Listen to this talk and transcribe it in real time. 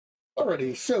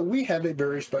Alrighty, so we have a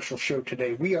very special show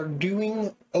today. We are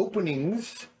doing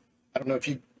openings. I don't know if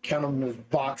you count them as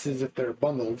boxes if they're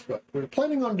bundles, but we're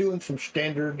planning on doing some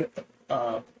standard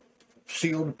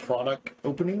sealed product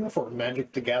opening for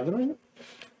Magic the Gathering.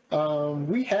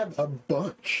 We have a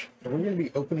bunch, and we're going to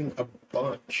be opening a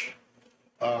bunch.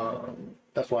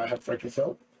 That's why I have Frankie's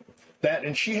help. That,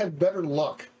 and she has better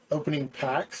luck opening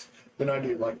packs than I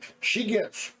do. Like, she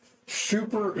gets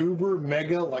super uber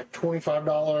mega like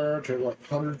 $25 to like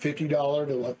 $150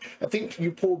 to like, I think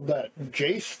you pulled that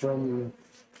Jace from.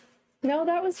 No,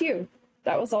 that was you.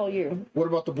 That was all you. What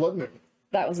about the Blood Moon?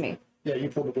 That was me. Yeah, you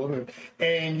pulled the Blood Moon,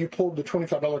 and you pulled the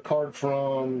 $25 card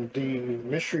from the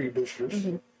mystery boosters.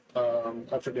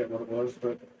 I forget what it was,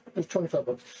 but it was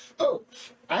 $25. Oh,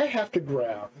 I have to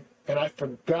grab, and I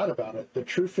forgot about it, the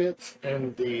True Fits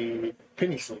and the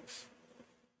penny sleeves.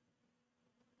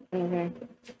 Okay.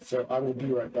 So I will be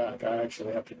right back. I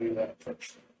actually have to do that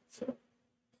first. So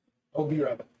I'll be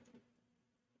right back.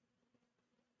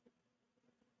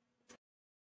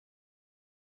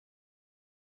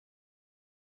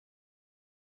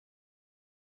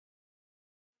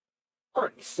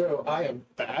 Alright, so I am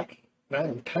back, and I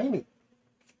am tiny.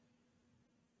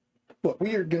 But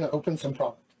we are going to open some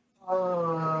product.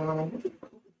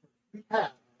 We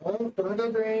have Burger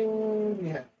Ring, we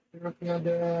have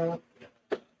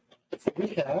we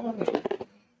have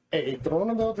a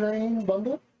Throne of Eldraine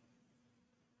bundle.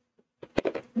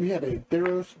 We have a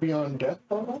Theros Beyond Death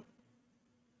bundle.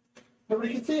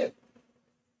 Nobody can see it.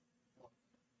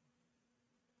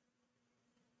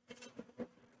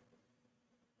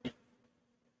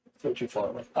 Go too far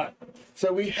away. Alright.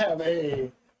 So we have a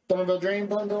Throne of Eldraine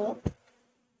bundle.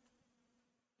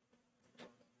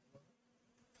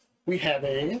 We have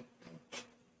a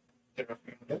Theros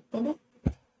Beyond Death bundle.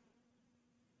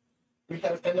 We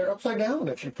have, and they're upside down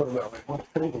if you put them that way. What's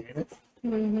crazy, ain't it?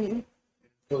 Mm-hmm.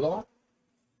 Bizarre.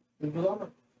 It's bizarre.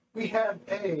 We have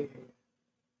a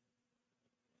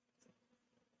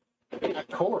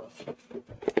Ikoria,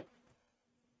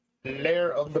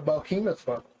 Lair of the Behemoth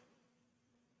bundle.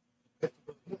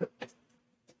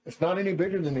 It's not any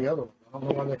bigger than the other one. I don't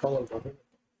know why they call it Behemoth.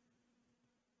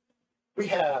 We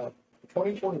have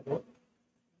 2021.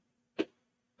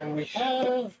 And we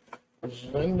have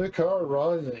Zendikar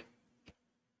Rising.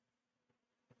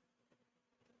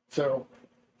 So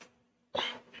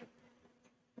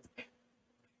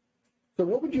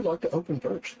what would you like to open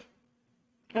first?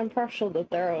 I'm partial to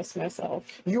Theros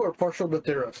myself. You are partial to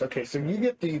Theros. Okay, so you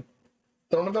get the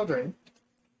Throne of Eldraine.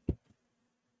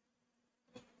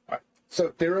 Alright, so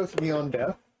Theros Beyond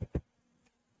Death.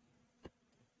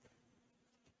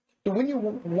 So when you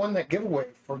won that giveaway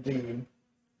for the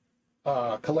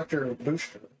collector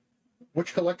booster,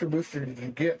 which collector booster did you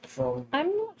get from?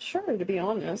 I'm not sure, to be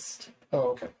honest. Oh,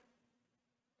 okay.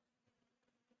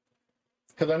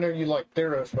 Because I know you like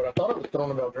Theros, but I thought it was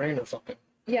Throne of Eldraine or something.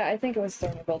 Yeah, I think it was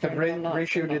Throne of Eldraine. Because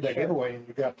Ratio did that giveaway, and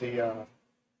you got the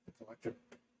collector.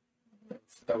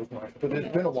 That was nice. But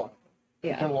it's been a while.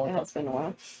 Yeah, it has been a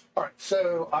while. All right,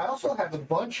 so I also have a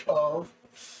bunch of,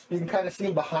 you can kind of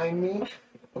see behind me,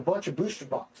 a bunch of booster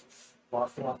boxes.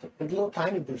 Lots of little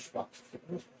tiny booster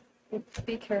boxes.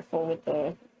 Be careful with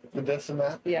the... With this and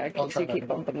that? Yeah, because you keep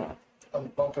bumping that.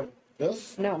 I'm bumping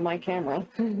this? No, my camera.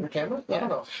 Your camera? Yeah. I don't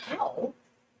know how.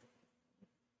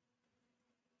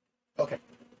 Okay.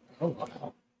 I don't know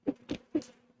how.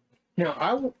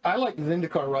 Now, I like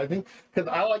Zendikar Rising because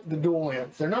I like the dual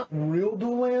lands. They're not real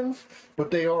dual lands,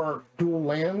 but they are dual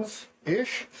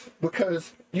lands-ish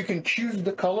because you can choose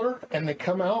the color and they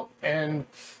come out and,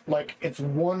 like, it's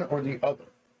one or the other.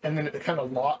 And then it kind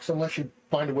of locks unless you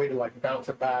find a way to, like, bounce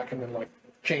it back and then, like,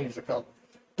 change the color.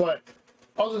 But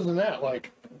other than that,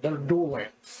 like, they're dual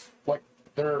lands. Like,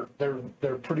 they're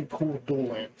pretty cool dual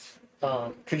lands.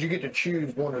 Because you get to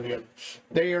choose one or the other.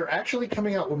 They are actually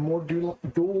coming out with more dual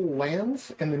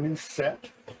lands in the new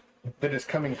set that is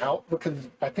coming out because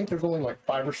I think there's only like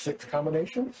 5 or 6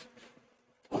 combinations.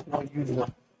 I'll use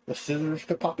the scissors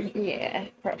to poppy. Yeah,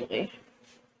 probably.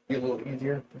 Be a little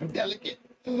easier. Be delicate.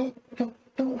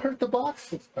 Don't hurt the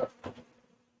box. But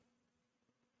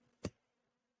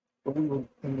we will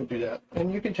do that.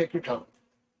 And you can take your time.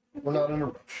 We're not in a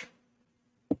rush.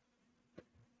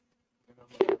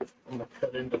 I'm gonna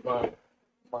cut into my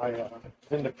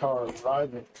Zendikar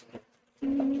Rising.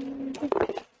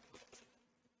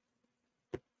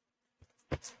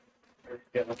 Very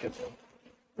delicate.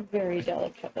 Very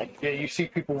delicate. Yeah, you see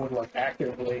people with like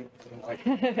active blades and like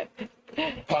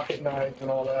pocket knives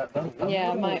and all that. I'm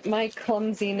yeah, my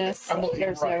clumsiness.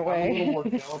 There's no way. I'm a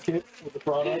little more delicate with the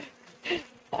product.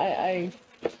 I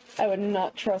would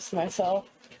not trust myself.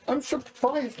 I'm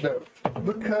surprised though,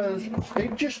 because they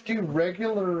just do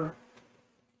regular,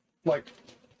 like,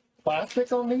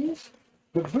 plastic on these.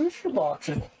 The booster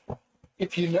boxes,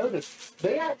 if you notice,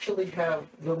 they actually have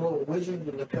the little Wizards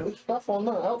of the Coast stuff on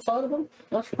the outside of them.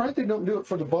 I'm surprised they don't do it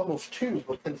for the bundles too,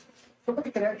 because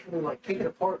somebody could actually like take it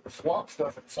apart and swap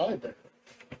stuff inside there.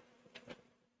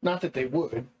 Not that they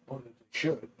would, or that they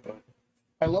should, but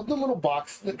I love the little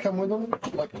boxes that come with them.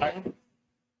 Like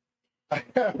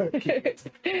I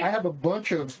have a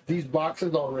bunch of these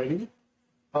boxes already,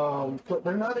 but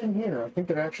they're not in here. I think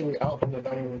they're actually out on the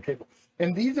dining room table.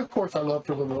 And these, of course, I love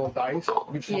for the little dice.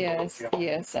 Yes,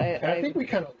 yes. I think we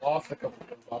kind of lost a couple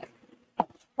of them.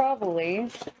 Probably.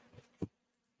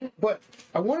 But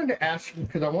I wanted to ask you,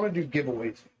 because I want to do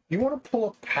giveaways. Do you want to pull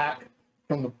a pack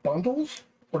from the bundles,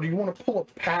 or do you want to pull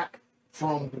a pack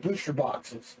from the booster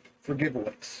boxes for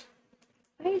giveaways?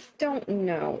 I don't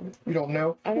know. You don't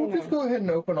know? I don't know. Just go ahead and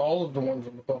open all of the ones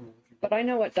in the bundle. But I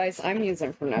know what dice I'm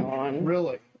using from now on.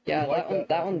 Really? Yeah, like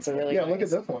that one's a really Yeah, nice. Look at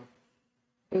this one.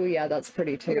 Ooh, yeah, that's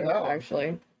pretty too, Look at that one.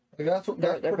 actually. That's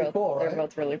They're pretty both, cool, right? They're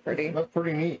both really pretty. That's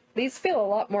pretty neat. These feel a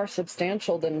lot more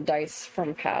substantial than dice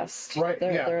from past. Right,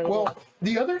 yeah. They're Well,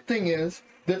 the other thing is,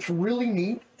 that's really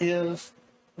neat is...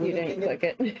 You didn't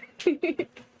click it.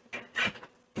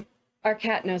 Our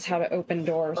cat knows how to open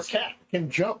doors. Our cat can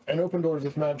jump and open doors.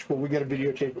 It's magical. We got a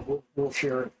videotape it. We'll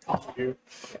share it with you.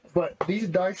 But these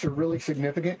dice are really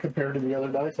significant compared to the other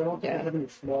dice. I don't think I have any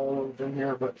small ones in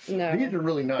here, but No, these are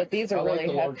really nice. but these are really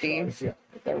the large hefty. dice, yeah.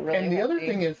 They're really And the other hefty.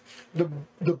 thing is,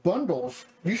 the bundles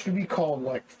used to be called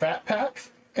like fat packs,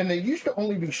 and they used to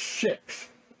only be 6.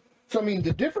 So I mean,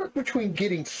 the difference between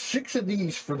getting 6 of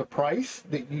these for the price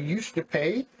that you used to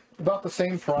pay, about the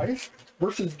same price,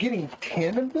 versus getting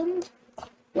 10 of them,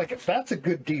 like, that's a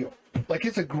good deal. Like,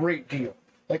 it's a great deal.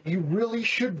 Like, you really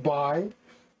should buy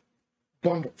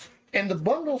bundles. And the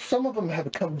bundles, some of them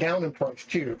have come down in price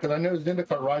too, because I know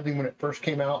Zendikar Rising, when it first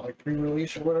came out, like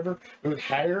pre-release or whatever, it was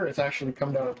higher. It's actually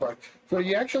come down in price. So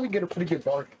you actually get a pretty good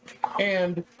bargain.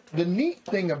 And the neat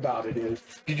thing about it is,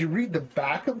 did you read the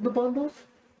back of the bundles?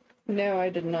 No, I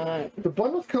did not. The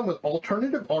bundles come with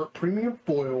alternative art premium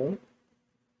foil.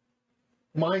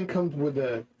 Mine comes with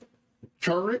a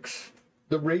Charix,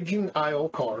 the Raging Isle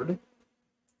card.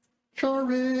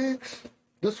 Charix.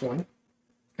 This one.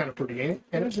 Kind of pretty, ain't it?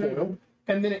 And it's foil.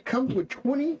 And then it comes with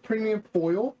 20 premium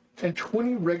foil and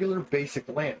 20 regular basic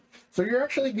lands. So you're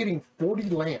actually getting 40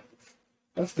 lands.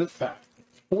 That's this pack.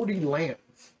 40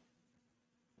 lands.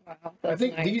 Wow, I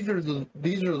think nice. these are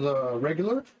the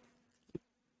regular.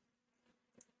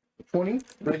 20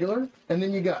 regular, and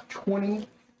then you got 20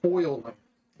 foil lands.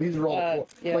 These are all foil.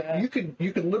 Yeah. Like you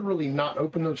could literally not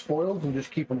open those foils and just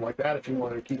keep them like that if you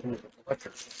wanted to keep them as a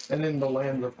collector. And then the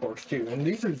lands, of course, too. And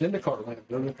these are Zendikar lands.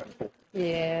 Those are kind of cool.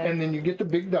 Yeah. And then you get the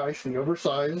big dice, the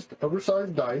oversized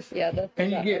dice. Yeah,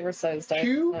 and you get oversized dice.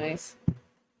 2 Nice.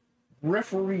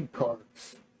 referee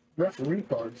cards. Referee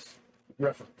cards.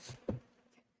 Reference.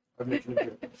 I'm making a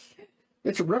joke.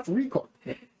 It's a referee card.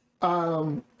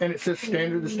 And it says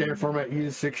standard, the standard format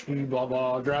uses 60, blah,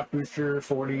 blah, draft booster,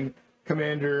 40,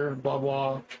 commander, blah,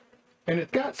 blah. And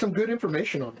it's got some good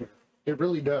information on here. It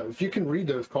really does. You can read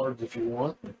those cards if you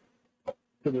want,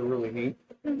 because they're really neat.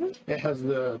 It has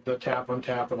the tap on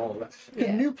tap and all of that.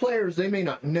 Yeah. New players, they may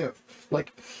not know.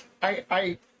 Like,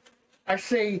 I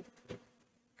say,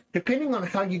 depending on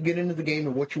how you get into the game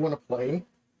and what you want to play,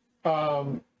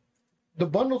 the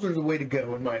bundles are the way to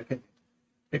go, in my opinion.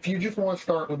 If you just want to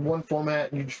start with one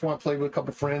format and you just want to play with a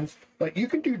couple friends, like, you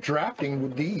can do drafting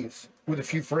with these with a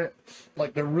few friends.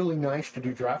 Like, they're really nice to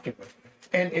do drafting with.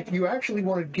 And if you actually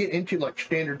want to get into like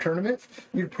standard tournaments,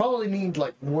 you'd probably need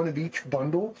like one of each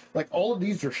bundle. Like, all of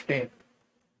these are standard.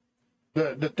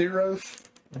 The Theros,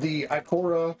 the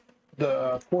Ikoria,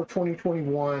 the Core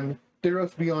 2021,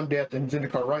 Theros Beyond Death, and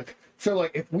Zendikar Rising. So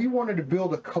like, if we wanted to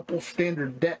build a couple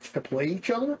standard decks to play each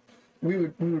other, we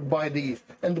would buy these.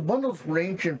 And the bundles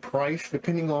range in price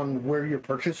depending on where you're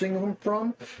purchasing them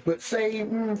from. But say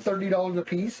 $30 a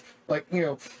piece. Like, you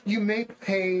know, you may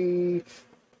pay,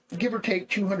 give or take,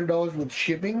 $200 with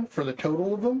shipping for the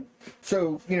total of them.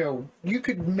 So, you know, you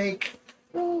could make,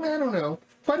 I don't know,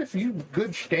 quite a few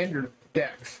good standard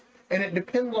decks. And it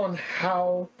depends on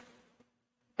how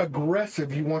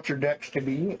aggressive you want your decks to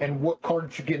be and what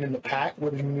cards you get in the pack,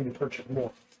 whether you need to purchase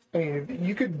more. I mean,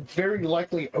 you could very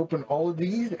likely open all of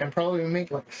these and probably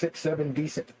make like 6-7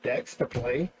 decent decks to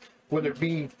play, whether it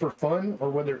be for fun or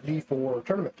whether it be for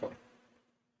tournament play.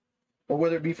 Or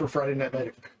whether it be for Friday Night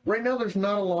Magic. Right now, there's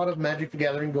not a lot of Magic the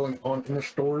Gathering going on in the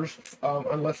stores,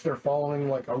 unless they're following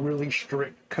like a really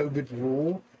strict COVID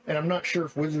rule. And I'm not sure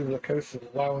if Wizards of the Coast is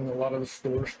allowing a lot of the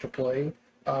stores to play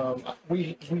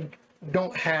We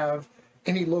don't have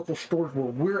any local stores where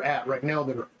we're at right now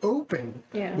that are open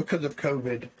Yeah. because of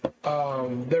COVID.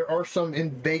 There are some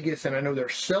in Vegas, and I know they're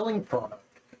selling product.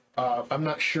 I'm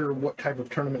not sure what type of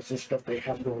tournaments and stuff they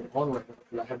have going on right now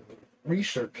because I haven't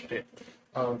researched it,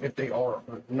 if they are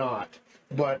or not.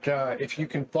 But if you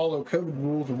can follow COVID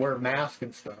rules and wear a mask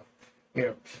and stuff, you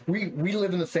know, we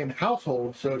live in the same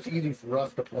household, so it's easy for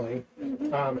us to play.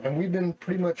 And we've been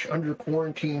pretty much under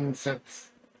quarantine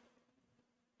since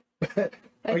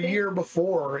a year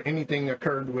before anything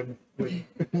occurred with what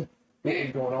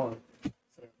was going on. So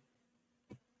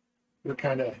we're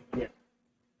kind of, yeah.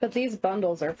 But these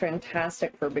bundles are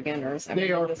fantastic for beginners. I mean,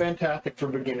 They are just- fantastic for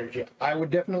beginners, yeah. I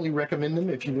would definitely recommend them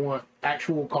if you want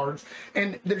actual cards.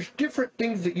 And there's different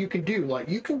things that you can do. Like,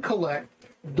 you can collect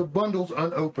the bundles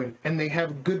unopened, and they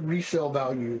have good resale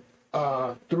value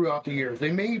throughout the years.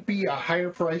 They may be a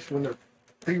higher price when they're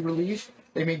pre-released.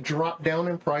 They may drop down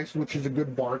in price, which is a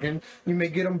good bargain. You may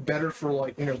get them better for,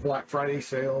 like, you know, Black Friday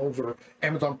sales or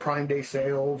Amazon Prime Day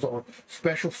sales or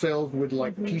special sales with,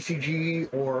 like,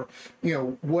 TCG or, you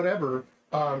know, whatever.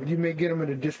 You may get them at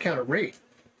a discounted rate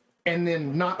and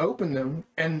then not open them,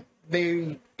 and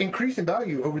they increase in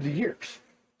value over the years.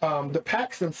 The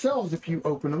packs themselves, if you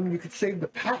open them, you could save the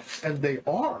packs as they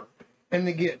are, and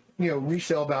they get, you know,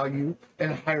 resale value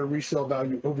and higher resale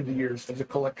value over the years as a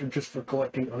collector just for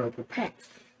collecting unopened packs.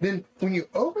 Then when you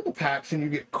open the packs and you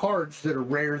get cards that are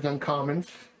rares, uncommons,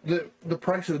 the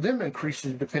price of them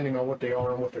increases depending on what they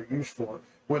are and what they're used for,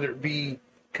 whether it be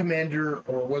Commander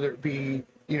or whether it be,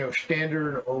 you know,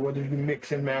 Standard, or whether you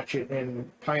mix and match it in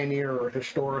Pioneer or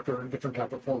Historic or a different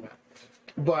type of format.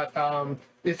 But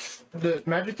it's the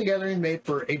Magic the Gathering made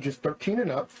for ages 13 and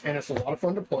up, and it's a lot of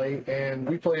fun to play, and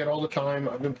we play it all the time.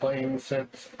 I've been playing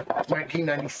since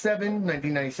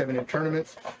 1997 in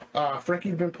tournaments.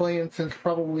 Frankie's been playing since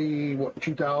probably, what,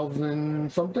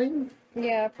 2000 something?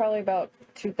 Yeah, probably about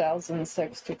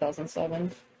 2006,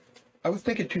 2007. I was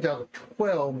thinking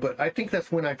 2012, but I think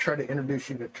that's when I tried to introduce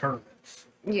you to tournaments.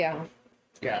 Yeah.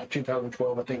 Yeah,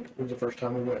 2012, I think, was the first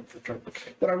time we went for tournaments.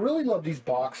 But I really love these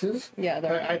boxes. Yeah,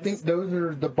 they're I nice. think those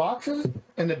are the boxes,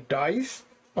 and the dice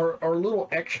are little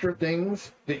extra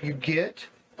things that you get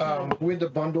with the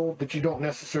bundle that you don't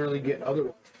necessarily get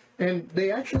otherwise. And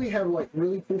they actually have, like,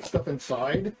 really cool stuff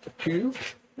inside too.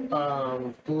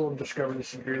 The little Discover the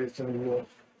Secret, it's in a little,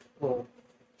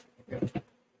 you know,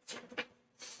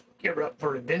 gear up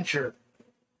for adventure.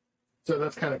 So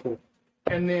that's kind of cool.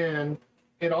 And then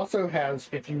it also has,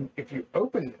 if you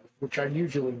open this, which I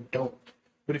usually don't,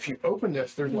 but if you open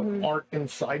this, there's like art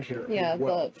inside here. Yeah, as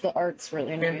well. the art's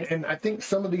really nice. And I think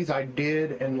some of these I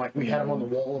did, and like we had them on the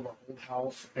wall of our old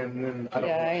house, and then I don't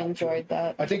know Yeah, what I happened to enjoyed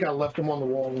them. that. I think I left them on the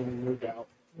wall when we moved out,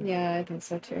 Yeah, I think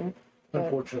so too. But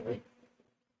unfortunately.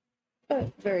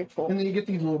 very cool. And then you get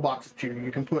these little boxes too.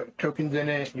 You can put tokens in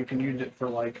it. You can use it for,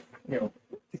 like, you know,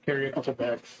 to carry a couple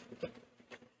decks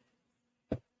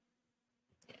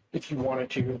if you wanted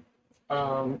to.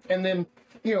 And then,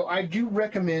 you know, I do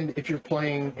recommend, if you're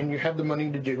playing and you have the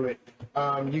money to do it,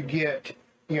 you get,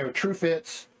 you know, true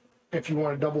fits if you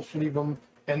want to double sleeve them,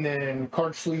 and then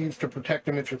card sleeves to protect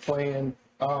them if you're playing.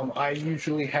 I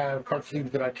usually have card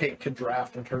sleeves that I take to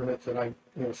draft and tournaments, that I,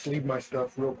 you know, sleeve my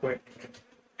stuff real quick,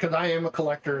 because I am a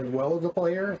collector as well as a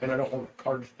player, and I don't want my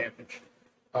cards damaged.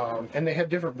 And they have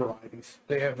different varieties.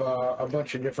 They have a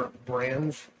bunch of different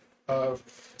brands of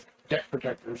deck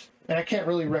protectors, and I can't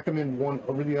really recommend one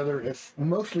over the other. It's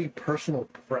mostly personal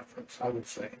preference, I would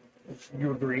say.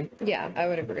 You agree? Yeah, I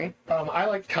would agree. I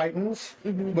like Titans,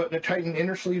 but the Titan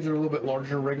inner sleeves are a little bit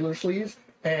larger than regular sleeves,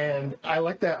 and I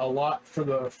like that a lot for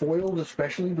the foils,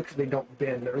 especially because they don't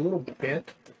bend. They're a little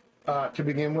bent to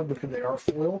begin with because they are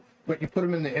foil, but you put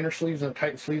them in the inner sleeves, and the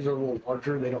Titan sleeves are a little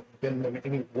larger. They don't bend them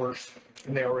any worse,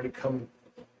 and they already come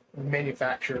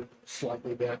manufactured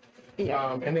slightly bent.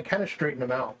 Yeah. And they kind of straighten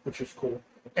them out, which is cool.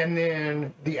 And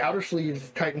then the outer sleeves,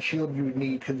 Titan Shield, you would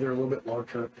need because they're a little bit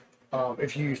larger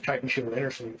if you use Titan Shield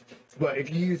inner sleeves. But if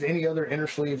you use any other inner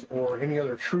sleeves or any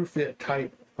other true fit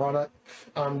type product,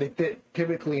 they fit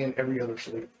typically in every other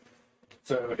sleeve.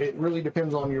 So it really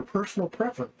depends on your personal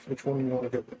preference, which one you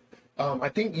want to go with. I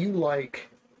think you like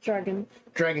Dragon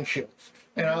Shields,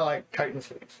 and I like Titan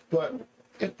sleeves, but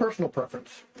it's personal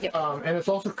preference. Yep. And it's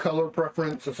also color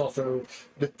preference. It's also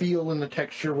the feel and the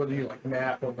texture, whether you like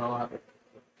matte or not.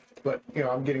 But, you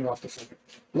know, I'm getting off the subject.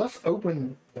 Let's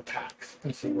open the packs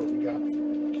and see what we got.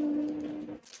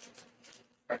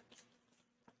 All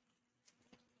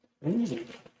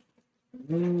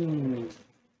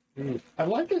right. I'd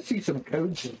like to see some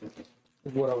codes in it,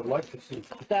 is what I would like to see.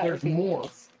 That There's would be more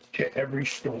nice. to every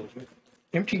story.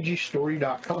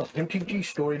 mtgstory.com.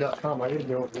 mtgstory.com. I didn't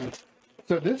know it.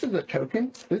 So this is a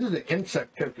token. This is an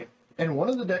insect token. And one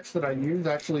of the decks that I use,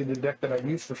 actually the deck that I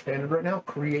use for standard right now,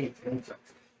 creates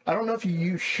insects. I don't know if you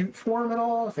use shoot form at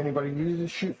all, if anybody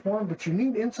uses shoot form, but you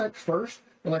need insects first,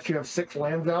 unless you have 6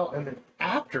 lands out, and then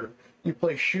after you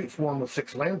play shoot form with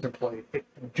 6 lands in play, it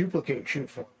duplicates shoot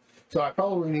form. So I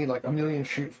probably need like 1,000,000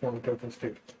 shoot form tokens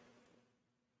too.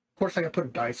 Of course, I can put a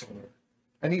dice on there.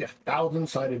 I need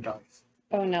 1,000-sided dice.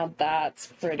 Oh, now that's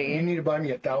You pretty. need to buy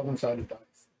me 1,000-sided dice.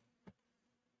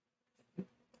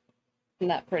 Isn't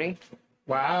that pretty?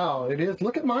 Wow, it is.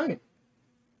 Look at mine.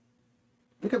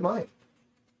 Look at mine.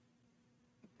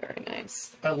 Very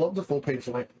nice. I love the full page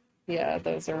land. Yeah,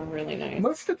 those are really nice.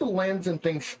 Most of the lands and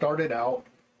things started out.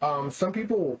 Some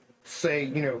people say,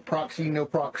 you know, proxy, no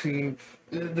proxy.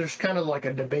 There's kind of like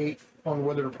a debate on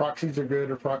whether proxies are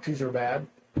good or proxies are bad.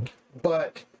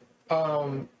 But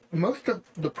most of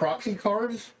the proxy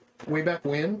cards, way back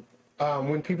when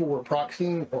people were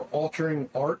proxying or altering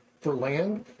art for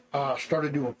land,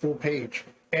 started doing full page.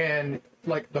 And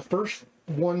like the first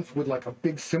ones with like a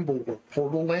big symbol were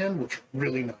portal land, which is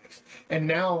really nice. And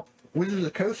now Wizards of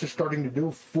the Coast is starting to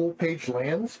do full page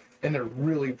lands, and they're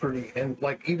really pretty. And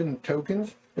like even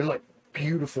tokens, they're like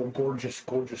beautiful, gorgeous,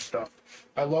 gorgeous stuff.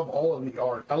 I love all of the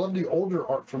art. I love the older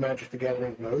art for Magic the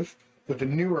Gathering the most, but the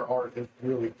newer art is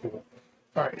really cool.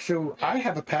 All right, so I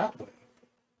have a pathway.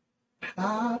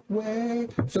 Pathway.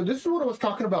 So this is what I was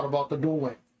talking about the dual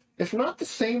lands. It's not the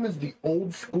same as the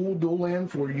old school dual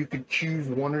lands where you could choose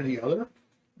one or the other,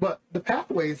 but the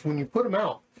pathways, when you put them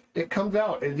out, it comes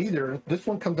out as either, this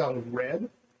one comes out as red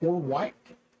or white.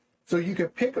 So you can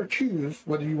pick or choose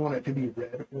whether you want it to be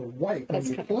red or white when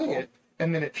you play it,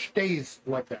 and then it stays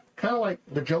like that. Kind of like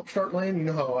the Jumpstart land, you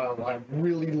know how I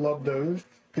really love those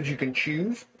because you can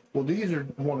choose. Well, these are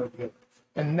one of the others.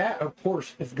 And that, of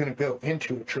course, is going to go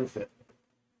into a true fit.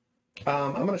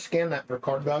 I'm going to scan that for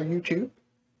card value too.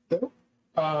 Though,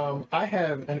 I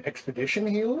have an Expedition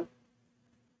Healer.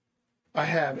 I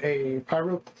have a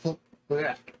Pyroclastic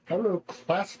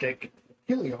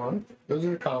Helion. Those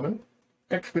are common.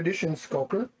 Expedition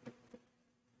Skulker.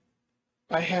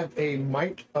 I have a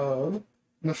Might of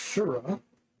Nasura.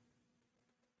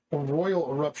 A Royal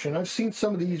Eruption. I've seen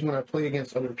some of these when I play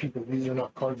against other people. These are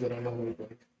not cards that I normally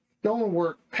play.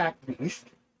 Stonework Pack Beast.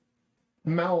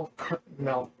 Malkir.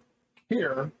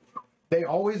 They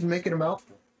always make it a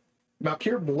mouthful.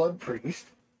 Malkir Blood Priest.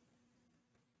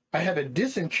 I have a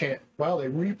Disenchant. Wow, they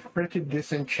reprinted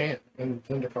Disenchant in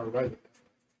Zendikar Rising.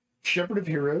 Shepherd of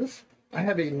Heroes. I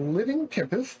have a Living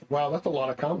Tempest. Wow, that's a lot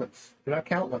of commons. Did I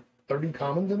count like 30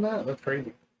 commons in that? That's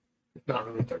crazy. It's not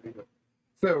really 30, but.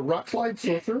 So, Rockslide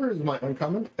Sorcerer is my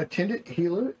uncommon. Attendant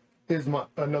Healer is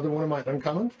another one of my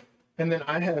uncommons. And then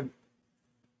I have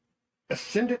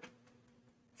Ascendant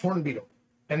Hornbeetle.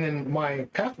 And then my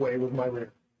Pathway was my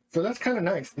rare. So that's kind of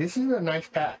nice. This is a nice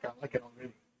pack. I like it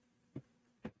already.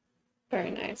 Very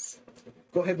nice.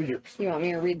 Go ahead with yours. You want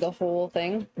me to read the whole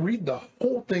thing? Read the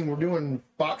whole thing. We're doing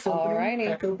box opening, Alrighty.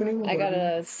 pack opening. I got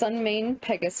a Sunmane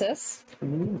Pegasus.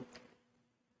 Ooh.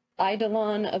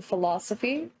 Eidolon of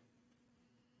Philosophy.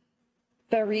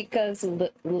 Varika's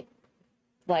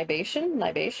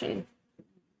Libation.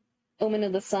 Omen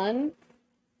of the Sun.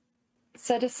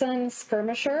 Citizen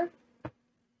Skirmisher.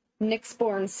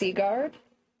 Nyxborn Seaguard.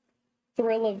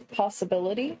 Thrill of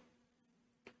Possibility.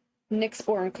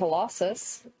 Nyxborn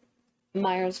Colossus.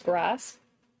 Myers Grasp.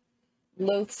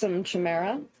 Loathsome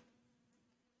Chimera.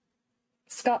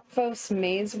 Skopfos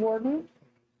Maze Warden.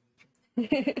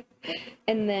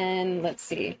 And then, let's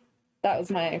see. That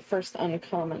was my first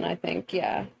uncommon, I think,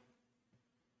 yeah.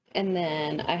 And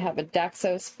then I have a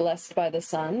Daxos Blessed by the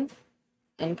Sun,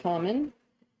 uncommon.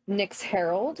 Nyx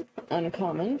Herald,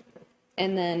 uncommon.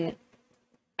 And then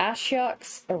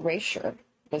Ashiok's Erasure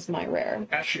was my rare.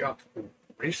 Ashiok's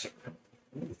Eraser.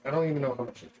 I don't even know how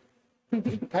much it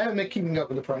is. I haven't been keeping up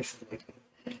with the prices lately.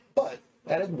 But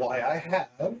that is why I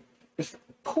have this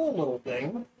cool little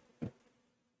thing.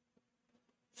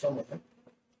 Somewhere.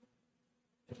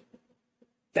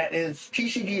 That is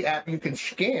TCG app. You can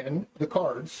scan the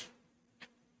cards.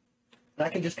 And I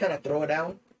can just kind of throw it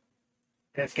down.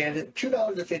 And it scans it.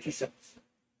 $2.50.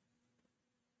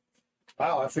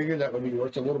 Wow, I figured that would be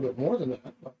worth a little bit more than that.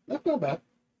 But that's not bad.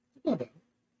 That's not bad.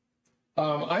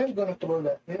 I am going to throw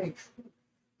that in a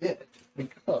bit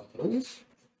because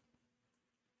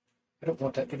I don't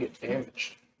want that to get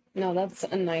damaged. No, that's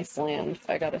a nice land,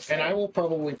 I gotta say. And I will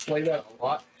probably play that a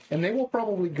lot. And they will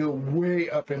probably go way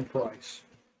up in price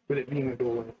with it being a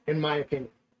dual land, in my opinion.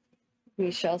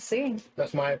 We shall see.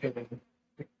 That's my opinion.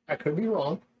 I could be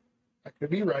wrong. I could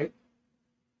be right.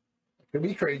 I could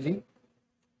be crazy.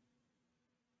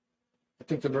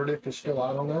 think the verdict is still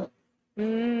out on that?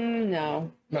 No,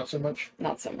 Not so much.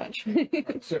 not so much.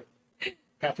 Right, so,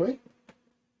 pathway.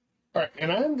 All right,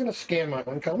 and I'm going to scan my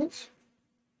uncommons.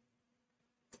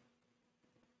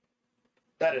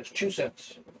 That is 2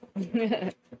 cents.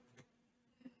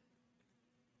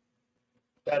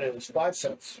 That is 5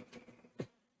 cents.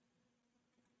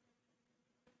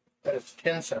 That is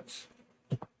 10 cents.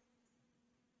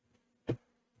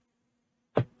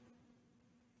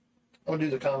 I'll do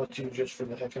the commons too, just for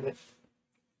the heck of it.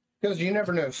 Because you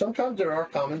never know. Sometimes there are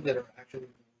commons that are actually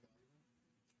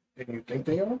and you think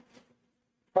they are.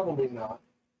 Probably not.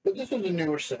 But this is a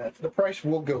newer set. The price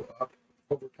will go up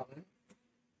over time.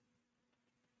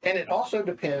 And it also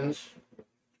depends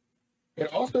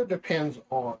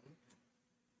on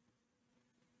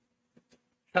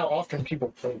how often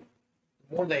people play.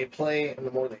 The more they play and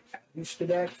the more they add these to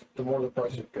decks, the more the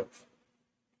prices go.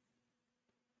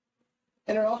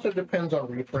 And it also depends on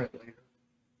reprint later.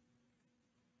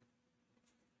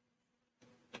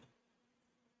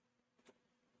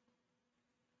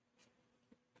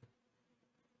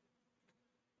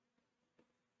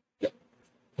 Yep.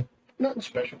 Nothing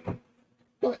special.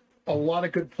 But a lot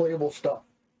of good playable stuff.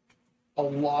 A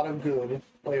lot of good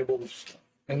playable stuff.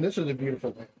 And this is a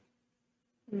beautiful land.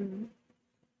 Mm-hmm.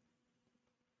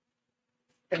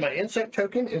 And my insect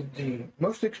token is the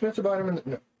most expensive item in the...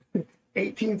 No.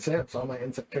 18 cents on my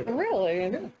insect token.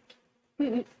 Really?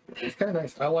 Yeah. It's kind of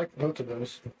nice. I like both of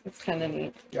those. It's kind of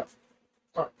neat. Yeah.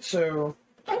 All right. So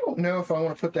I don't know if I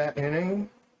want to put that in a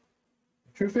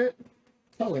true fit.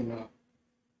 Probably not.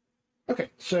 Okay.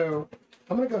 So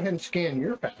I'm going to go ahead and scan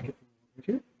your packet.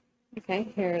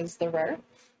 Okay, here's the rare.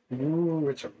 Ooh,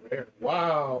 it's a rare.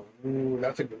 Wow. Ooh,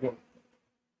 that's a good one.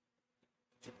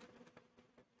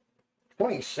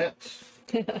 20 cents.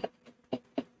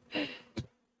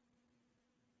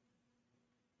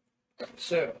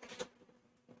 So,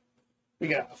 we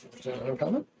got 4%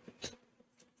 uncommon.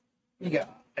 We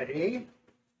got a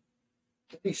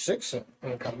 56-cent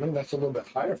uncommon. That's a little bit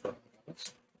higher for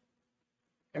uncommons.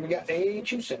 And we got a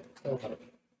 2-cent uncommon.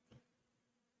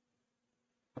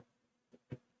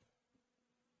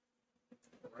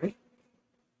 Alright.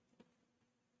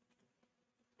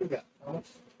 We got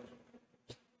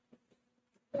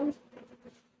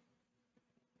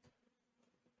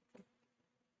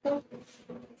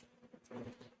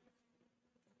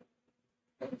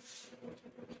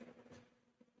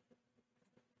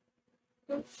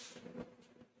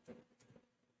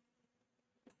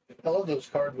I love those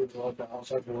cards with the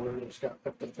outside border. It's got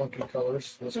like the funky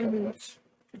colors. That's kind of nice.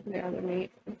 Yeah, they're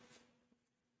neat.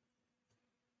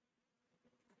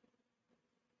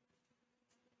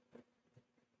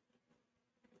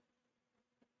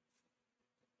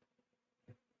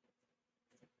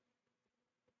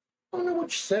 I don't know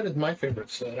which set is my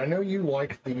favorite set. I know you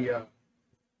like the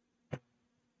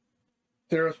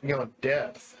Theros Beyond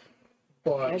Death,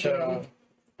 but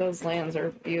those lands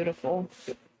are beautiful.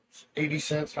 80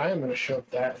 cents. I am going to shove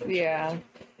that. Yeah,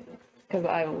 because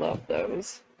I love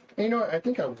those. You know what? I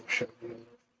think I will show you.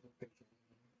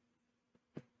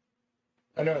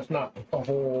 I know it's not a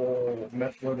whole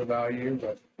mess load of value,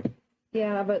 but...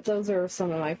 Yeah, but those are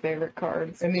some of my favorite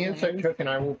cards. And the insect token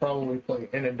I will probably play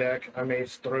in a deck. I may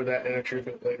throw that in a true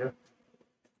fit later.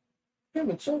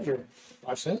 Human soldier.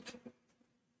 5 cents.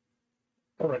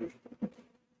 Alrighty.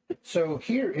 So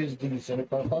here is the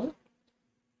Zendikar file.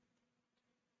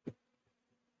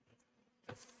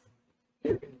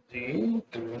 Here is the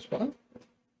Theors file.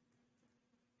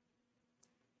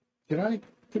 Did I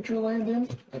put your land in?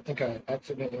 I think I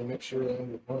accidentally mixed your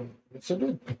land with mine. Yes, I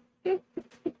did.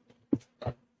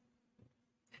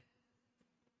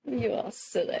 You are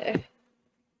silly.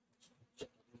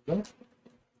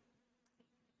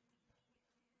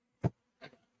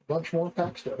 Bunch more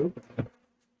packs to open.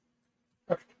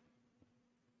 Okay.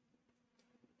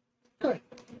 Good.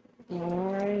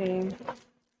 Alrighty.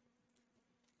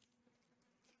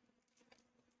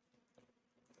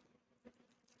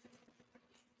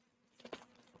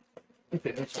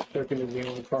 Okay, that's token is the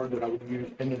only card that I would use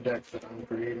in the deck that I'm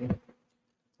creating.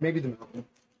 Maybe the mountain.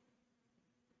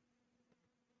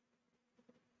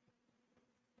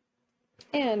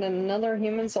 And another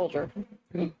human soldier.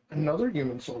 Another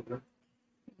human soldier.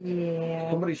 Yeah.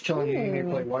 Somebody's telling you need to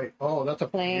play white. Oh, that's a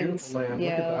Plains. beautiful land. Yeah,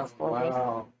 Look at that's that one. gorgeous.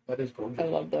 Wow, that is gorgeous. I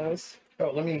love those.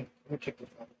 Oh, let me check this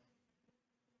out.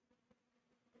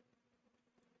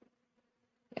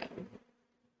 Yeah.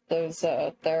 Those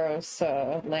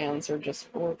Theros lands are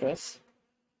just gorgeous.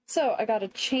 So I got a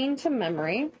Chain to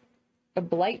Memory, a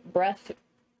Blight Breath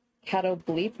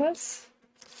Catoblepus.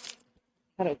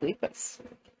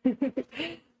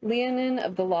 Leonin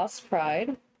of the Lost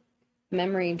Pride,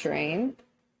 Memory Drain.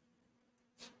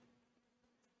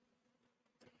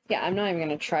 Yeah, I'm not even going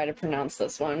to try to pronounce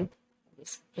this one.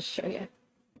 Just show you.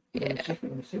 Yeah. Let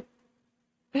me see.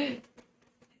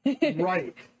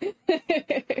 Right.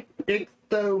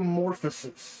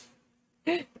 Ichthomorphosis.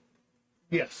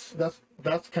 Yes,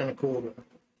 that's kind of cool. Though.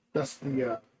 That's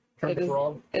the term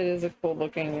for it is a cool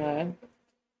looking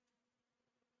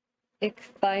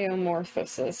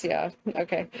ichthyomorphosis. Yeah.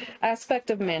 Okay. Aspect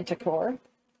of Manticore.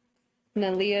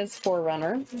 Nelia's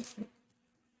Forerunner.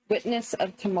 Witness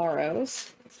of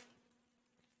Tomorrows.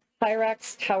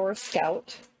 Hyrax Tower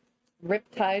Scout.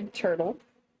 Riptide Turtle.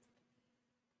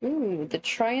 Ooh, the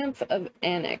Triumph of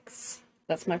Annex.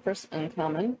 That's my first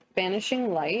uncommon.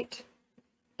 Vanishing Light.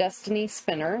 Destiny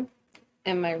Spinner.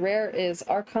 And my rare is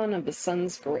Archon of the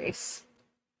Sun's Grace.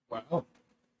 Wow.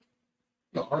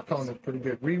 The Archon is pretty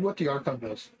good. Read what the Archon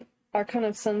does. Archon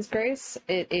of Sun's Grace.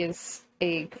 It is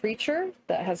a creature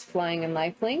that has flying and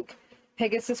lifelink.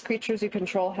 Pegasus creatures you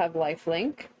control have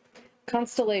lifelink.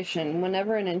 Constellation.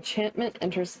 Whenever an enchantment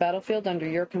enters the battlefield under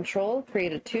your control,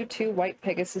 create a 2/2 white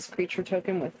Pegasus creature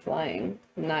token with flying.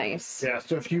 Nice. Yeah,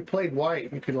 so if you played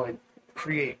white, you could like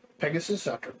create Pegasus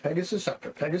after Pegasus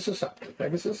after Pegasus after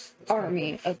Pegasus.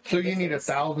 Army of Pegasus. So you need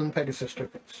 1,000 Pegasus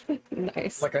tokens.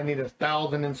 Nice. Like I need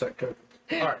 1,000 insect tokens.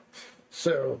 All right.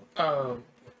 So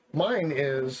mine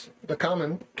is the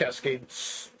common Cascade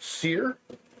Seer,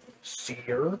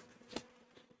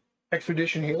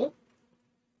 Expedition Healer,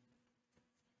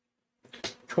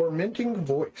 Tormenting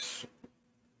Voice.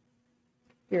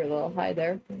 You're a little high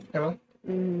there. Am I?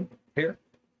 Mm-hmm. Here?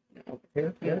 No.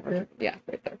 Here? Yeah,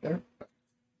 right there. There.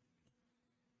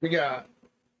 We got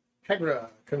Hegra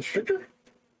Constrictor.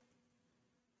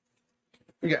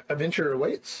 We got Adventure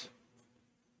Awaits.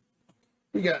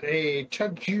 We got a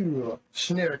Chaju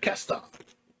Snare Casta.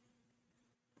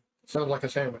 Sounds like a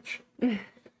sandwich.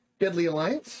 Deadly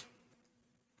Alliance.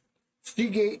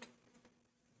 Seagate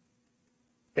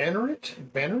Banneret? Is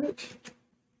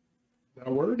that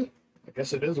a word? I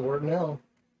guess it is a word now.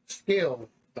 Scale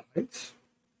the Heights.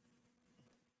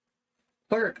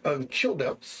 Cleric of Chill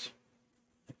Depths.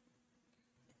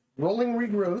 Rolling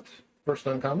Regrowth, first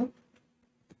uncommon.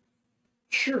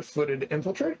 Sure-footed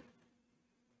Infiltrate.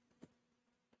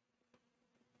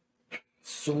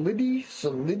 Solindi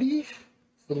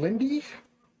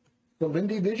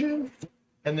Vision.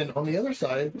 And then on the other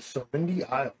side, Solindi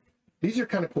Isle. These are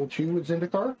kind of cool too with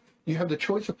Zendikar. You have the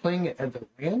choice of playing it as a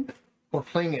land or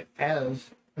playing it as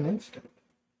an instant.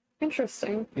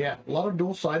 Interesting. Yeah, a lot of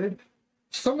dual-sided.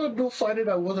 Some of the dual-sided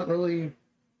I wasn't really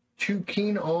too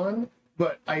keen on,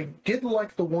 but I did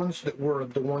like the ones that were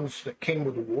the ones that came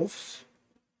with the wolves.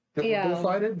 That were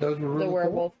dual-sided. Those were really cool. The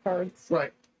werewolf cards.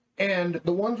 Right. And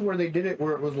the ones where they did it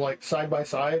where it was like side by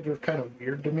side were kind of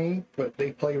weird to me, but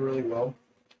they play really well.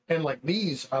 And like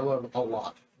these, I love a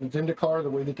lot. Zendikar, the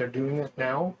way that they're doing it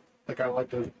now, like I like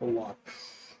those a lot.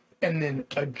 And then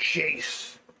a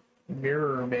Jace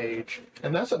Mirror Mage,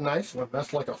 and that's a nice one.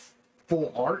 That's like a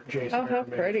full art Jace. Oh, Mirror how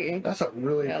Mage. pretty! That's a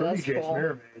really pretty Jace cool.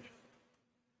 Mirror Mage.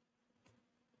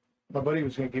 My buddy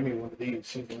was gonna give me one of these.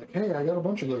 He's like, "Hey, I got a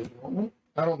bunch of those. You want one?"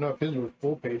 I don't know if his was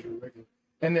full page or regular.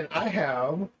 And then I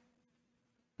have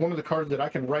one of the cards that I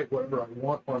can write whatever I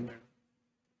want on there.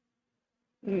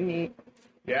 Neat.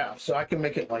 Yeah, so I can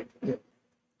make it like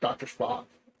Dr. Spock.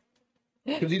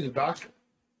 Because he's a doctor.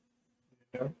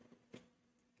 You know?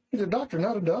 He's a doctor,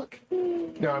 not a duck.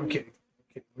 No, I'm kidding.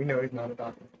 We know he's not a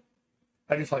doctor.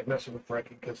 I just like messing with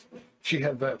Frankie because she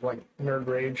has that like nerd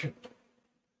rage.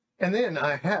 And then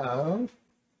I have...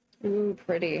 Ooh,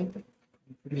 pretty.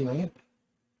 Pretty land.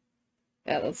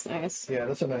 Yeah, that's nice. Yeah,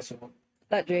 that's a nice one.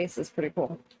 That Jace is pretty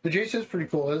cool. The Jace is pretty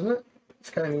cool, isn't it? It's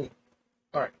kind of neat.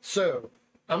 All right, so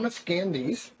I'm going to scan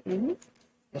these. Mm-hmm.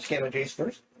 Let's scan the Jace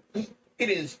first. It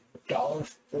is $4.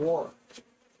 $4.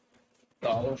 I'm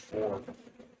going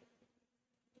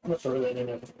to throw that in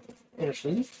a inner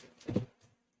sleeve. Because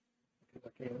I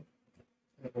can.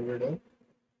 I'm a weirdo.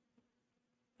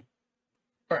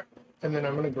 All right, and then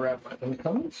I'm going to grab my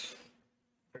uncommons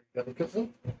very delicately.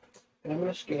 And I'm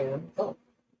going to scan. Oh,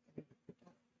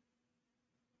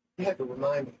 you have to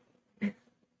remind me.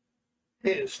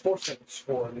 It is 4 cents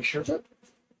for the shirt.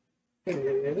 It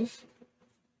is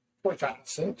 25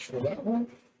 cents for that one.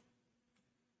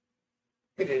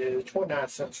 It is 29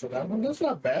 cents for that one. That's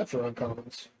not bad for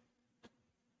uncommons.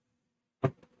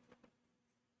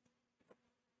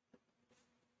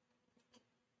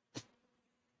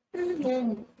 And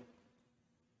then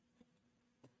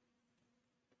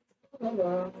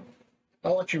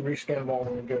I'll let you rescan them all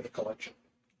when we go to collection.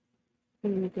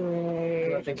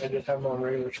 Great. I think I just have them on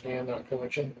regular scan, not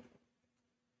collection.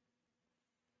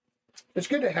 It's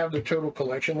good to have the total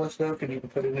collection list though, because you can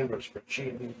put it into a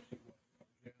spreadsheet. And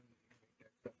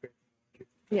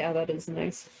Yeah, that is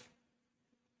nice.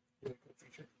 really cool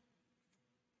feature.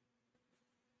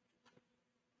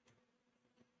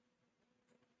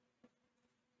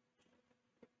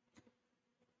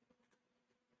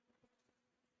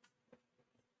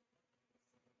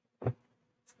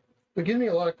 It gives me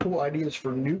a lot of cool ideas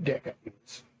for new deck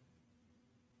ideas.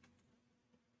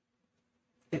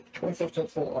 It's 25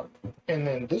 cents full art. And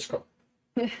then this card.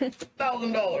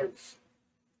 $1,000.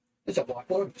 It's a Black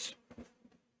Lotus.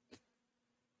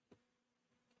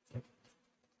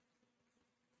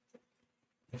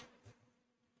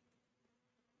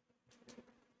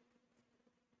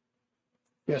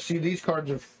 Yeah, see, these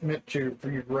cards are meant for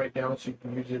you to write down so you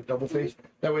can use it double face.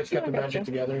 That way it's got Yeah, the I Magic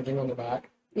gotcha. the Gathering thing on the back.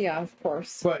 Yeah, of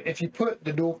course. But if you put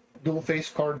the dual face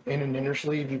card in an inner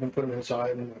sleeve, you can put them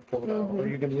inside and pull them out. Or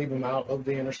you can leave them out of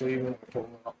the inner sleeve and pull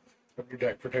them out of your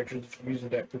deck protectors if you use the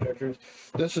deck protectors.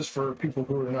 This is for people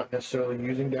who are not necessarily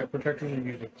using deck protectors or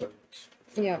using clearance.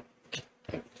 Yeah.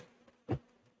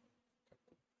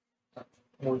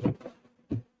 More than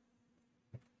that.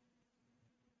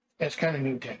 It's kind of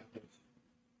neat to have this.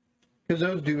 Because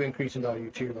those do increase in value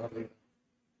too, oddly.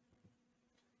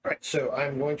 Alright, so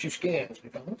I'm going to scan.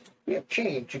 We have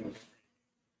change.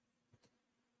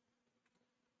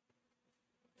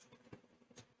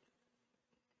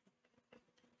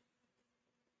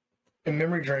 And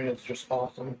memory drain is just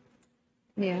awesome.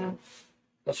 Yeah.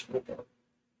 That's a cool part.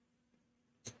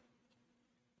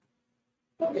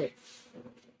 Okay.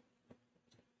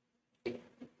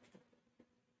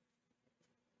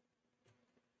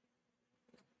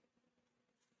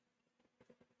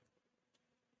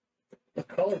 The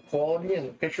color quality and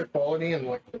the picture quality and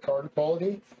like the card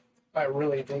quality, I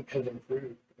really think has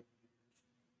improved.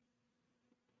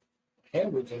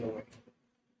 Handwood's in the way.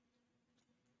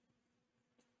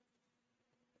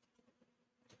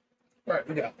 Alright,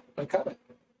 we got Uncommon.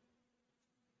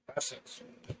 Assets.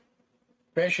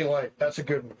 Banshee Light, that's a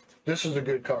good one. This is a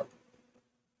good card.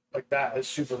 Like that is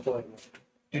super playable.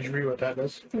 Did you read what that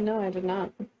does? No, I did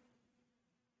not.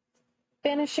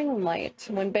 Banishing Light.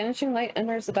 When Banishing Light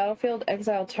enters the battlefield,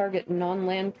 exile target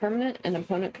non-land permanent and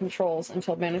opponent controls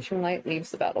until Banishing Light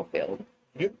leaves the battlefield.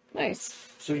 Yep.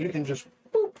 Nice. So you can just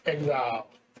boop, exile.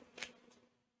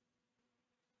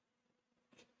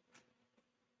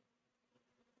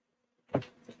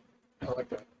 I like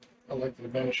that. I like the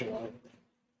Banishing Light.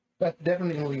 That's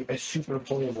definitely a super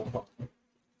playable card.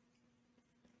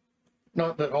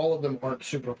 Not that all of them aren't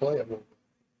super playable.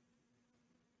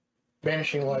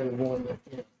 Banishing Light is one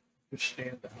that just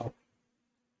stands out.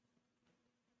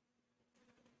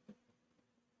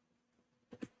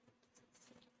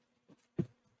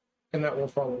 And that will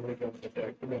probably go with the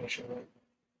deck, the Banishing Light.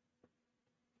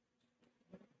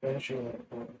 Banishing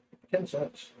Light, 10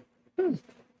 cents.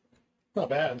 Not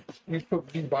bad. You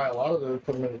buy a lot of those,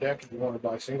 put them in a deck if you want to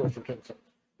buy single for 10 cents.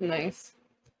 Nice.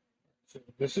 So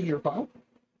this is your pile.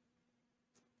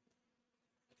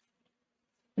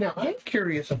 Now I'm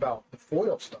curious about the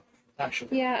foil stuff,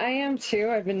 actually. Yeah, I am too.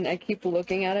 I keep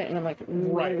looking at it and I'm like,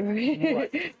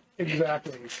 Right.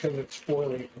 Exactly, because it's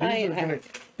foily.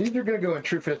 These are gonna go in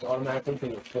True Fits automatically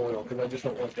because it's foil, because I just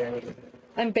don't want damage.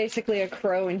 I'm basically a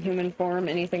crow in human form.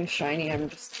 Anything shiny, I'm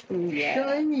just, ooh, yeah.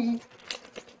 Shiny.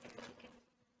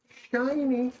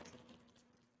 Shiny.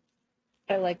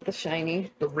 I like the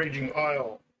shiny. The Raging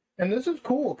Isle. And this is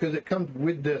cool because it comes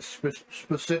with this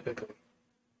specifically.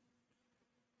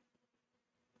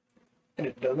 And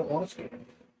it doesn't want to scan.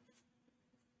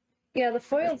 Yeah, the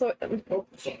foils are Oh,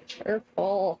 sorry.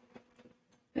 careful.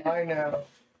 I know.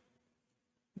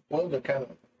 Well, they're kind of.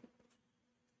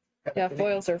 Yeah,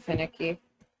 foils are finicky.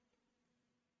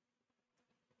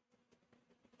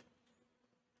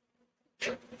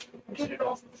 Get it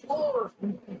off the floor.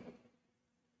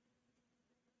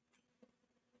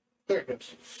 There it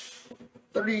goes.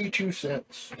 32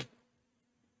 cents.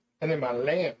 And then my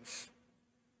lands.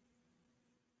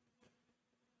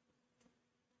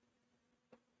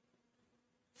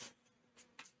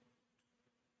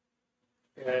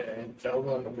 And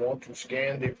Delvin want to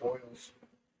scan the foils.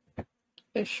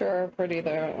 They sure are pretty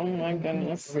though. Oh my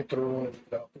goodness. Let me throw one of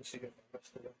these out and see if I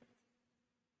messed it up.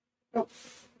 Nope.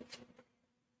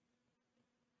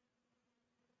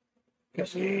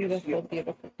 Beautiful,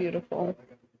 beautiful, beautiful.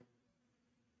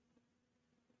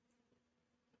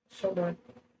 So done.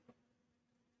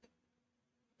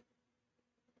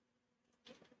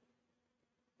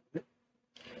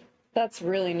 That's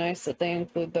really nice that they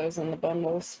include those in the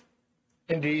bundles.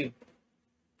 Indeed.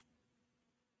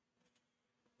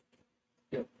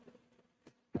 Yep.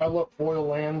 I love foil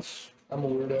lands. I'm a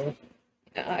weirdo.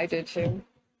 I did too.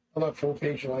 I love full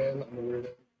page land. I'm aware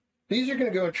that these are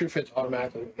going to go in true fits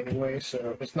automatically anyway,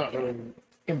 so it's not really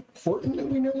important that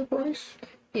we know the price.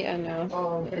 Yeah,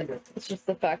 no. Here you go. It's just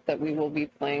the fact that we will be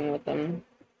playing with them.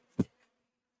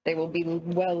 They will be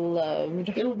well loved.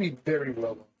 It will be very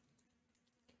well.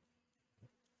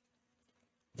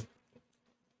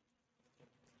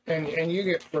 And you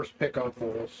get first pick on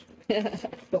foils.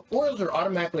 The foils are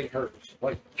automatically hers.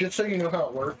 Like, just so you know how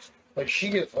it works. Like, she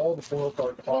gets all the foil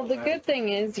cards. Well, the good thing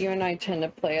is you and I tend to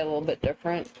play a little bit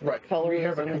different. Right. Colors. We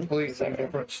have a completely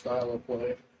different style of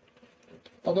play.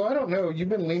 Although I don't know, you've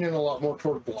been leaning a lot more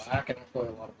toward black, and I play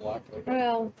a lot of black lately.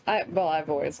 Well, I've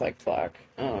always liked black.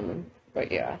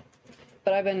 But yeah.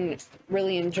 But I've been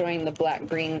really enjoying the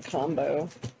black-green combo.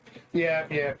 Yeah.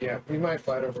 We might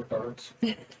fight over cards.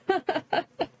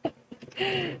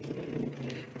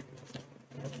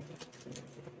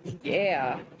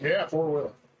 Yeah. Yeah,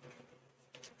 four-wheeler.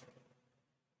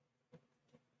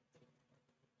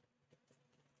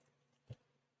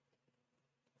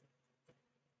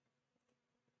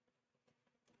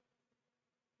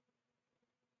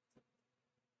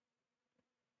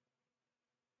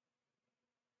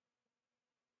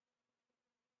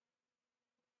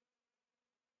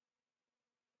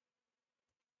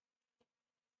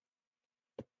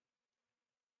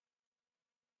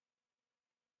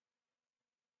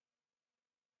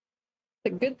 The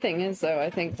good thing is, though,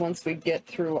 I think once we get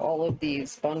through all of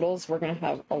these bundles, we're going to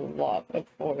have a lot of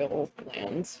foil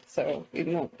lands, so we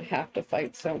won't have to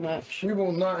fight so much. We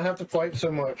will not have to fight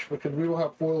so much because we will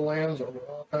have foil lands over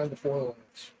all kinds of foil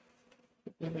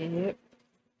lands. Yep.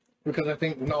 Because I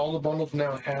think all the bundles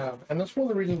now have, and that's one of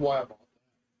the reasons why I bought them.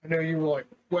 I know you were like,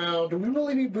 well, do we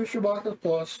really need booster boxes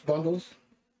plus bundles?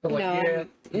 But like, No, yeah.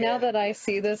 now that I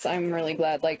see this, I'm really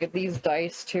glad. Like, these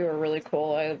dice, too, are really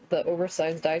cool. The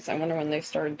oversized dice, I wonder when they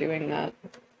started doing that.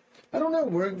 I don't know.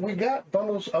 We got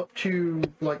bundles up to,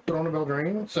 like, Throne of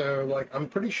Eldraine, so, like, I'm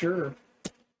pretty sure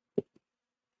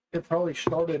it probably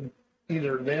started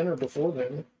either then or before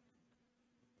then.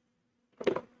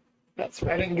 That's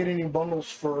right. I didn't get any bundles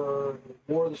for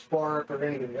War of the Spark or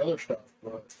any of the other stuff,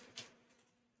 but...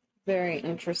 Very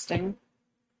interesting.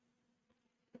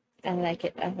 I like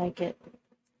it. I like it.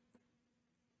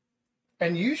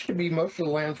 And used to be most of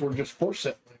the lands were just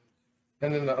 4-set lands.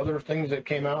 And then the other things that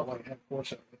came out, like, had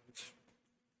 4-set lands.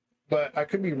 But I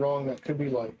could be wrong. That could be,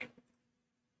 like,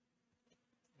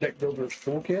 deck builders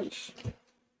toolkits.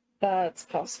 That's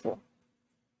possible.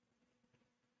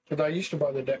 Because I used to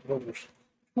buy the deck builders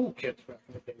toolkits back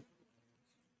in the day.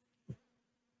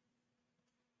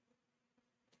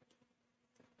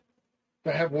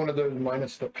 I have one of those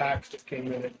minus the packs that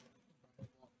came in at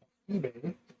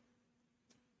eBay.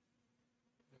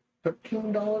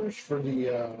 $13 for the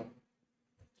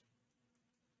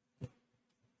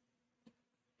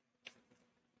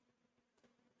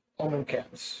almond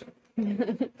cats.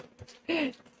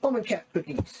 Almond cat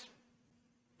cookies.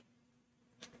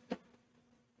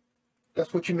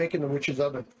 That's what you make in the witch's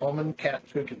oven. Almond cat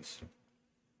cookies.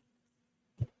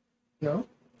 No?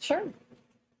 Sure.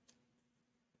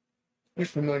 You're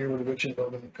familiar with the witch's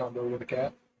oven combo with a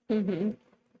cat? Mm-hmm.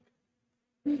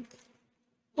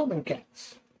 Almond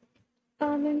cats.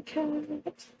 Almond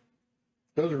cat.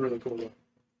 Those are really cool though.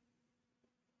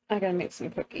 I gotta make some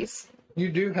cookies.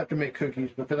 You do have to make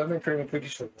cookies because I've been craving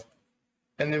cookies for a while.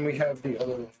 And then we have the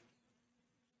other one.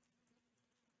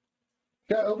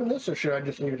 Should I open this or should I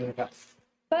just leave it in the pack?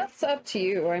 That's up to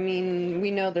you. I mean,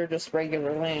 we know they're just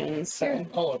regular lands, so. Yeah,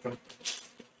 I'll open.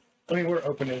 I mean, we're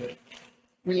opening it.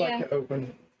 We like to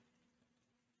open.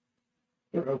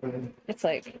 We're opening. It's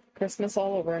like Christmas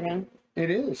all over again. It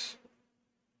is.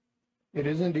 It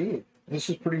is indeed. This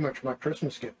is pretty much my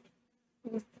Christmas gift.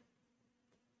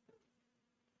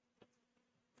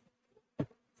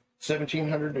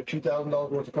 $1,700 to $2,000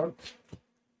 worth of cards.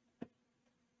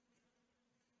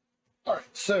 All right,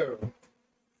 so.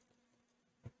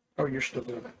 Oh, you're still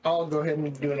doing it. I'll go ahead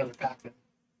and do another pack then.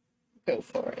 Go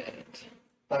for it.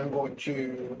 I'm going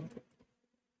to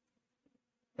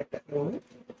make that move.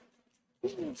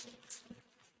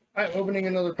 I'm opening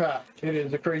another pack. It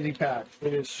is a crazy pack.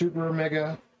 It is super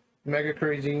mega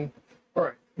crazy. All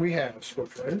right, we have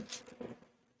Scorch Rider.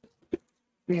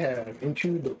 We have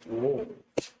Into the Roll.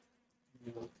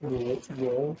 Roll.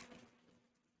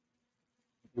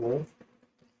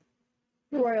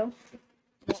 Royal.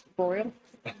 Royal?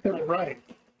 Right.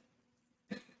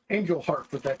 Angel Heart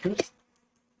Protectors.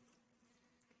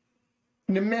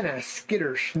 Nemena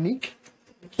Skitter Sneak.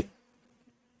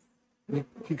 You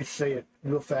could say it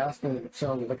real fast and it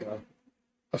sounds like a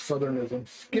southernism.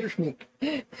 Skitter Sneak.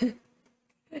 Did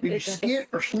you skit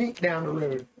or sneak down the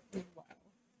road?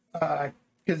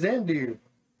 Kazandu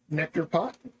nectar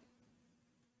pot.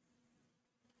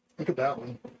 Look at that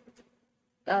one.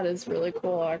 That is really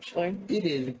cool, actually. It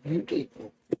is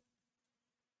beautiful.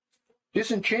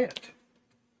 Disenchant.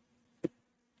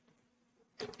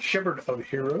 Shepherd of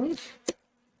Heroes.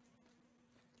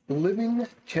 Living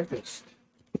Tempest.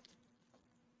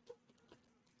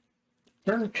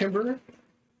 Turn Timber.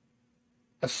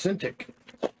 Ascentic.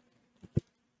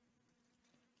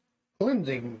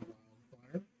 Cleansing.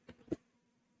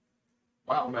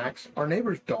 Wow, Max. Our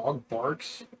neighbor's dog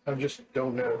barks. I just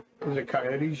don't know. Is it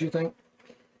coyotes, you think?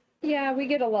 Yeah, we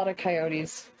get a lot of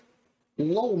coyotes.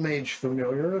 Lull Mage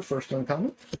Familiar, first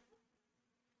uncommon.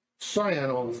 Scion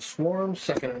on the Swarm,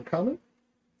 second uncommon.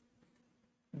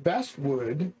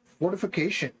 Basswood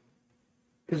Fortification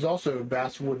is also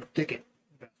Basswood Thicket.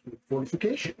 Basswood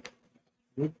Fortification.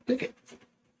 Wood Thicket.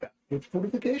 Basswood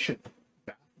Fortification.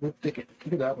 Basswood Thicket.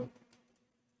 Look at that one.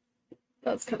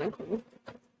 That's kind of cool.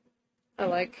 I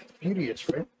like. Beauteous,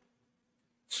 right?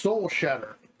 Soul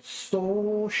Shatter.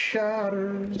 Soul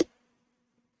Shatter.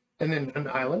 And then an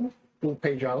island. Little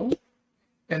page island.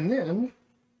 And then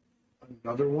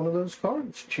another one of those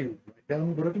cards to write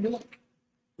down whatever you like.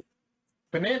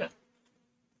 Banana.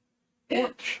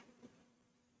 Orange.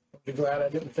 Aren't you glad I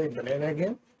didn't say banana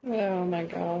again? Oh my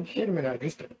gosh. Wait a minute, I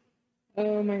just did.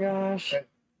 Oh my gosh. Okay.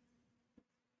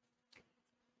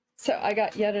 So I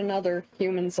got yet another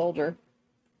human soldier.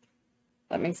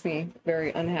 That makes me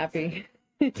very unhappy.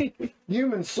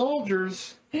 Human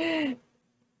soldiers.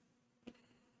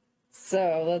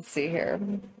 So let's see here.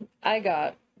 I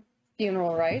got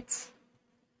Funeral Rites,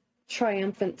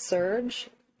 Triumphant Surge,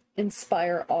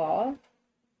 Inspire Awe,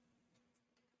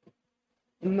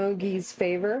 Mogi's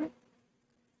Favor,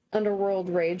 Underworld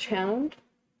Ragehound,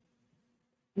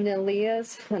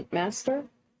 Nilia's Huntmaster,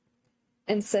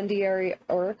 Incendiary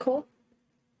Oracle,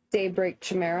 Daybreak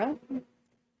Chimera,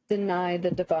 Deny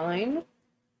the Divine,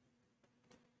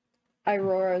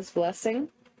 Aurora's Blessing,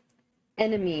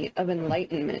 Enemy of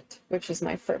Enlightenment, which is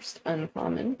my first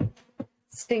uncommon,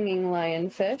 Stinging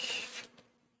Lionfish,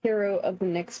 Hero of the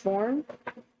Nyxborn,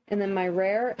 and then my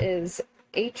rare is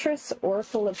Atris,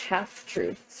 Oracle of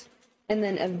Half-Truths, and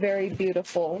then a very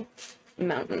beautiful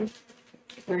mountain.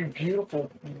 Very beautiful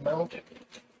mountain.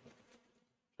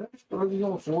 Are these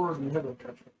on the floor or do you have a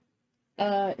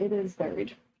touch? It is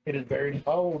buried. It is buried.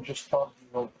 I will just talk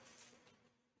to you.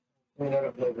 Clean that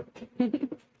up later.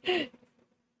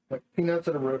 Like peanuts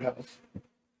at a roadhouse.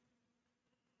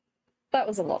 That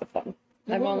was a lot of fun.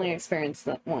 I've only experienced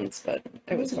that once, but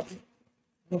it was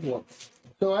fun.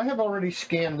 So I have already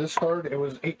scanned this card. It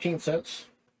was 18 cents.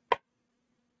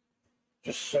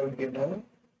 Just so you know.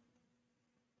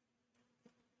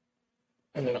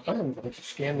 And then I am going to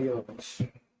scan the other ones.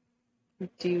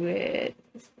 Do it.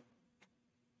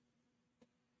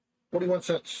 41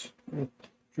 cents.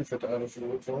 Two for the if you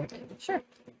look for it. Sure.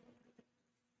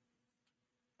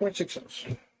 26 cents.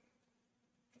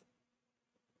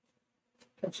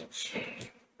 10 cents.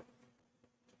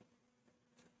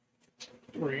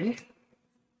 3.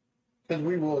 Because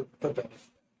we will put that.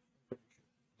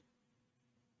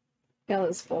 Yeah,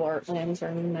 those full art lands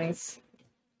are nice.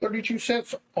 32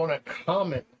 cents on a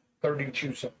common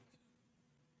 32 cents.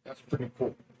 That's pretty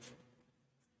cool.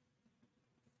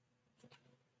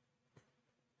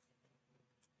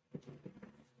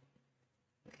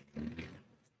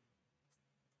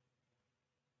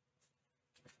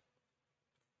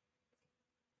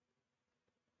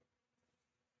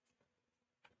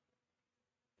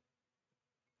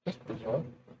 That's bizarre.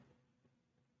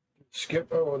 Skip.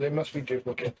 Oh, they must be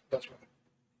duplicate. That's right.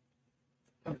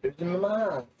 I'm losing my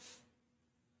mind.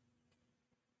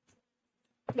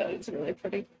 That is really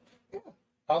pretty. Yeah.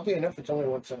 Oddly enough, it's only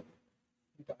 1 cent.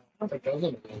 I don't think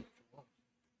doesn't.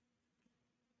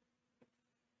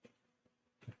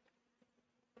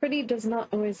 Pretty does not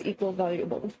always equal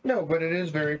valuable. No, but it is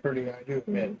very pretty, I do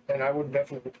admit. And I would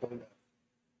definitely play that.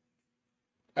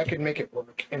 I could make it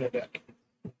work in a deck.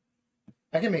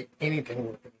 I can make anything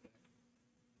work in a deck.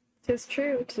 'Tis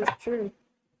true, 'tis true.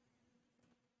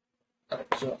 Alright,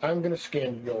 so I'm going to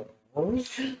scan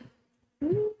yours.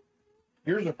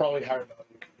 Yours are probably higher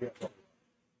value.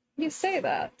 You say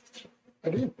that. I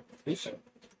do. Decent.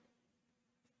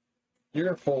 You're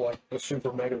going to pull like the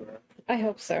super mega rare. I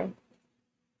hope so.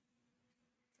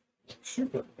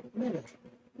 Super mega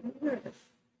rare.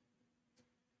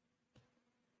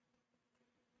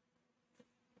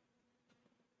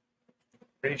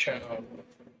 Reach out.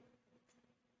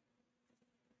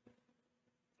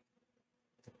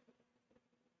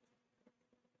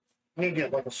 I need to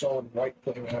get like a solid white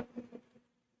playmat.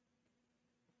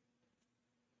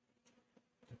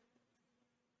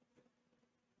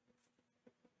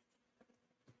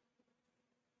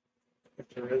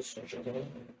 is such a thing.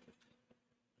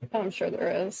 I'm sure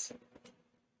there is.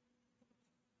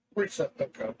 Reset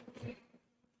that cup.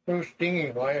 Oh,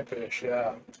 stinging lionfish,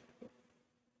 yeah.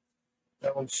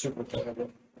 That one's super playable.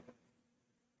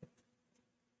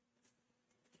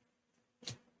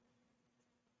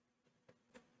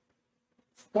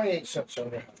 $0.28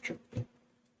 on your half trip.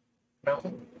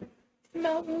 Mountain.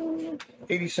 Mountain.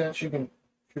 80 cents, you can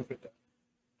troop it down.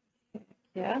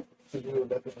 Yeah. Because we will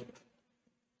definitely.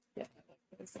 Yeah.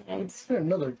 Those ones.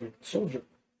 Another good soldier.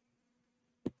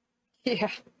 Yeah.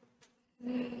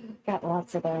 Got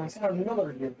lots of those.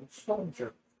 Another good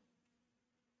soldier.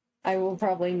 I will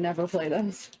probably never play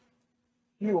those.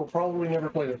 You will probably never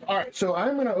play this. All right, so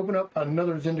I'm going to open up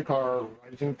another Zendikar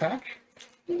Rising pack.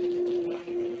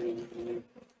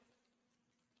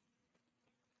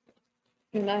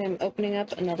 And I am opening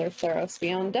up another Theros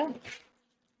Beyond Death.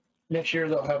 Next year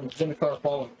they'll have Zendikar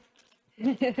Fallen.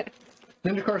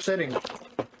 Zendikar setting.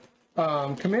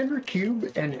 Commander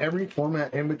Cube and every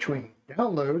format in between.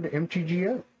 Download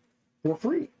MTGO for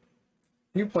free.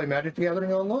 You play Magic the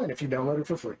Gathering online if you download it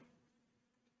for free.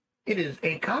 It is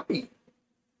a copy.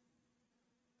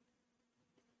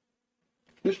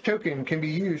 This token can be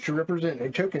used to represent a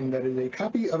token that is a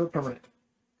copy of a permanent.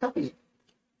 Copy.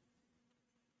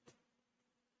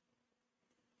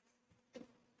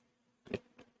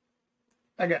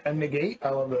 I got a negate. I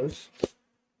love those.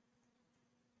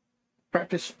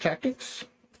 Practice tactics.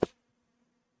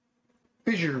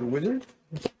 Fissure wizard.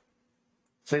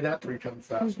 Say that 3 times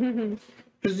fast.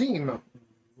 Kazim.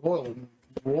 Roll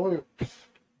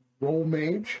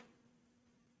mage.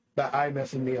 That eye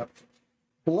messing me up.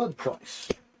 Blood price.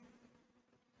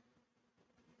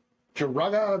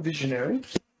 Jiraga visionary.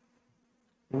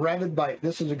 Rabid bite.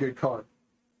 This is a good card.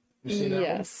 You seen that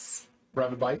Yes. one?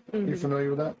 Rabid bite. You familiar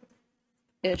with that?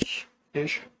 Ish.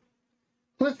 Ish.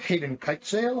 Cliff Hayden Kite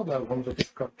Sail, that one's a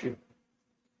good card too.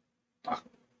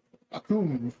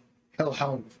 Akum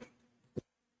Hellhound.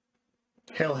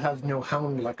 Hell has no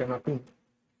hound like an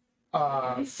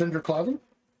Akum. Cinder Closet.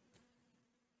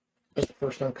 That's the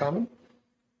first uncommon.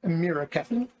 Mira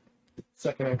Captain.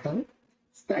 Second uncommon.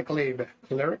 Skyclave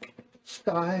Cleric.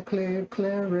 Skyclave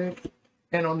Cleric.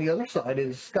 And on the other side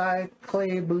is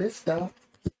Skyclave Ballista.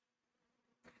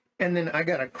 And then I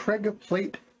got a Krega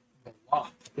Plate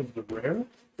Block is the rare.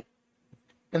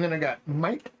 And then I got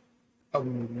Might of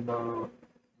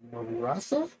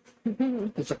Marasa.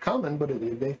 It's a common, but it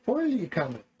is a foily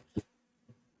common.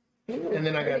 And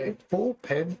then I got a full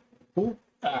page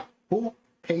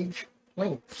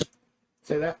plane.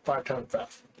 Say that 5 times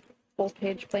fast. Full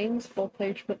page planes, full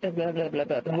page blah blah blah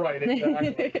blah blah. Right,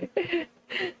 exactly.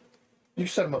 You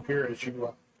set them up here as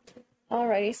you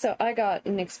Alrighty, so I got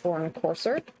Nyxborn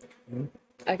Courser.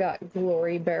 I got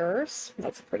Glory Bearers.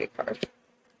 That's a pretty card.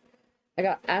 I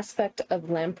got Aspect of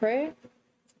Lamprey.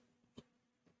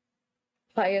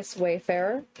 Pious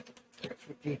Wayfarer.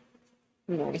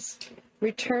 Nice.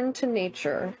 Return to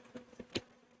Nature.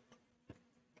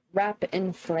 Wrap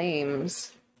in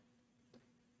Flames.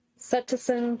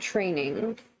 Citizen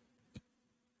Training.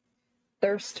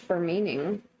 Thirst for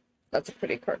Meaning. That's a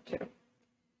pretty card too.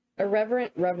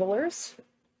 Irreverent Revelers.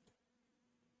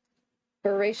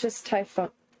 Voracious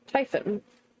Typhon.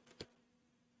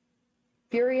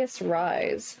 Furious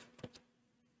Rise.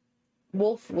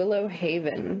 Wolf Willow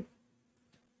Haven.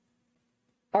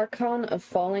 Archon of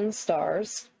Falling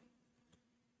Stars.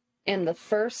 And the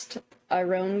first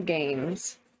Iron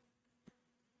Games.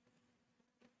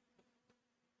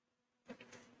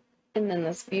 And then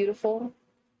this beautiful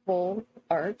full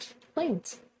art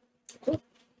planes. Cool.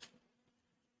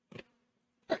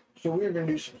 So we're going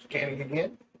to do some scanning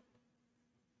again.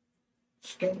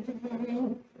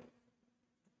 Scanning.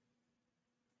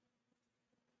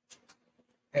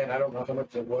 And I don't know how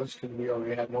much it was because we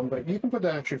already had one, but you can put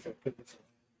that in TrueFit.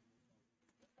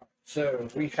 So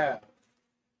we have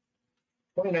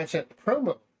 29-cent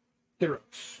promo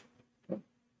Theros.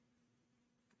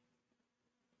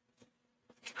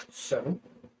 7,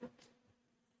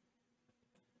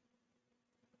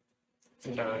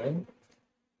 9,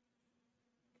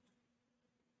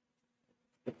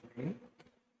 3,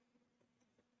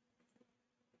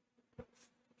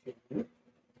 2, 2.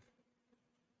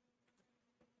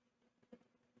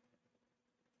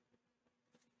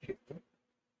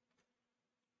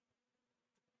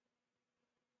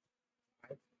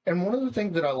 And one of the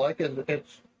things that I like is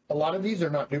it's a lot of these are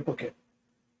not duplicate.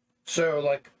 So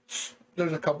like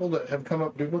there's a couple that have come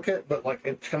up duplicate, but like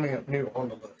it's coming up new on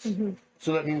the list.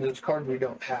 So that means it's cards we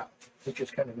don't have, which is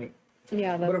kind of neat.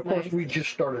 Yeah, that's But of course, nice. we just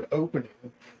started opening,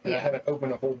 and I haven't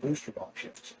opened a whole booster box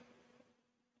yet. So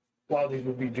a lot of these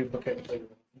will be duplicate later.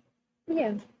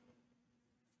 Yeah.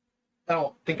 I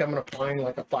don't think I'm going to find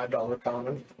like a $5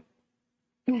 common.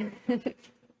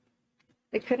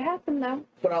 It could happen though.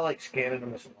 But I like scanning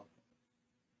them as well.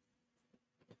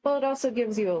 Well, it also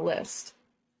gives you a list.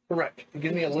 Correct. It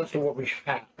gives me a list of what we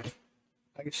have.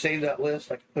 I can save that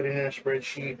list. I can put it in a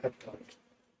spreadsheet. I can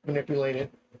manipulate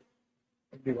it.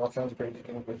 I can do all kinds of crazy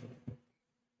things with it.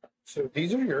 So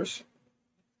these are yours.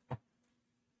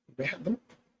 We have them.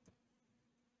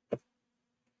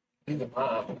 These are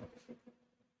mine.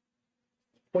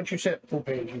 Once you set full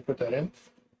page, you put that in.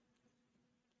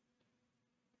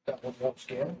 That one won't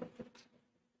scan.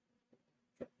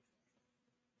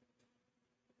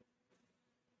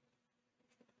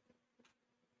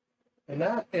 And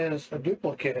that is a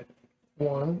duplicate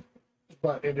one,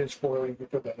 but it is foil. You can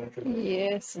put that in.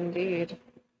 Yes, indeed.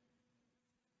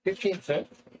 15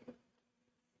 cents.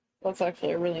 That's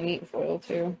actually a really neat foil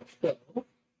too. So,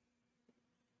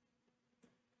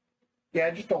 yeah,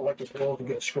 I just don't like the foil to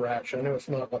get scratched. I know it's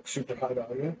not like super high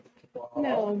value.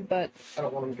 No, but I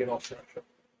don't want them to get all scratched.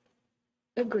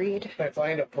 agreed. If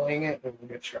I end up playing it, it will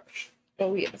get scratched.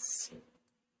 Oh yes.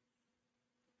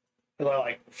 Because I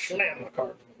like slam the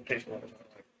card and taste what it's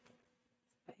like.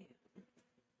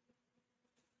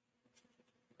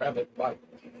 Grab it, bite.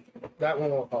 That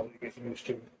one will probably get used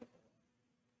to.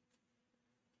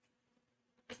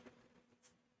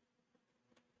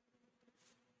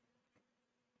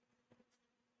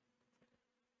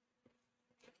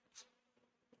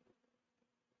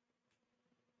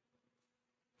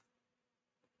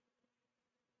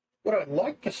 What I'd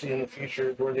like to see in the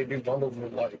future is where they do bundles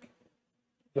with like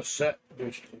the set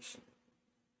boosters.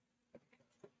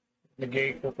 The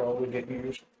gate will probably get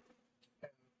used.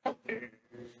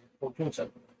 14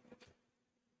 cents.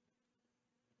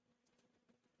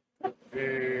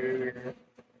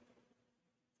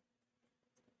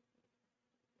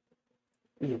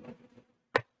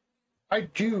 I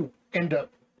do end up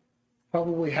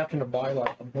probably having to buy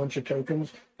like a bunch of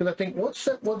tokens because I think what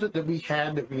set was it that we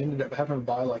had that we ended up having to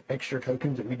buy like extra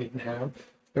tokens that we didn't have?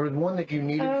 There was one that you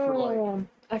needed for like.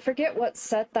 I forget what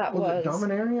set that was. Was it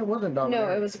Dominaria? It wasn't Dominaria. No,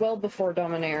 it was well before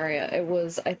Dominaria. It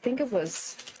was, I think it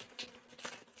was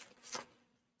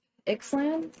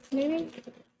Ixalan, maybe?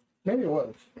 Maybe it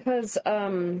was. Because,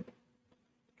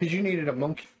 you needed a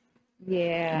monkey.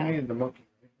 yeah. You needed a monkey.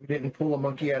 We didn't pull a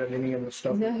monkey out of any of the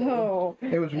stuff. No.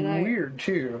 It was weird,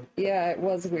 too. Yeah, it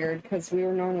was weird, because we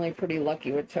were normally pretty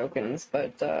lucky with tokens,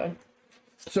 but,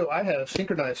 So I have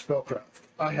Synchronized Spellcraft.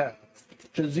 I have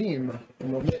Tazim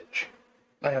Mitch.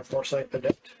 I have Foresight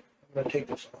Adept. I'm going to take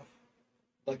this off.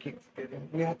 I keep forgetting.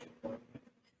 We have to.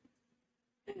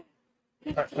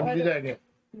 Alright, let me do that again.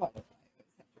 what?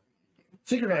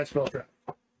 Synchronized Spellcraft.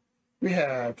 We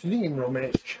have Tazim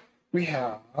Romage. We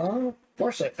have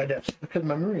Foresight Adept, because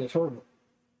my memory is horrible.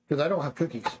 Because I don't have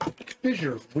cookies.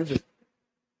 Fissure Wizard.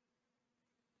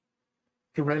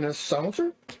 Tyrannis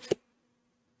Silencer.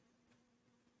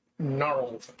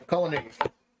 Gnarl Colony.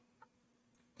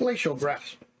 Glacial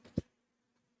Grasp.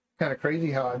 Kind of crazy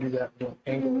how I do that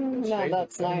angle. No,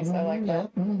 that's nice. I like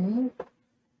that. You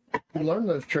learn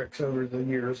those tricks over the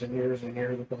years and years and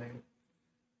years of playing.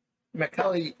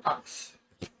 Macaulay Ox.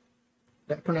 Did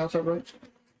I pronounce that right?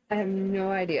 I have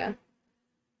no idea.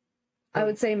 I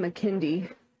would say McKindy.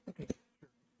 Okay.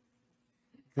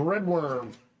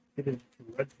 Dreadworm. It is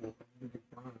dreadful.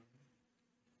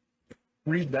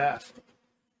 Read that.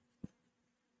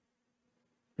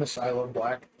 Missile of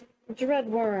Black.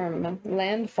 Dreadworm.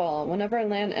 Landfall. Whenever a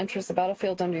land enters the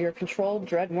battlefield under your control,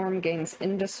 Dreadworm gains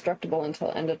indestructible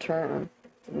until end of turn.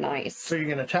 Nice. So you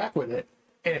can attack with it,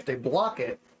 and if they block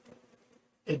it,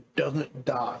 it doesn't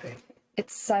die.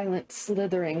 Its silent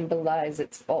slithering belies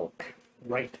its bulk.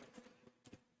 Right.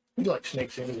 You like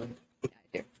snakes anyway. I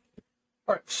do.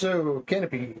 Alright, so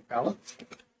Canopy Palette.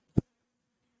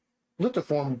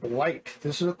 Lithoform Blight.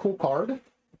 This is a cool card.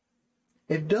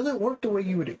 It doesn't work the way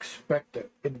you would expect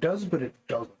it. It does, but it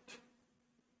doesn't.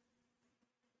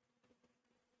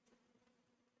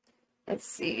 Let's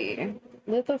see.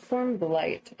 Lithoform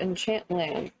Blight. Enchant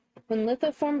land. When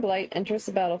Lithoform Blight enters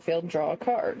the battlefield, draw a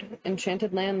card.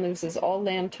 Enchanted land loses all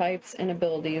land types and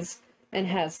abilities and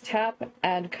has tap,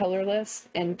 add colorless,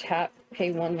 and tap,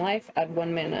 pay 1 life, add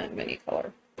 1 mana of any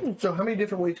color. So how many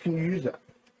different ways can you use that?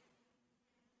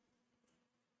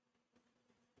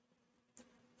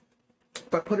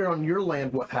 If I put it on your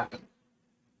land, what happens?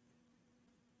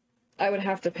 I would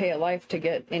have to pay a life to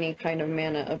get any kind of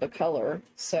mana of a color,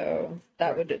 so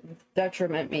that would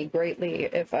detriment me greatly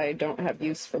if I don't have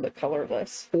use for the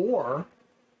colorless. Or,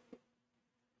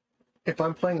 if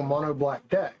I'm playing a mono black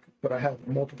deck, but I have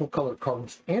multiple color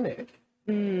cards in it,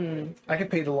 I can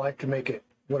pay the life to make it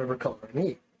whatever color I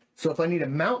need. So if I need a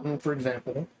mountain, for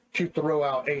example, to throw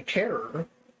out a terror,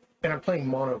 and I'm playing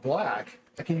mono black,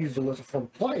 I can use the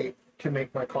Lithiform plate to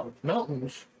make my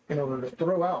mountains in order to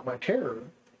throw out my terror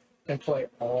and play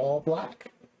all black.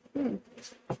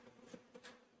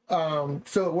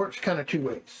 So it works kind of two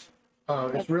ways.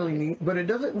 It's really neat, but it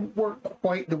doesn't work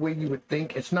quite the way you would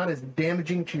think. It's not as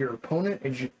damaging to your opponent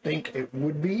as you think it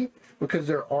would be, because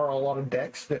there are a lot of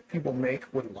decks that people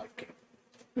make with life gain.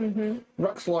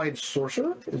 Ruxslide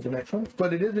Sorcerer is the next one,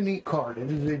 but it is a neat card. It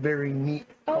is a very neat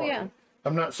card. Oh, yeah.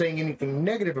 I'm not saying anything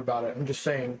negative about it. I'm just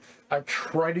saying I've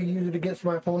tried to use it against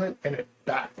my opponent, and it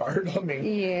backfired on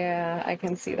me. Yeah, I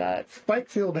can see that.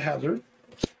 Spikefield Hazard.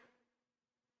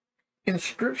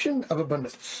 Inscription of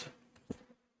Abundance.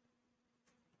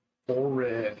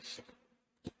 Forest.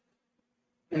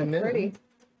 And then Pretty.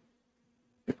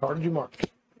 the card you marked.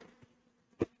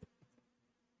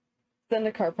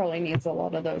 Zendikar probably needs a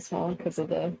lot of those, huh? Because of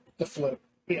the flip.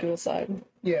 Yeah. dual side.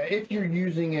 Yeah, if you're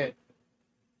using it,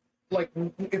 like,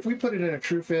 if we put it in a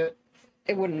true fit,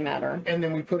 It wouldn't matter. and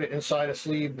then we put it inside a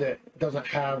sleeve that doesn't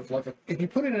have, like, if you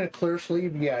put it in a clear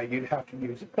sleeve, yeah, you'd have to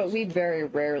use it. But we very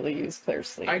rarely use clear I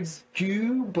sleeves.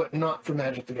 do, but not for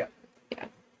Magic the Gathering. Yeah.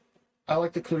 I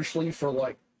like the clear sleeve for,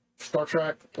 like, Star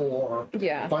Trek or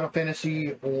Yeah. Final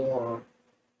Fantasy or,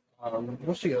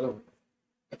 what's the other one?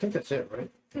 I think that's it,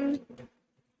 right?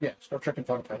 Yeah, Star Trek and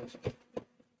Final Fantasy.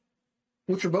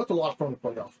 Which are both a lot of fun to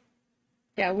play off.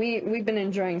 Yeah, we've been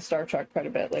enjoying Star Trek quite a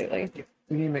bit lately. Yeah,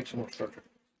 we need to make some more Star Trek.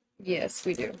 Yes,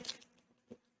 we do.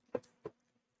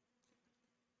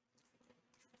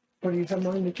 Oh, do you have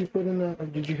mine that you put in that, or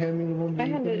did you hand me the one that I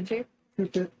you handed it put to you. in?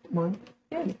 True fit, mine?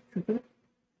 Yeah. True fit?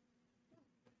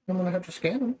 I'm gonna have to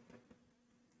scan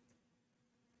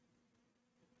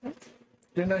them.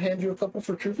 Didn't I hand you a couple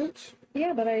for True Fits?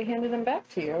 Yeah, but I handed them back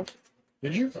to you.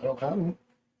 Did you? I don't have them.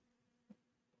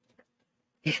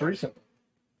 Just recently.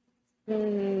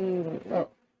 Oh,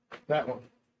 that one.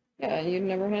 Yeah, you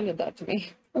never handed that to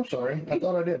me. I'm sorry. I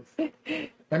thought I did.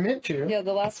 I meant to. Yeah,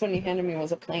 the last one you handed me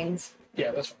was a Plains.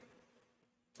 Yeah, that's fine.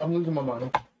 I'm losing my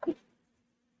mind.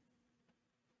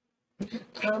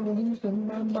 I'm losing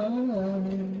my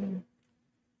mind.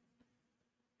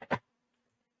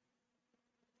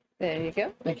 There you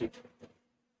go. Thank you.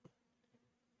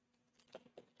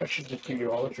 I should just give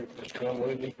you all the truth.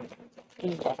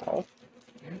 Wow.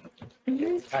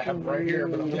 I have them right here,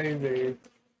 but I'm lazy.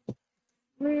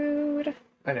 Rude.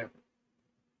 I know.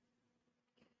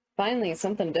 Finally,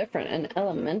 something different. An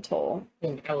elemental.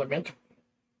 In Elemental.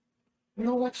 You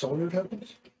don't like solar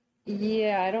tokens?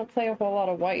 Yeah, I don't play a whole lot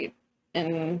of white,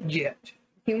 and Yet.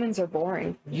 humans are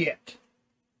boring. Yet.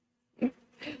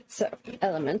 So,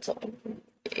 elemental.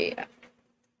 Yeah.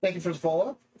 Thank you for the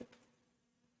follow-up.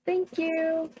 Thank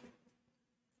you.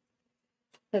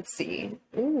 Let's see.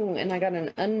 Ooh, and I got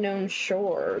an Unknown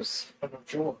Shores. I'm not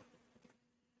sure.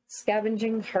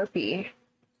 Scavenging Harpy.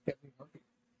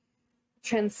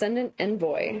 Transcendent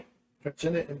Envoy.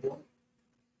 Transcendent Envoy.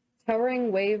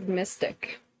 Towering Wave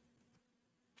Mystic.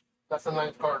 That's a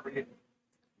nice card.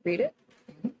 Read it.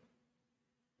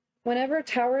 Whenever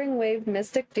Towering Wave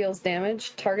Mystic deals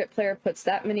damage, target player puts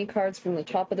that many cards from the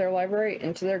top of their library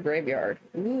into their graveyard.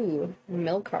 Ooh,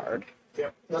 mill card.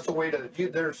 Yep, that's a way to.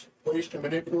 There's ways to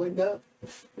manipulate that.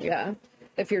 Yeah.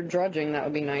 If you're drudging, that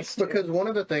would be nice too. Because one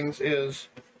of the things is,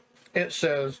 it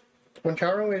says, when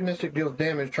Towering Wave Mystic deals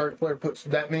damage, target player puts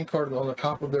that many cards on the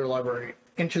top of their library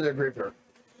into their graveyard.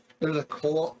 There's a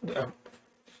I'm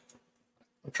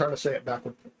trying to say it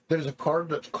backward. There's a card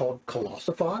that's called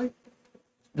Colossify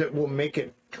that will make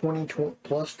it 20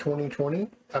 plus 2020,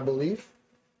 I believe,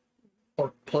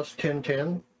 or plus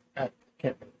 1010. I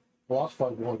can't. Colossify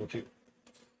is 1 to 2.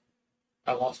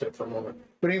 I lost it for a moment.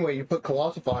 But anyway, you put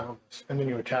Colossify on this, and then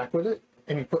you attack with it,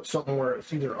 and you put something where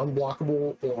it's either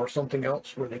unblockable or something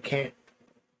else where they can't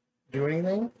do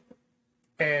anything.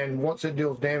 And once it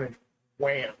deals damage,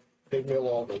 wham, they mill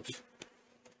all those.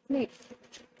 Neat.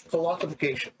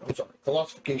 Colossification. I'm sorry.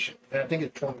 Colossification. And I think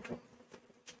it's 2020.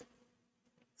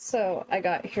 So I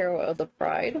got Hero of the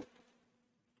Pride,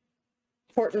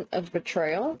 Portent of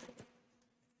Betrayal,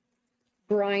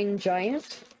 Brine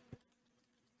Giant,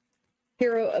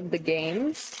 Hero of the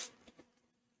Games,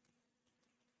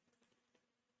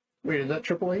 Wait, is that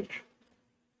Triple H?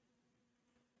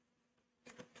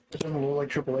 It doesn't look like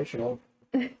Triple H at all.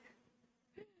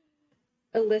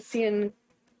 Elysian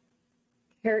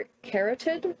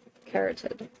Carotid,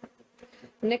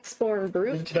 Nyxborn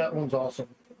Brute. That one's awesome.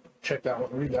 Check that one.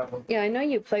 Read that one. Yeah, I know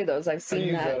you play those. I've I seen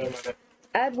use that. that in my.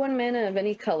 Add 1 mana of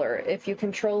any color. If you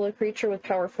control a creature with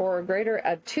power 4 or greater,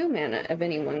 add 2 mana of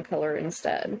any one color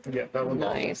instead. Yeah, that one's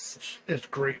Nice. awesome. It's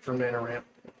great for mana ramp.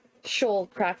 Shoal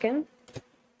Kraken.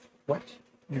 What?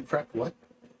 You crack what?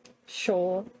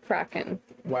 Shoal Kraken.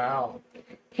 Wow.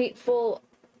 Hateful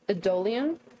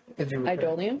Idolian. Is he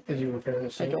Idolian. Is he repairing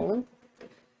the sink? Idolian.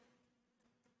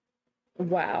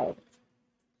 Wow.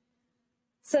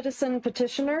 Citizen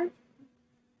Petitioner.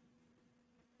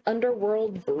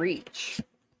 Underworld Breach.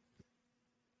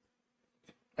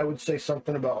 I would say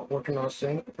something about working on a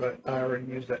sink, but I already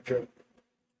used that joke.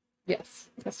 Yes.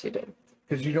 Yes, you did.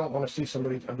 Because you don't want to see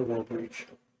somebody's underworld breach.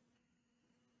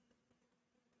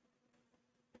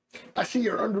 I see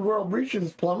your underworld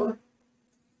breaches, plumber,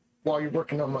 while you're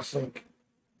working on my sink.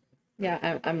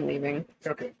 Yeah, I'm leaving.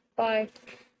 Okay. Bye.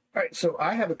 All right, so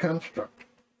I have a construct.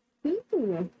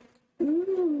 Ooh.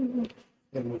 Ooh.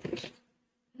 Let me move this.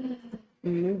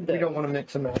 Move We the... don't want to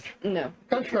mix and match. No.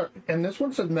 Construct, and this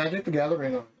one says Magic the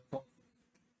Gathering on it.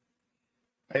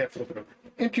 I have to flip it over.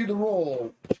 Into the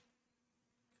roll.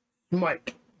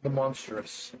 Smite the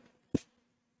Monstrous.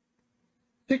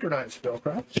 Synchronize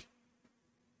Spellcraft.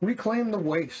 Reclaim the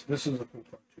Waste. This is a cool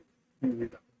part too. You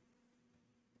read that.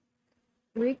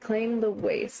 Reclaim the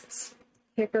Wastes.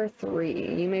 Picker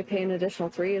 3. You may pay an additional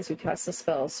 3 as you cast a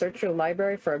spell. Search your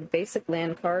library for a basic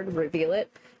land card, reveal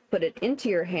it, put it into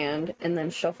your hand, and then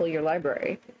shuffle your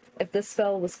library. If this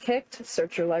spell was kicked,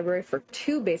 search your library for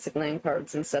 2 basic land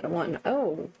cards instead of 1.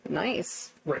 Oh,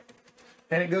 nice. Right.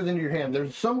 And it goes into your hand.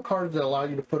 There's some cards that allow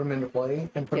you to put them into play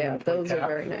and put them into play those are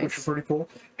very nice. which are pretty cool.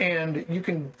 And you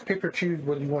can pick or choose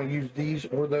whether you want to use these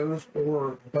or those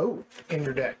or both in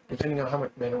your deck, depending on how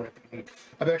much mana ramp you need.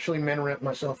 I've actually mana ramped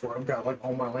myself where I've got like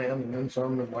all my land and then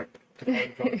some, and like the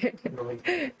cards aren't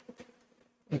really,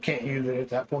 you can't use it at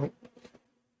that point.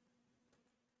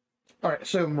 All right,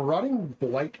 so Marauding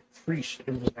Blight Priest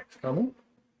is the next coming.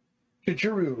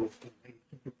 Chijuru.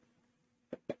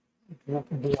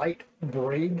 Blight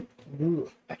Braid. Ooh,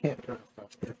 I can't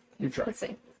pronounce that. You try. Let's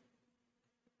see.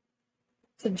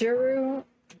 Tajuru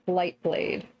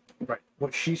Blightblade. Right,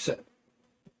 what she said.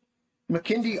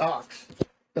 McKindy Ox.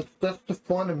 That's the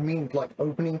fun of me, like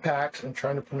opening packs and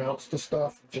trying to pronounce the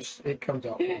stuff. Just, it comes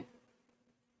out.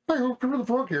 Hi, Hope the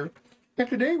Frog here. And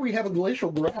today we have a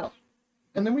Glacial Grass.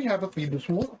 And then we have a Feed the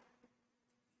Swarm.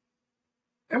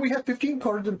 And we have 15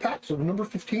 cards in a pack, so number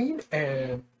 15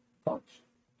 and cards.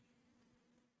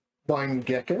 Vine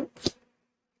Gecko.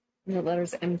 The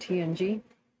letters M, T, and G.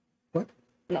 What?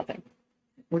 Nothing.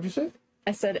 What'd you say?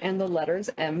 I said, and the letters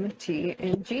M, T,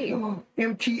 and G.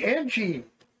 M, T, and G.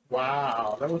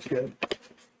 Wow, that was good.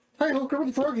 Hi, Hooker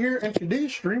the Frog here, and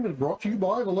today's stream is brought to you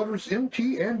by the letters M,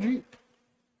 T, and G.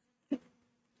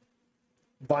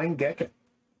 Vine Gecko.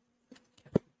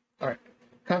 All right.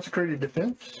 Consecrated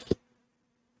Defense.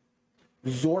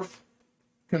 Zorf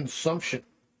Consumption.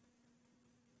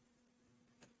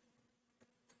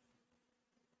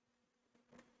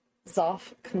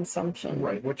 Zoff Consumption.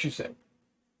 Right, what you said.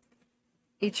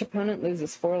 Each opponent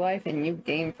loses 4 life and you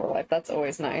gain 4 life. That's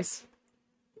always nice.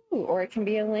 Ooh, or it can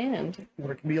be a land.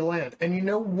 Or it can be a land. And you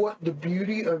know what the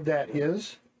beauty of that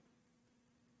is?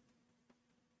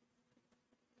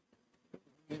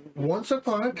 Once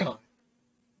upon a time,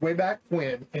 way back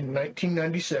when, in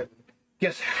 1997,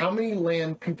 guess how many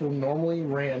land people normally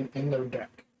ran in their deck?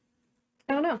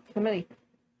 I don't know. How many?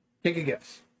 Take a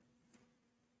guess.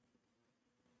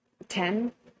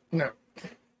 10? No,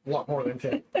 a lot more than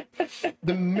 10.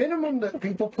 The minimum that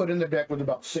people put in the deck was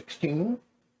about 16,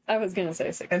 I was going to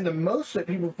say 6. and the most that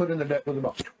people put in the deck was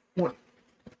about 20.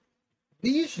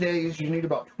 These days, you need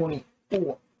about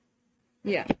 24.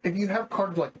 Yeah. If you have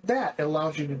cards like that, it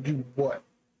allows you to do what?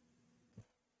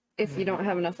 If you don't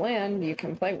have enough land, you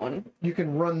can play one. You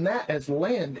can run that as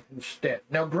land instead.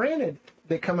 Now, granted,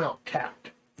 they come out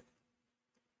tapped.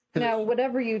 Now,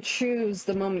 whatever you choose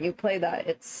the moment you play that,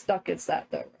 it's stuck as that,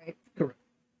 though, right? Correct.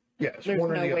 Yeah, it's There's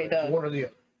one or no the way other. to- It's one or the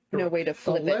other. No Correct. way to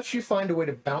flip Unless you find a way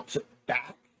to bounce it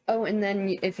back. Oh, and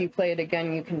then if you play it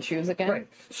again, you can choose again? Right.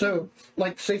 So,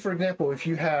 like, say, for example, if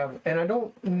you have, and I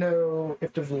don't know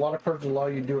if there's a lot of cards that allow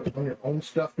you to do it on your own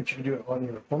stuff, but you can do it on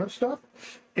your opponent's stuff.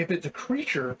 If it's a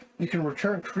creature, you can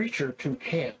return creature to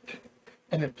hand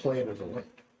and then play it as a land.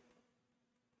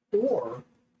 Or,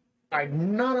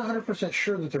 I'm not 100%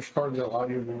 sure that there's cards that allow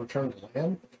you to return the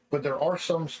land, but there are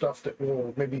some stuff that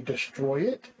will maybe destroy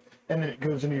it, and then it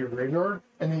goes into your graveyard,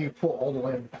 and then you pull all the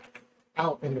land back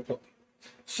out into play.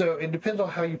 So it depends on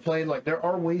how you play. Like, there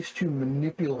are ways to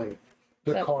manipulate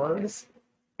the That's cards, nice.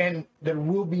 and there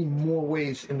will be more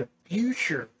ways in the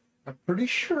future. I'm pretty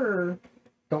sure,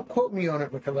 don't quote me on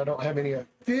it because I don't have any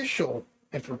official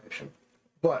information,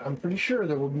 but I'm pretty sure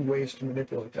there will be ways to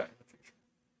manipulate that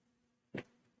in the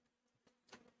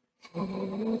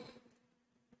future.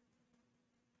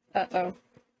 Uh-oh.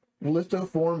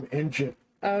 Lithoform Engine.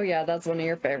 Oh yeah, that's one of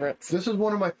your favorites. This is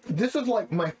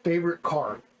like my favorite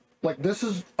card. Like, this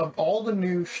is, of all the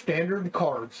new standard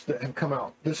cards that have come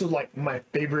out, this is like my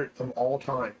favorite of all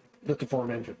time. Lithoform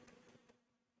Engine.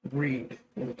 Read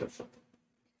Lithoform.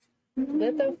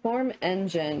 Lithoform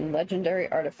Engine,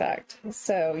 legendary artifact.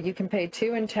 So you can pay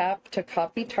 2 and tap to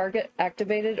copy target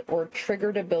activated or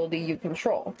triggered ability you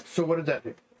control. So what does that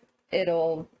do?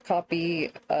 It'll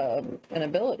copy an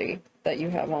ability that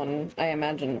you have on, I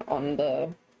imagine, on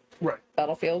the Right.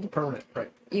 battlefield. Permanent,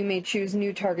 right. You may choose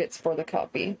new targets for the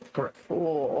copy. Correct.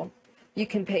 Cool. You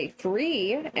can pay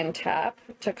 3 and tap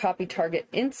to copy target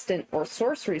instant or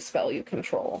sorcery spell you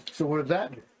control. So what does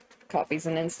that do? Copies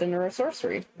an instant or a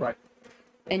sorcery. Right.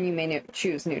 And you may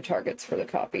choose new targets for the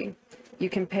copy.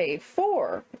 You can pay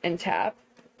 4 and tap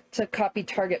to copy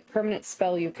target permanent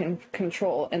spell you can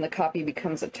control, and the copy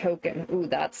becomes a token. Ooh,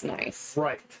 that's nice.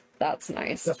 Right. That's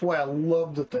nice. That's why I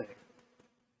love the thing.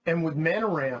 And with mana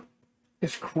ramp,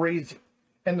 it's crazy.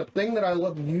 And the thing that I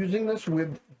love using this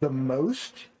with the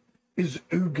most is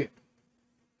Ugin.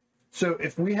 So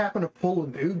if we happen to pull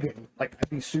an Ugin, like,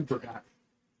 I'd be super happy.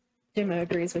 Jimmo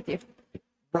agrees with you.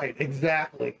 Right,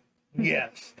 exactly.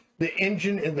 Yes. The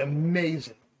engine is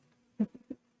amazing.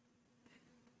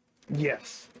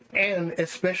 Yes. And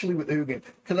especially with Ugin.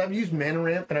 Because I've used Mana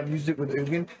Ramp and I've used it with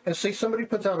Ugin. And say somebody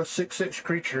puts out a 6/6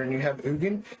 creature and you have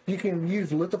Ugin, you can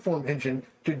use Lithoform Engine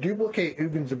to duplicate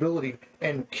Ugin's ability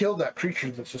and kill that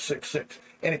creature that's a 6/6.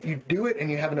 And if you do it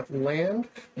and you have enough land,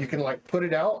 you can like put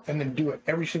it out and then do it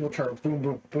every single turn. Boom,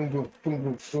 boom, boom, boom, boom,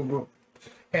 boom, boom, boom.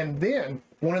 And then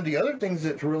one of the other things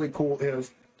that's really cool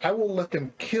is I will let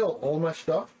them kill all my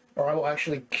stuff, or I will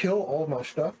actually kill all of my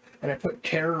stuff, and I put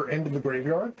terror into the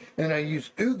graveyard, and I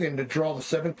use Ugin to draw the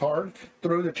 7 cards,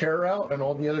 throw the terror out and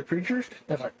all the other creatures,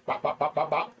 and it's like bop, bop, bop, bop,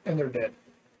 bop, and they're dead.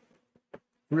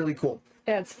 Really cool.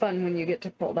 Yeah, it's fun when you get to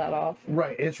pull that off.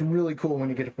 Right, it's really cool when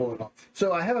you get to pull it off.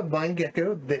 So I have a Vine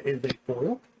Gecko that is a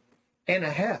foil, and I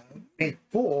have a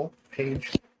full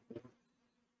page.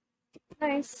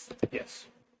 Nice. Yes.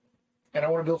 And I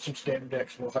want to build some standard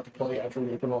decks. We'll have to play after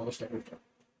we open all the standard stuff.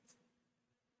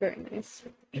 Very nice.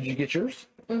 Did you get yours?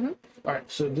 Mm-hmm. All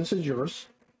right, so this is yours.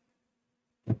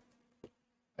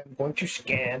 I'm going to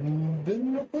scan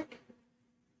them real quick.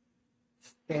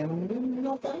 Scan them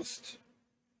real fast.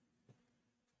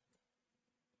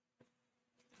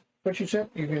 What you sent,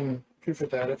 you can true fit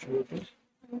that if you will, please.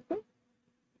 Mm-hmm. And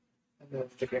then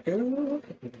the gecko, you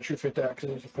can true fit that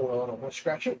because it's a foil. I don't want to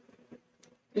scratch it.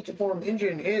 Lithoform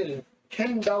Engine is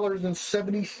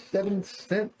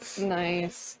 $10.77.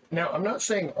 Nice. Now, I'm not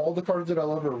saying all the cards that I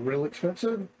love are real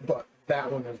expensive, but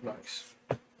that one is nice.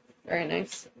 Very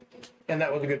nice. And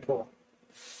that was a good pull.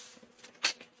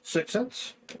 6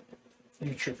 cents.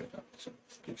 You true fit that. So,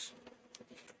 please.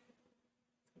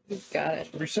 You got it.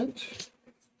 3 cents.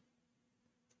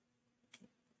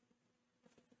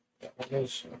 That one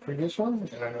is a previous one,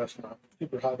 and I know it's not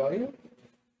super high value.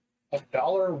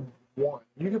 $1.01.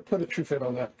 You could put a true fit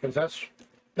on that because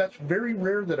that's very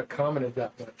rare that a common is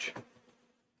that much.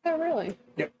 Oh, really?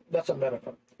 Yep, that's a meta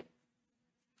card.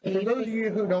 And for those of you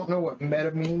who don't know what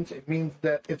meta means, it means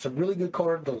that it's a really good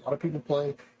card that a lot of people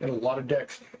play in a lot of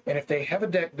decks. And if they have a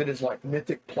deck that is like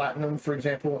Mythic Platinum, for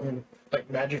example, in like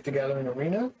Magic the Gathering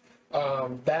Arena,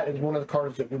 that is one of the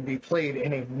cards that would be played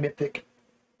in a Mythic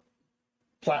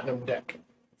Platinum deck.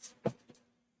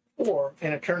 Or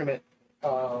in a tournament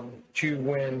to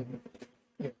win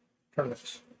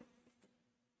tournaments.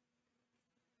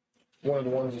 One of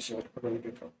the ones is like a really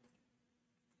good card.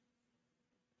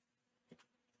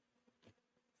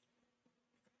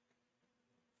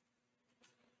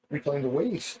 Reclaim the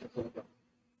Waste.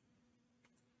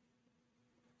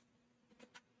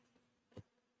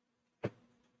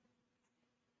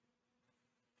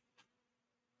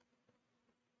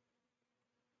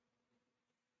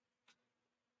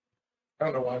 I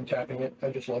don't know why I'm tapping it. I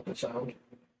just love the sound.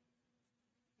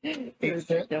 8 cents.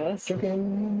 Ridiculous.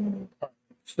 Chicken.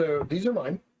 So these are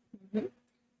mine.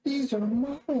 These are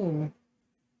mine.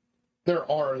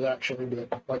 There are actually,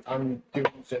 but like I'm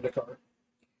doing Zendikar.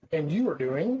 And you are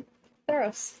doing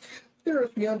Theros.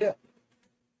 Theros Beyond Death.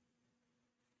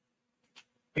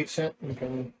 8 cents. You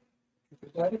can do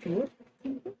that if you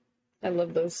would. I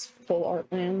love those full art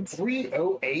lands.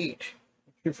 308.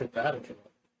 You for that if you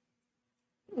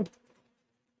would.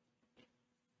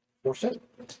 4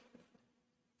 cents.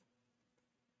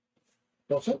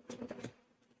 12 cents.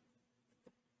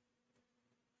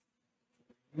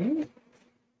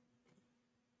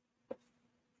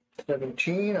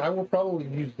 17. I will probably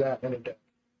use that in a deck.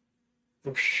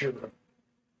 For sure. 20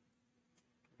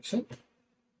 cents.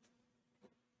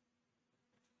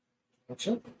 That's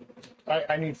it.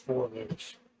 I need 4 of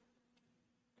those.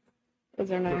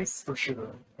 Those are nice. For sure.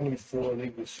 I need 4 of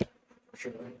these. For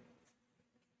sure.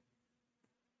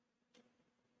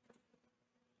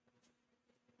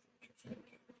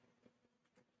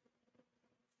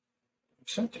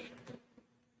 Cent.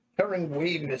 Covering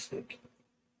Wave Mystic.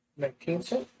 19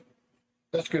 cents.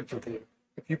 That's good for blue.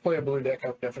 If you play a blue deck, I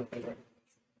would definitely recommend it.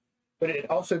 But it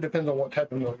also depends on what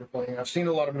type of mill you're playing. I've seen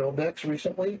a lot of mill decks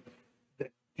recently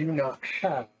that do not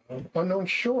have Unknown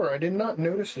Shore. I did not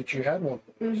notice that you had one of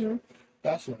those. Mm-hmm.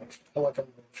 That's nice. I like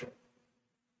Unknown Shore.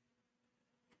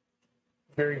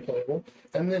 Very playable.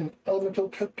 And then Elemental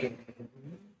Token.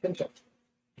 10 cents.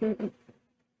 Mm-hmm.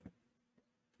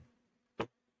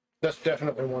 That's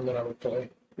definitely one that I would play.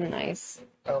 Nice.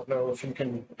 I don't know if you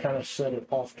can kind of set it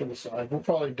off to the side. We'll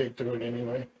probably dig through it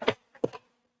anyway.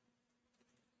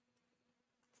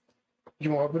 You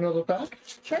want to open another pack?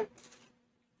 Sure.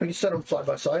 We can set them side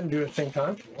by side and do it at the same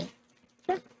time.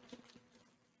 Sure.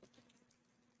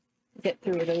 Get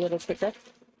through it a little quicker.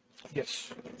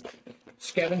 Yes.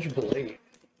 Scavenge Blade.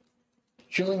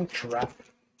 Chilling Trap.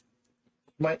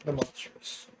 Smite the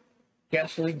Monstrous.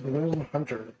 Ghastly Gloom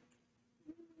Hunter.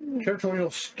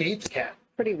 Territorial Skates Cat.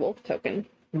 Pretty wolf token.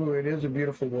 Ooh, it is a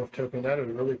beautiful wolf token. That is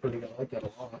really pretty. I like that a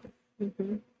lot.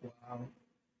 Mm-hmm. Wow.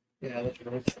 Yeah, that's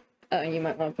really. You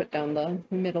might want to put down the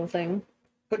middle thing.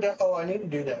 Put down. Oh, I need to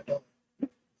do that. Don't.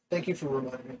 Thank you for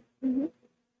reminding me. Mm-hmm.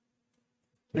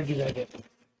 Where'd you that get?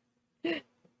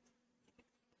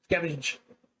 Scavenge.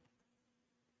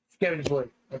 Scavenge Blade.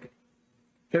 Okay.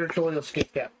 Territorial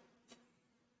Skate Cap.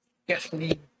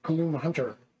 Ghastly Gloom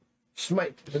Hunter.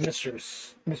 Smite the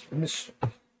Mistress.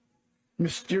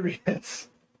 Mysterious.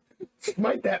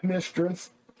 Smite that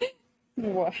Mistress.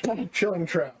 Wow. Chilling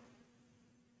Trap.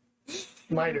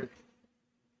 Smiter.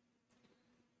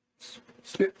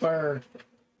 Spitfire.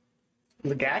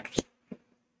 Legak.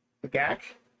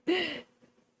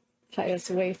 Highest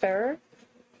Wayfarer.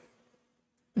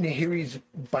 Nahiri's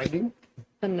Binding.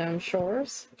 Unknown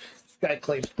Shores.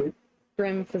 Skyclave Squid.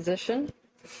 Grim Physician.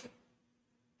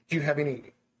 Do you have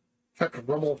any Chuck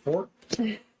Rumble Fort?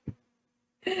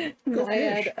 Go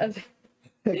fish.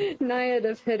 Naiad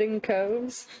of Hidden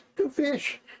Coves. Go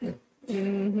fish.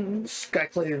 Mm-hmm.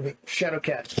 Skyclave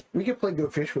Shadowcat. We could play Go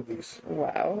Fish with these.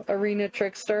 Wow. Arena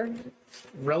Trickster.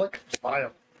 Relic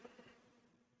File.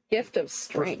 Gift of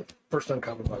Strength. First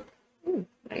uncommon bug. Ooh,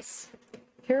 nice.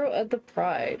 Hero of the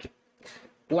Pride.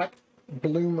 Black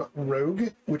Bloom Rogue,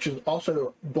 which is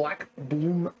also Black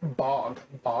Bloom Bog.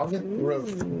 Bog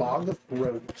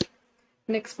Rogue.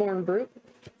 Nyxborn Brute.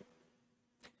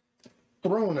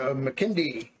 Throne of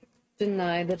McKindy.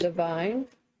 Deny the Divine.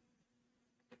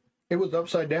 It was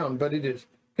upside down, but it is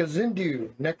Kazindu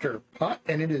Nectar Pot,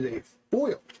 and it is a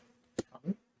foil.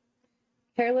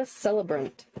 Careless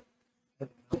Celebrant.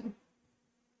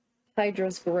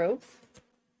 Hydra's Growth.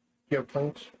 You have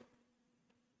planes?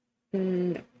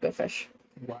 Go fish.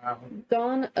 Wow.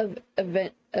 Dawn of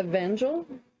Evangel.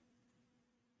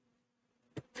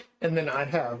 And then I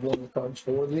have one of the cards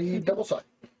for the double side.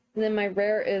 And then my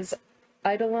rare is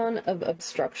Eidolon of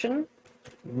Obstruction.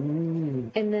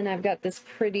 Ooh. And then I've got this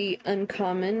pretty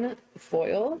uncommon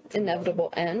foil,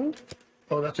 Inevitable End.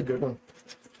 Oh, that's a good one.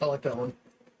 I like that one.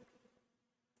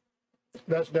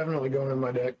 That's definitely going in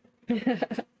my deck.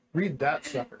 Read that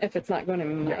sucker. If it's not going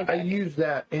in my deck. I use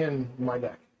that in my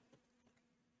deck.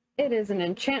 It is an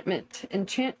enchantment.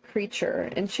 Enchant creature.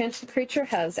 Enchanted creature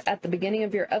has, at the beginning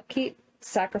of your upkeep,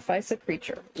 sacrifice a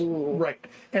creature. Ooh. Right.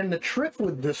 And the trick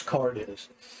with this card is,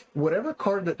 whatever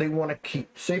card that they want to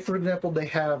keep, say for example, they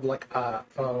have like a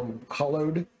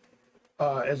hollowed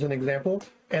as an example,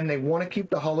 and they want to keep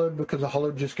the hollowed because the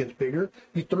hollowed just gets bigger,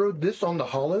 you throw this on the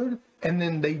hollowed, and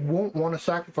then they won't want to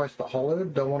sacrifice the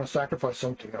hollowed, they'll want to sacrifice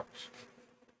something else.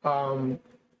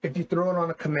 If you throw it on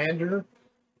a commander,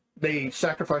 they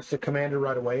sacrifice the commander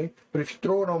right away, but if you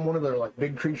throw it on one of their like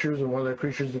big creatures and one of their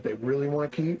creatures that they really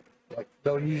want to keep, like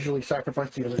they'll usually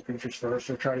sacrifice the other creatures first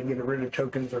or try to get rid of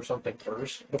tokens or something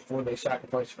first before they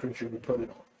sacrifice the creature you put it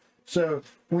on. So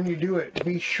when you do it,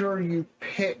 be sure you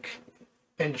pick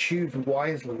and choose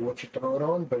wisely what you throw it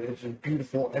on, but it's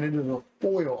beautiful, and it is a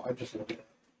foil. I just love that.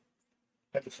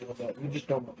 I just love that. You just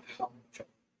don't know how much.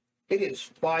 It is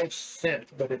 5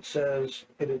 cents, but it says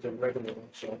it is a regular one,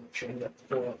 so I'm going to change that to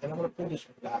foil. And I'm going to pull this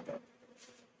back up.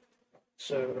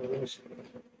 So let me see.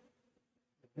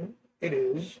 It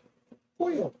is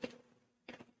foil.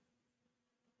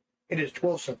 It is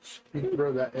 12 cents. You can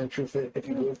throw that in True Fit if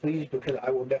you will, please, because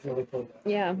I will definitely play that.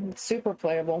 Yeah, super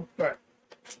playable. All right.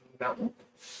 Mountain.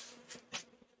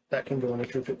 That can go in a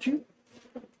True Fit too.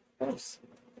 Gross.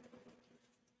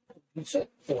 That's it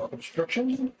for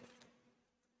obstruction.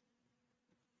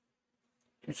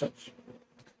 2 cents.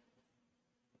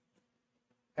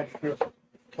 Extra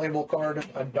playable card,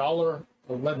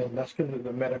 $1.11. That's because of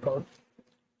the meta card.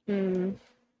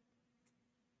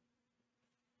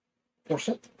 4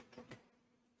 cents.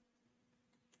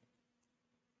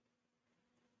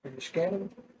 Are you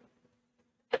scanning?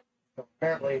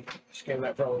 Apparently, I scanned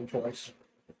that probably twice.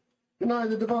 Deny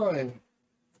the divine.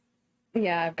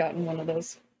 Yeah, I've gotten one of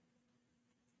those.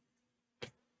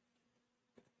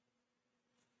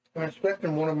 I'm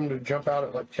expecting one of them to jump out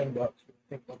at like $10. I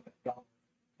think like that dollar.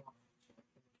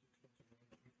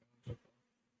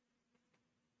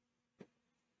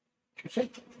 2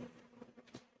 cents.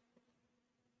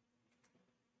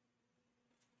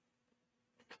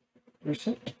 3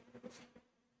 cents.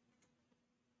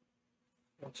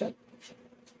 1 cent.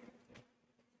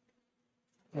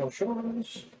 No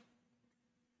shores.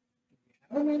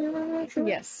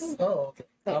 Yes. Oh, okay.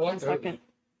 I like those. Second.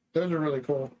 Those are really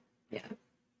cool. Yeah,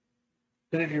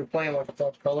 Then if you're playing like a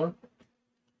top color,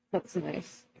 that's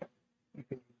nice. you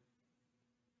can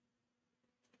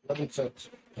 11 cents.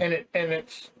 And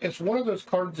it's one of those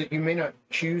cards that you may not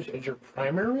choose as your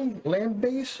primary land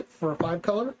base for a 5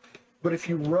 color, but if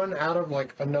you run out of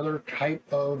like another type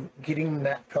of getting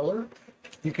that color,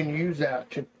 you can use that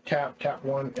to tap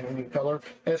one in any color.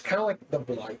 And it's kind of like the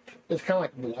blight. It's kind of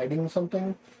like blighting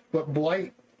something, but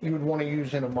blight you would want to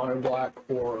use in a mono black,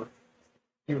 or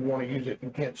you would want to use it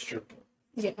against your.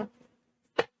 Yeah.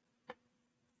 $1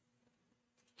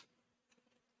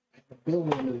 billion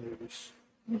to lose.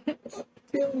 $1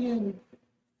 billion.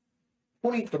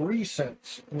 23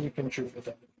 cents, and you can choose with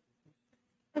that.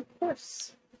 Of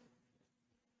course.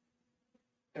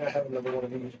 And I have another one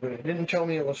of these, but it didn't tell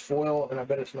me it was foil, and I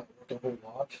bet it's not worth a whole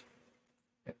lot.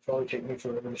 It'd probably take me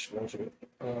forever to dispose of it.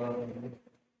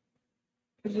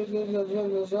 I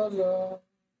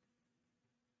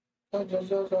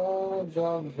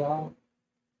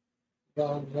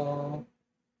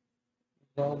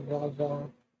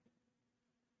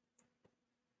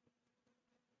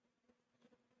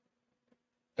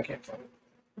can't find it.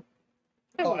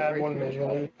 I'll add one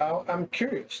manually. I'm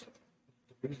curious.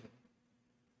 The reason.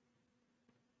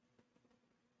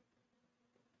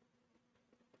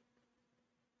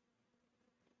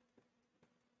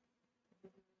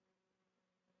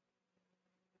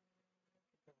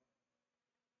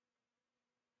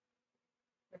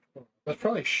 That's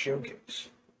probably showcase.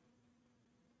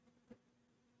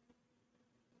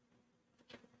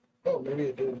 Oh, maybe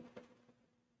it did.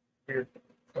 Weird.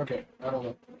 Okay, I don't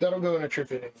know. That'll go in a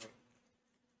trip anyway.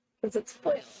 Because it's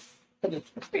foil. But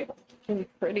it's real. And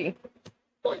pretty.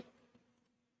 Foil.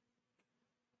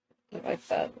 I like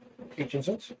that. 18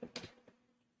 cents.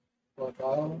 Black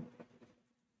Isle.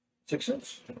 6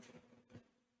 cents.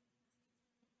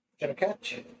 Get a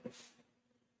catch.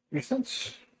 3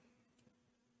 cents.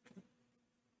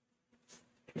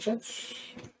 2 cents.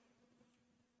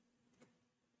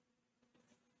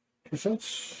 2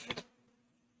 cents.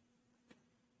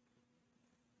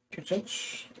 2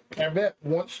 cents. And I bet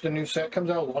once the new set comes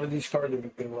out, a lot of these cards are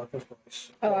going to go up in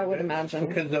price. Oh, I would imagine.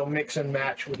 Because they'll mix and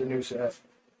match with the new set.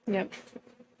 Yep.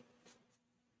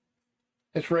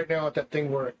 It's right now at that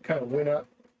thing where it kind of went up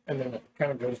and then it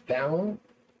kind of goes down.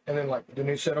 And then like the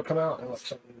new set will come out and like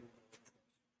something.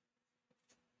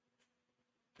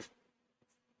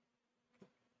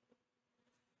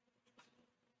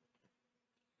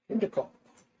 Zendikar.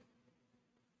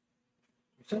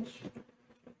 Makes sense?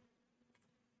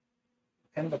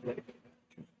 And the blade.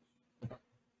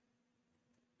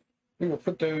 We will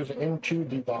put those into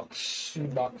the box. The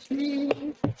box.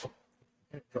 And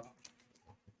drop.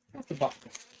 Drop the box.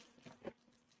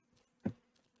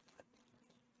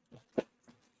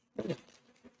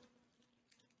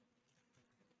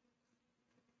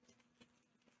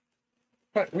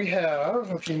 Right, we have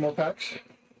a few more packs.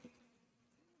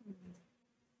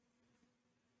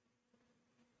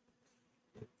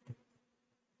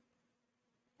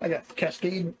 I got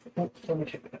Cascade. Oh, let me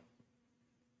take that.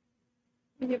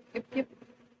 Yep.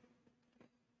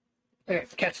 I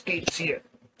got Cascades here.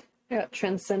 I got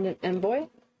Transcendent Envoy.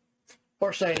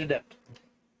 Farsighted Adept.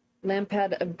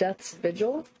 Lampad of Death's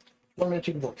Vigil.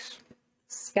 Lamenting Voice.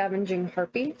 Scavenging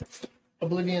Harpy.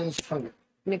 Oblivion's Hunger.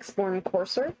 Nyxborn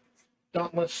Courser.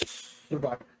 Dauntless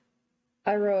Survivor.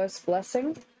 Iroa's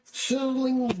Blessing.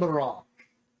 Sizzling Barrage.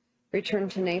 Return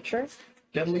to Nature.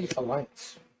 Deadly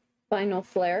Alliance. Final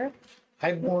Flare.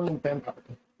 Highborn Vampire.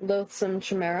 Loathsome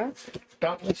Chimera.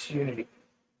 Dauntless Unity.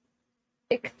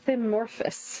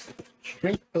 Ichthymorphus.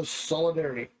 Strength of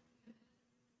Solidarity.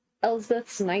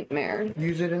 Elsbeth's Nightmare.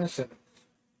 Use it in a sentence.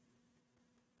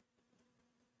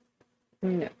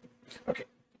 No. Okay.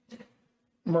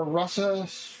 Marasa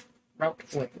Sprout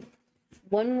Flame.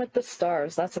 One with the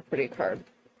stars. That's a pretty card.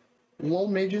 Lol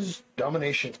Mage's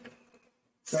Domination.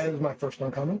 That is my first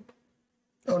uncommon.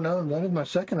 Oh no, that is my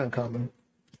second uncommon.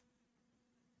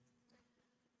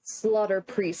 Slaughter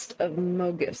Priest of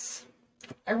Mogus.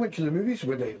 I went to the movies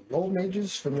with a Lol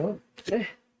Mage's familiar.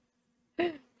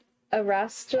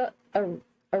 Arasta of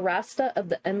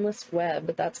the Endless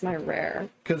Web. That's my rare.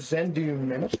 Kazendu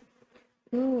Menace.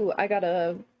 Ooh, I got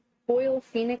a foil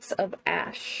Phoenix of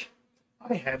Ash.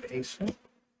 I have a swamp.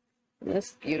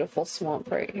 This beautiful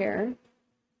swamp right here.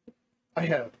 I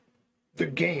have The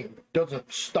Game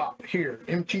Doesn't Stop Here.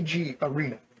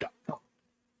 MTGarena.com.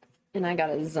 And I got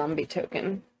a zombie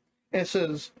token. And it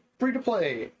says free to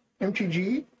play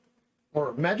MTG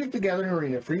or Magic the Gathering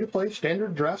Arena. Free to play,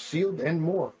 standard, draft, sealed, and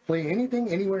more. Play anything,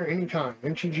 anywhere, anytime.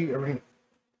 MTG Arena.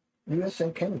 US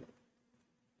and Canada.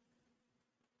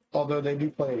 Although they do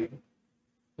play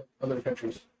other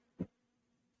countries.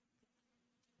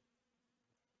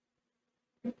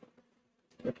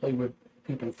 They play with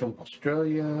people from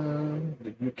Australia, the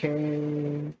UK,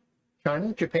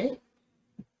 China, Japan.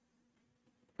 A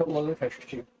couple other countries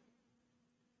too.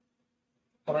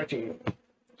 Alrighty.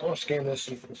 I want to scan this,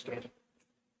 see if it can scan.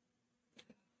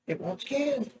 It won't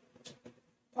scan.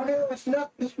 Oh no,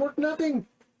 it's worth nothing.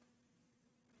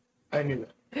 I knew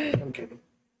that. I'm kidding.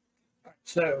 Alright,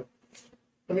 so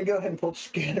let me go ahead and pull the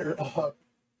scanner up.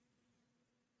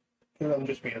 Because I'm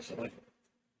just being silly.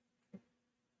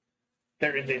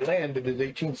 There is a land that is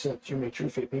 18 cents. You may true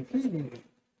fit me, please.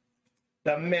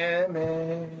 The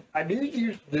man. I do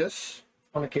use this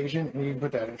on occasion, and you can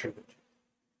put that in tribute.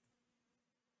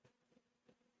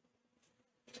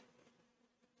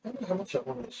 I don't know how much that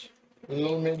one is.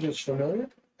 Little Midge is familiar.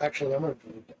 Actually, I'm going to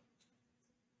delete that.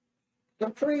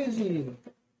 I'm crazy.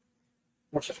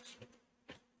 More cents.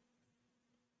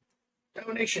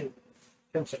 Domination.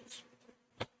 10 cents.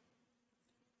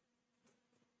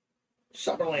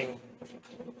 Summerling.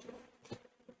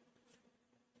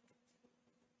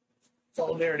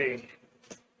 Solidarity.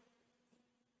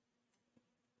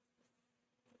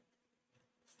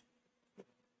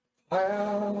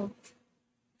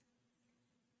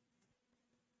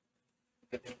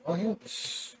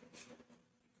 Alliance.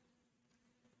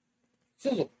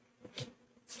 Sizzle.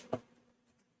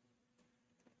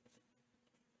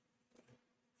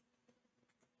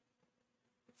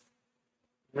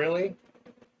 Really?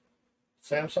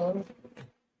 Samsung?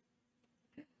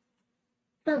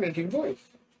 Fermenting voice.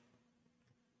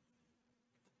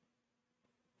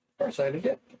 Farsighted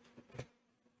dip.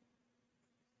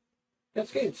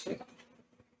 Cascades.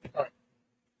 Alright.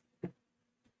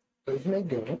 Those may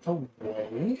go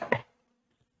away.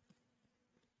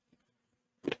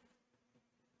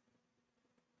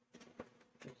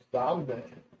 Zombie.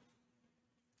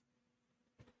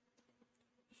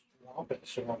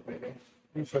 Swamp, baby.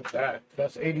 You put that.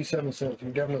 That's 87 cents.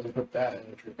 You definitely put that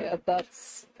in the tree. Yeah,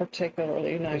 that's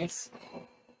particularly nice.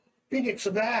 Phoenix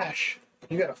of Ash.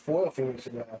 You got a foil Phoenix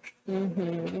of Ash.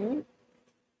 Mm-hmm.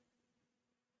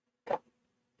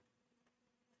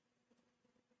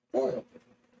 Foil.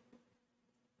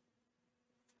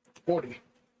 40.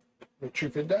 Would you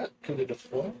fit that to the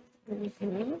foil?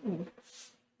 Mm-hmm.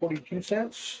 42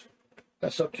 cents.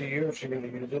 That's up to you if you're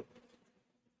going to use it.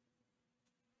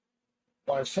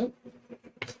 5 cents.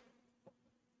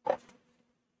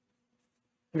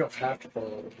 You don't have to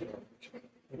foil it if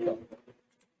you don't.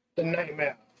 The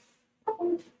Nightmare.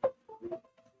 Oh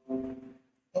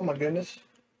my goodness.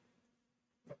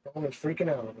 My phone is freaking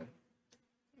out on me.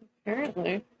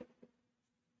 Apparently.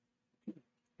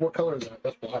 What color is that?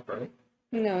 That's black, right?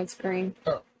 No, it's green.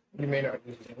 Oh, you may not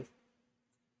use it.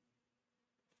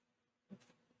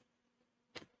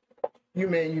 You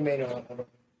may not. I don't know.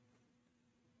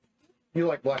 You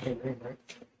like black and green, right?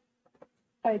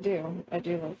 I do. I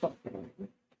do love black and green.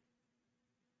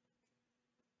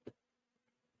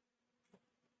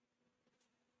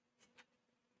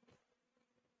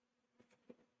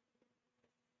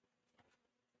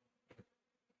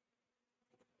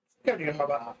 How do you know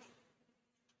about?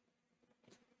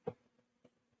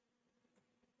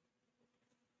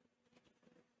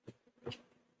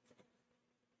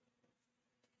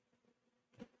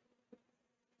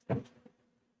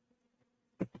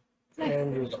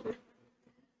 And you're zombie.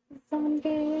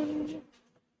 Zombie.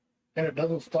 And it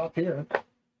doesn't stop here.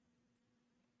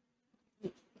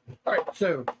 All right,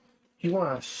 so do you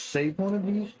want to save one of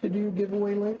these to do a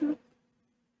giveaway later?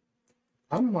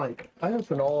 I'm like, I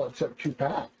opened all except 2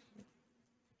 packs.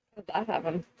 I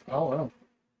haven't. Oh, well.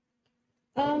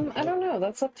 I don't know.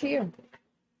 That's up to you.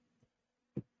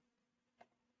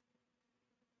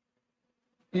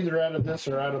 Either out of this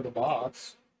or out of the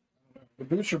box. The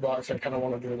booster box, I kind of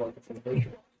want to do like a full booster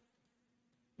box.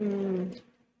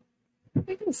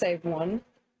 We can save one.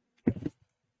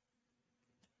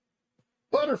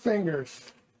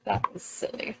 Butterfingers. That was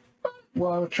silly.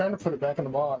 Well, I was trying to put it back in the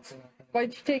box.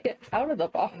 Why'd you take it out of the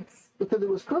box? Because it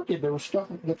was crooked. There was stuff,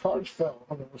 the cards fell.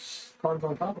 And there was cards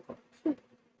on top of cards.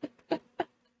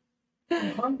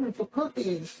 I'm hungry for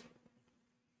cookies.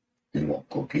 You want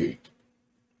cookie?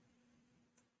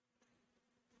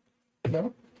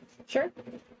 No? Sure.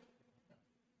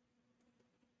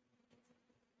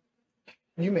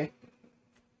 You may.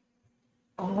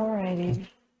 Alrighty.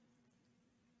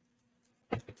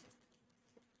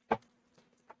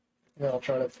 Yeah, I'll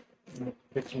try to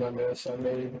fix my mess I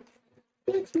made.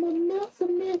 Fix my mess I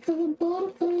made because I'm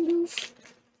butterfingers.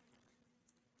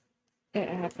 It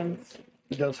happens.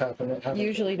 It does happen. It happens.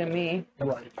 Usually to me.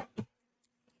 Right.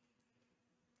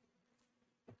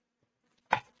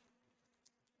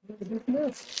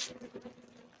 Mess.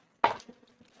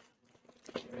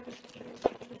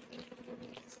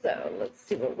 So let's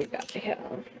see what we got here.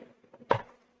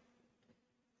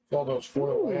 All those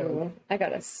foil lands. Ooh, I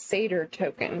got a satyr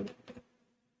token.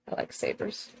 I like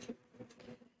satyrs.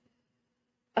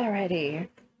 Alrighty.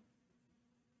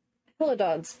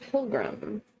 Helidod's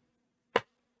Pilgrim.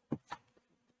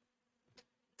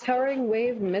 Towering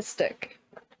Wave Mystic.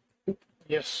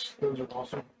 Yes, those are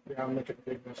awesome. Yeah, I'm making a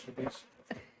big mess with these.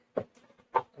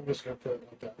 I'm just going to put it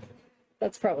like that.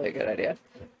 That's probably a good idea.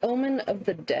 Omen of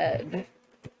the Dead.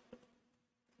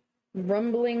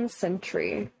 Rumbling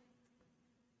Sentry.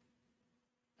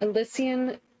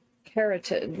 Elysian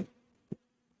Carotid.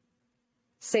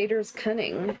 Satyr's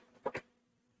Cunning.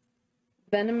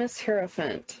 Venomous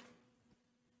Hierophant.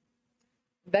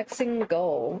 Vexing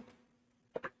Gull.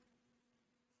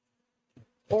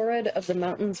 Orid of the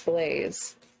Mountain's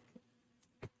Blaze.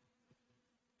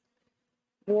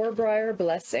 Warbriar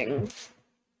Blessing.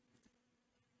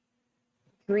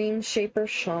 Dream Shaper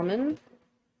Shaman.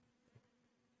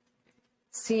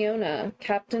 Siona,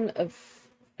 Captain of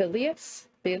Phileas?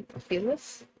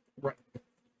 Phileas? Right.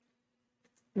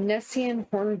 Nessian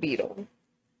Hornbeetle.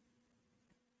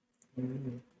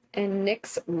 And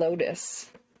Nyx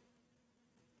Lotus.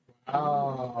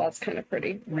 Oh. That's kind of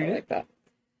pretty. Read I it. like that.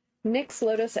 Nyx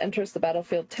Lotus enters the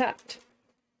battlefield tapped.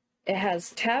 It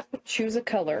has tap, choose a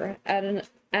color, add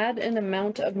an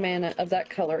amount of mana of that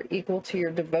color equal to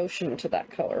your devotion to that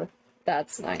color.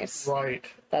 That's nice. Right.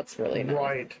 That's really nice.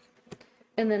 Right.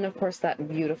 And then, of course, that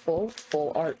beautiful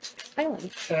full art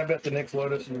island. And I bet the Nyx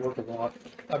Lotus is worth a lot.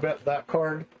 I bet that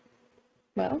card.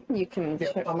 Well, you can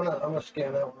Yeah, check. I'm gonna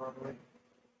scan that one right away.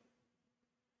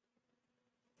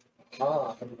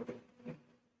 Ah.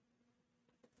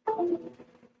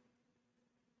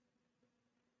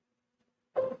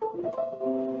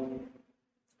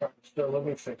 Alright, so let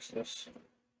me fix this.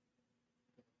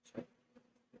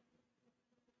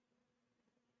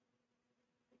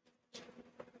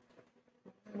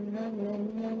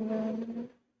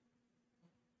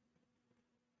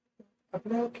 I'm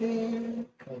broken,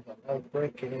 'cause I love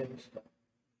breaking stuff.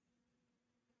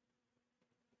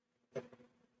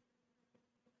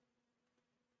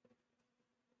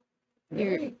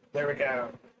 You- There we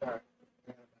go. All right.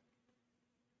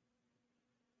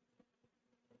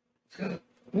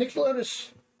 Nyx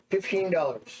Lotus,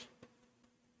 $15.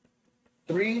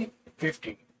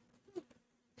 $3.50.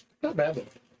 Not bad though.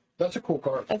 That's a cool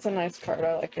card. That's a nice card.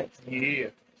 I like it. Yeah.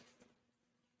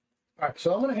 All right,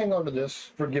 so I'm gonna hang on to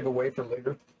this for giveaway for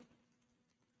later.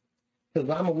 Because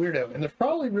I'm a weirdo, and there's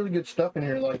probably really good stuff in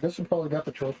here. Like this has probably got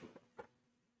the trophy.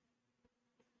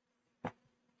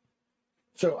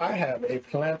 So I have a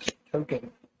plant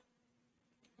token.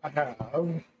 I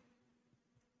have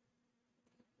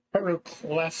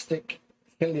Pyroclastic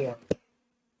Helion,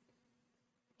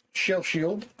 Shell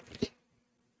Shield,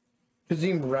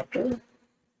 Kazim Raptor,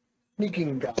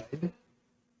 Sneaking Guide,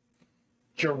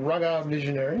 Jaraga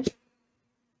Visionary,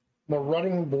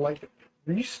 Marauding Blight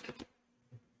Priest,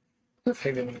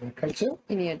 Cliffhaven and Kitesail.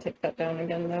 You need to take that down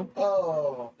again, though.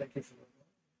 Oh, thank you for that.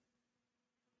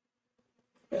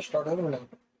 Let's start over now.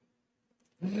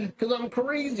 Because I'm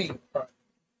crazy. All right.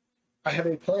 I have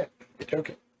a plant, a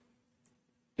token.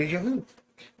 Deja vu.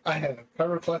 I have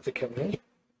Pyroclastic Helion.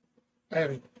 I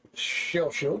have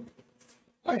Shell Shield.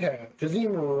 I have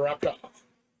Kazim Raptor.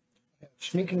 I have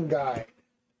Sneaking Guide.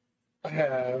 I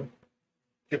have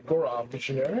Jagora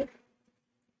Visionary.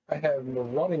 I have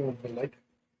Marauding Blight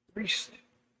Priest.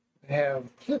 I have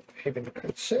Cliffhaven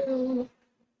Kitesail.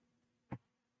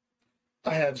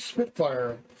 I have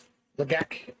Spitfire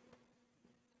Lagak.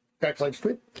 Guy's like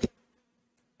squid.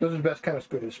 Those are the best kind of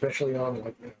squid, especially on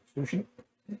like sushi.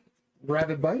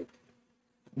 Rabbit Bite.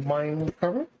 Mind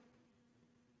Cover.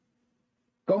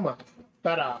 Goma.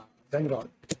 Bada Zendikar.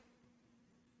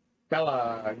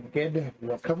 Bella Ged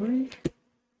Recovery.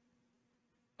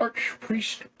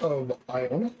 Archpriest of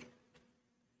Iona.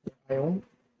 Iona.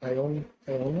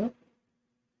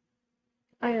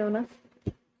 Iona.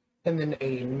 And then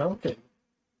a mountain.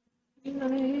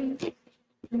 Mountain.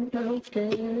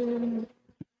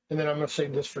 And then I'm going to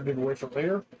save this for giveaway for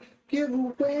later.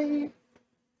 Giveaway.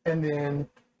 And then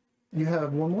you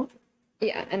have one more?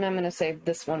 Yeah, and I'm going to save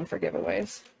this one for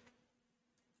giveaways.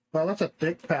 Wow, that's a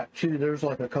thick pack too. There's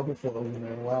like a couple foils in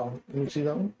there. Wow. Can you see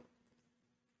that one?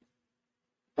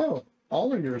 Oh,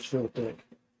 all of yours feel thick.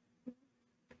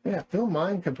 Yeah, feel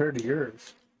mine compared to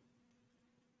yours.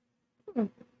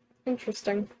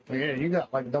 Interesting. Yeah, you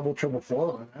got like double, triple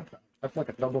foil in that pack. That's like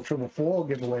a double, triple foil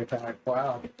giveaway pack.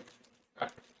 Wow.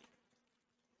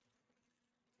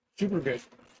 Super good.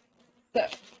 So,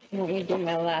 let me do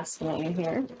my last one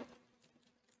here.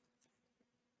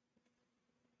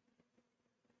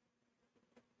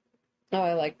 Oh,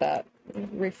 I like that.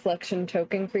 Reflection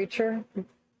token creature.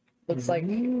 Looks like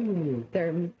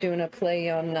they're doing a play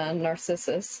on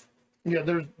Narcissus.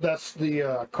 Yeah, that's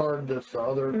the card. That's the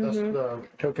other. That's the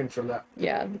token for that.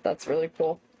 Yeah, that's really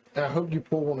cool. And I hope you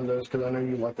pull one of those because I know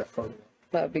you like that card.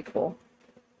 That would be cool.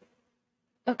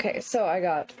 Okay, so I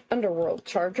got Underworld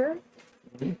Charger,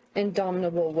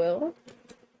 Indomitable Will,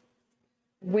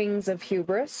 Wings of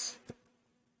Hubris,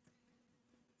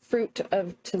 Fruit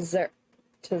of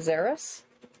Tezaris,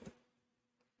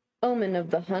 Omen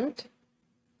of the Hunt,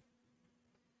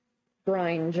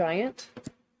 Brine Giant,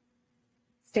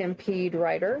 Stampede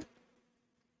Rider,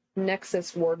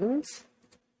 Nexus Wardens,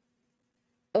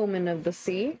 Omen of the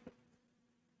Sea,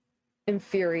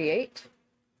 Infuriate,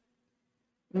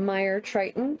 Mire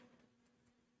Triton,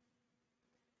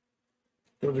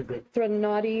 Those are good.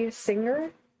 Threnody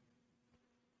Singer,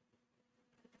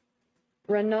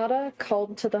 Renata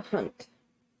Called to the Hunt,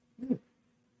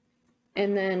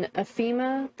 and then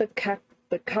Athema the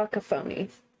Cacophony.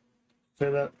 Say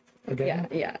that again.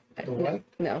 Yeah. The what?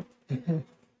 No.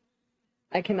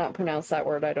 I cannot pronounce that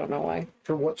word. I don't know why.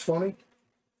 For what's funny?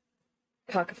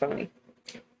 Cacophony.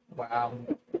 Wow.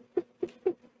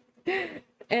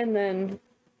 And then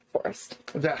Forest.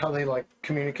 Is that how they like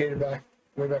communicated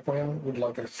way back when with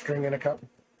like a string in a cup?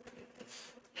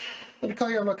 What do you call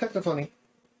you on my cup? Funny.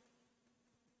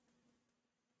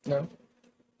 No?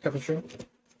 Cup of string?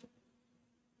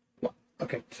 Well,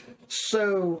 okay.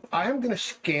 So I am going to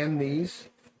scan these.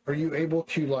 Are you able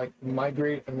to like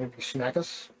migrate and maybe snack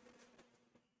us?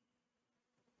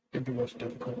 It'd be most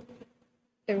difficult.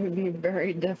 It would be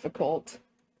very difficult.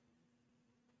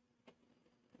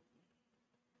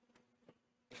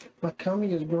 My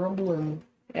tummy is grumbling.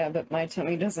 Yeah, but my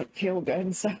tummy doesn't feel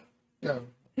good, so. No.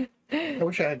 I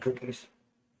wish I had cookies.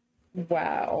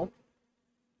 Wow.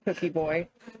 Cookie boy.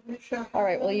 All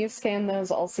right, well, you scan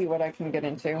those. I'll see what I can get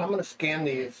into. I'm going to scan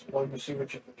these while you see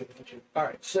what you can get into. All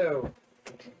right, so.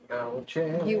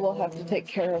 You will have to take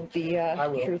care of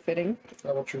the true fitting.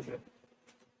 I will true fit.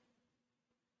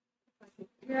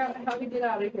 Figure out how to get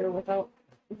out of here without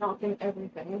knocking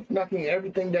everything. Knocking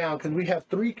everything down because we have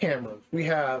 3 cameras. We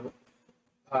have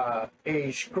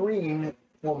a screen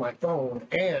for my phone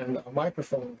and a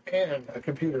microphone and a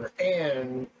computer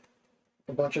and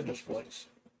a bunch of displays.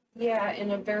 Yeah,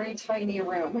 in a very tiny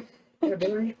room. In a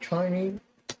very tiny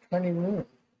room.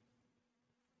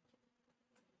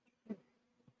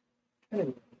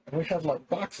 And we have like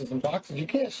boxes and boxes. You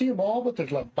can't see them all, but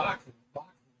there's like boxes.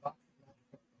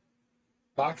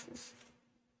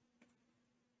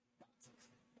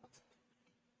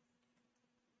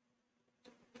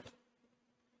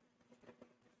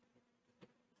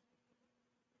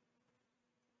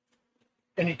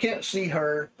 And you can't see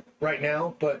her right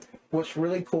now, but what's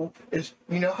really cool is,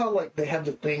 you know how like they have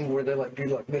the thing where they like do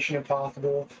like Mission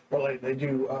Impossible or like they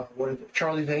do what is it,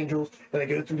 Charlie's Angels, and they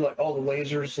go through like all the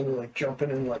lasers and like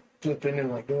jumping and like flipping and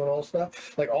like doing all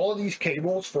stuff. Like all of these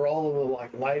cables for all of the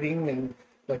like lighting and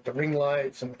like the ring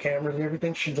lights and the cameras and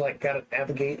everything, she's like got to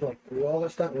navigate like through all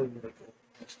that stuff. Really, really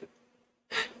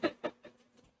cool.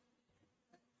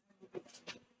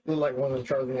 Look like one of the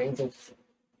Charlie's Angels.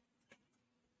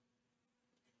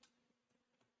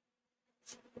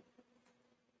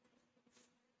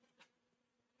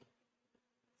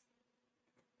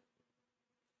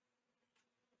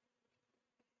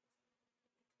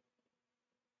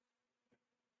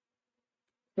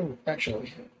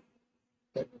 Actually,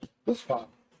 this file.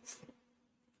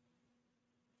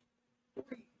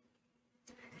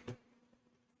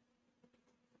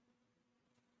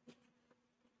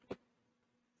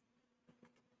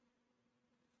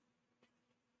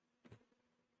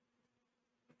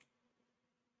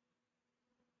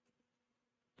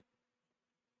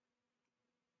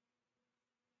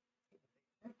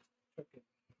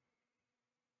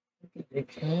 You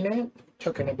can't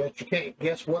token it, but you can't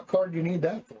guess what card you need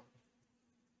that for.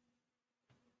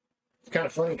 It's kind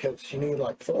of funny because you need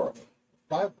like 4 of them,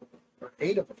 5 of them, or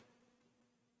 8 of them.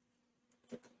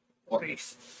 What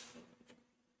is?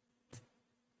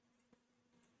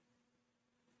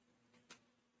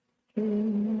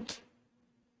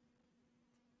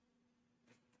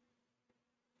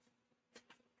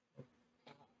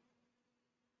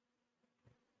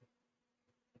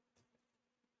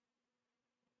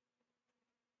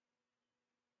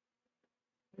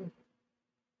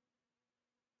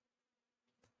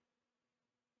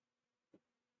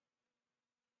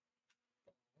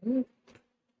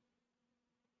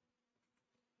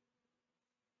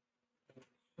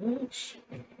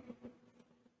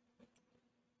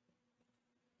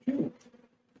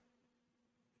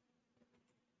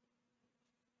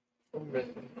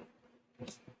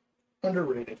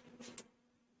 Underrated.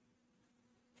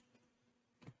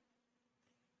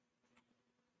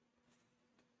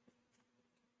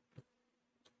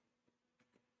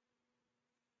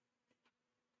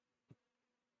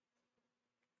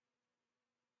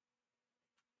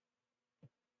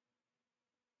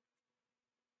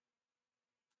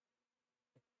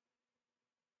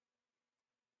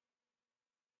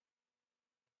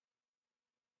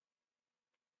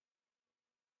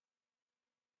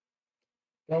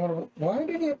 Now, why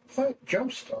did it put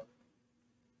Jumpstart?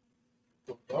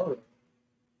 All right.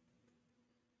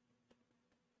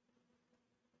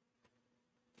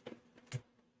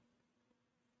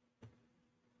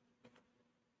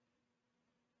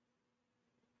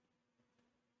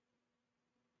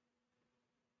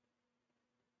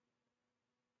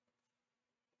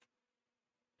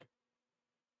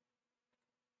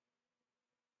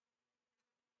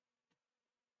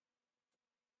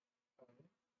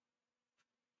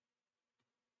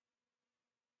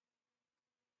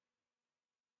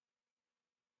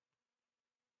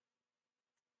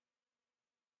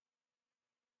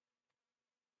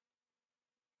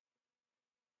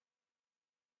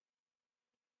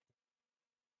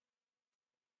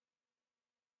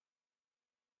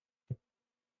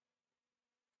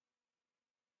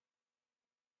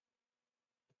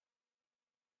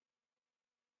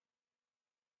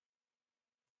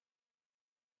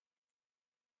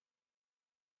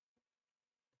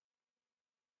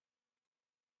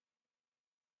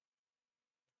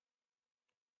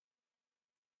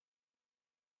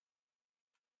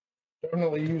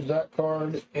 Definitely use that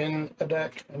card in a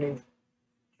deck. I need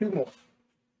 2 more.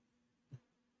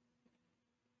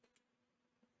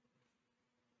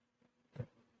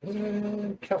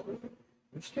 And counter.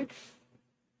 Mistake.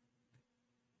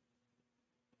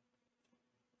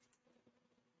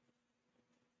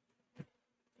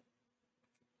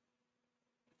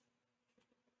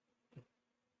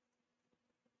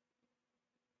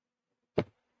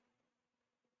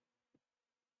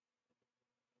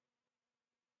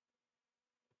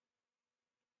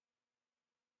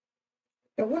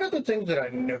 And one of the things that I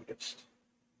noticed,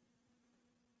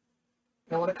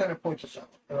 and I want to kind of point this out,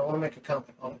 and I want to make a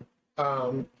comment on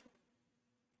it.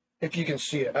 If you can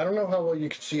see it, I don't know how well you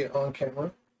can see it on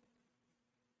camera,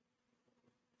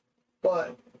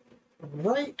 but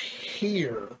right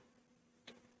here,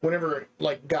 whenever it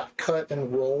like got cut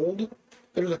and rolled,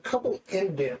 there's a couple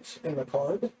indents in the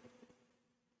card. I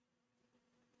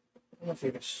don't know if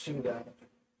you can see that.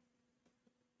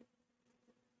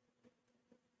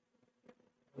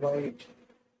 Right.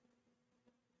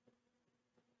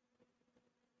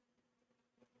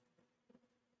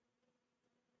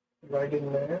 Right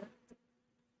in there.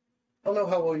 I don't know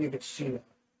how well you can see that.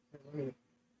 Let me,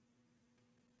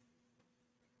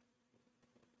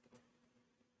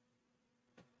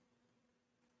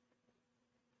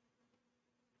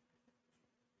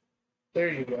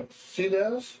 there you go. See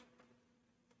those?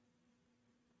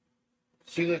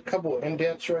 See the couple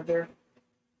indents right there?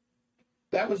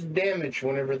 That was damaged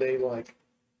whenever they like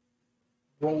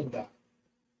rolled that.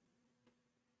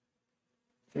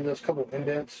 See those couple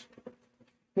indents?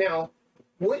 Now,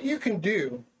 what you can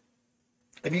do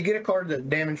if you get a card that's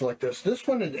damaged like this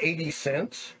one is 80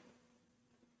 cents.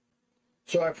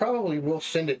 So I probably will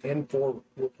send it in for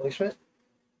replacement.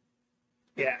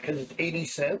 Yeah, because it's 80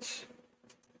 cents.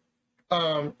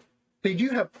 They do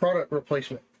have product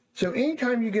replacement. So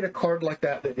anytime you get a card like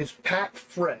that that is packed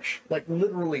fresh, like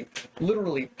literally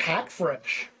packed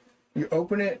fresh, you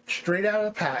open it straight out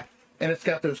of the pack, and it's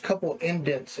got those couple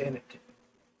indents in it.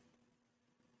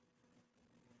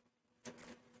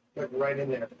 Like right in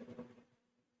there.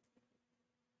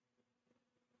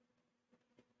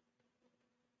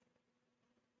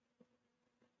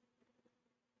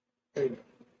 There you go.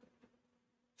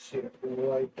 See it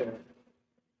right there.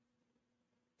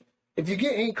 if you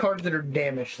get any cards that are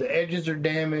damaged, the edges are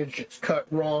damaged, it's cut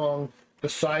wrong, the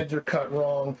sides are cut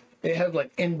wrong, it has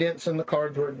like indents in the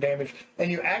cards where it's damaged,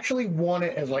 and you actually want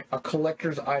it as like a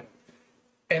collector's item.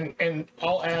 And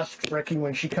I'll ask Ricky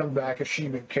when she comes back if she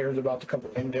even cares about the couple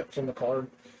indents in the card.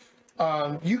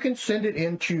 You can send it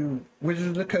into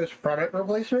Wizards of the Coast product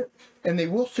replacement, and they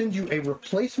will send you a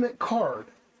replacement card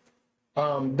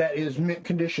that is mint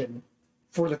condition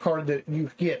for the card that you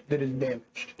get that is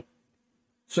damaged.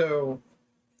 So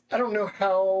I don't know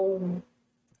how,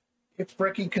 if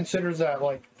Ricky considers that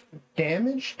like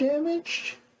damaged.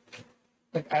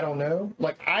 Like, I don't know.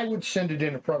 Like, I would send it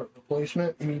in a product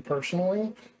replacement, me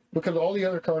personally, because all the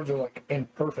other cards are, like, in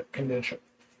perfect condition.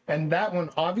 And that one,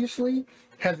 obviously,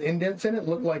 has indents in it.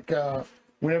 Looked like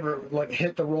whenever it, like,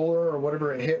 hit the roller or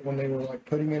whatever it hit when they were, like,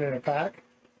 putting it in a pack,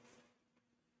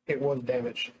 it was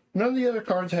damaged. None of the other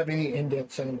cards have any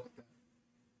indents in them like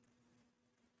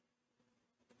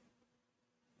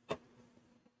that.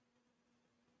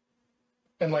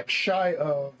 And, like, shy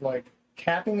of, like,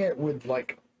 capping it with,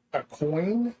 like, a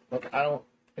coin, like I don't,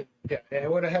 it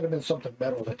would have had to been something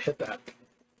metal that hit that.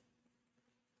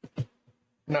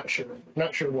 Not sure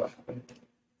what happened,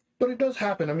 but it does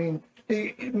happen. I mean,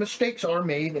 mistakes are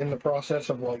made in the process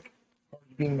of like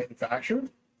being manufactured,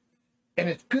 and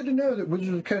it's good to know that Wizards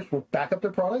of the Coast will back up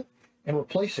their product and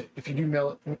replace it if you do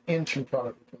mail it into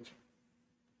product replacement.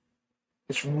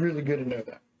 It's really good to know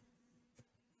that.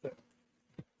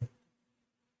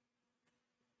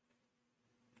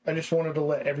 I just wanted to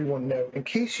let everyone know, in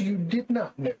case you did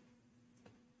not know,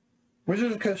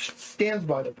 Wizards of the Coast stands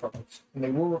by their products, and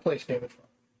they will replace damaged products.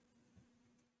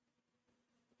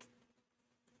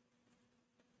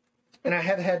 And I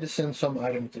have had to send some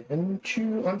items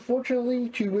into, unfortunately,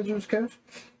 to Wizards of the Coast,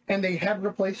 and they have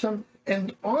replaced them,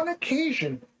 and on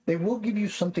occasion, they will give you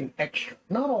something extra.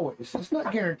 Not always. It's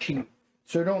not guaranteed,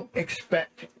 so don't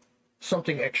expect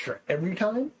something extra every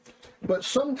time. But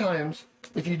sometimes,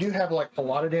 if you do have like a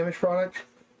lot of damaged product,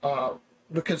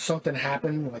 because something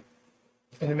happened like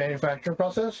in the manufacturing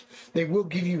process, they will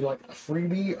give you like a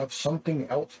freebie of something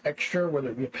else extra, whether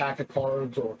it be a pack of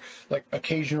cards or like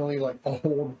occasionally like a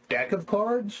whole deck of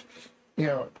cards, you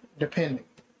know, depending.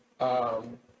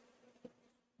 But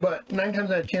 9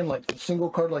 times out of 10, like a single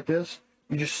card like this,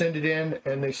 you just send it in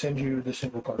and they send you the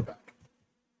single card back.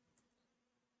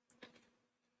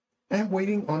 I'm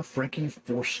waiting on Frankie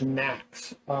for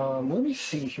snacks. Let me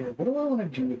see here. What do I want to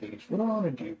do with these? What do I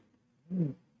want to do?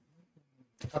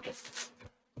 Okay.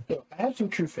 So I have some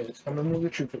True Fits. I'm going to move the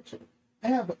True Fits in. I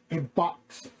have a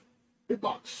box. A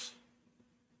box.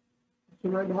 The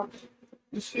right box?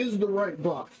 This is the right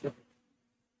box.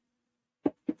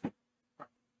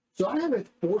 So I have a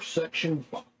 4-section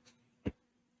box.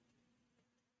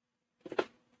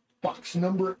 Box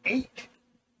number 8.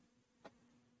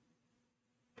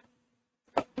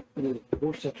 It is a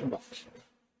 4-section box.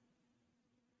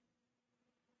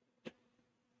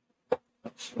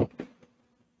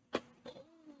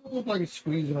 Look like it's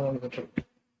squeezing onto the tape.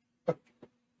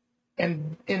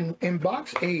 And in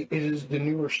box 8, it is the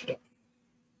newer stuff.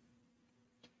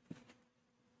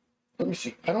 Let me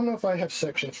see. I don't know if I have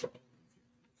sections for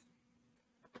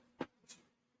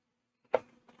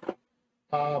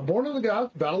Born of the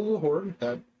Gods, Battle of the Horde.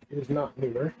 That is not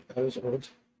newer. That is old.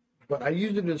 But I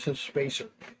used it as a spacer.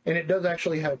 And it does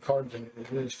actually have cards in it.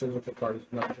 It is physical cards,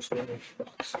 not just an image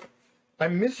box.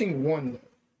 I'm missing one, though.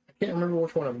 I can't remember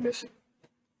which one I'm missing.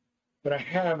 But I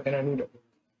have, and I need it.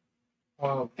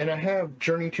 And I have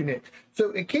Journey to Nyx.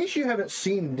 So in case you haven't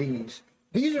seen these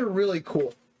are really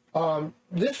cool.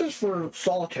 This is for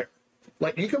solitaire.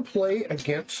 Like, you can play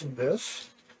against this.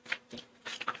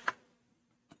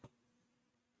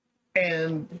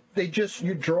 And they just,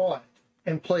 you draw it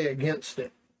and play against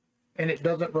it. And it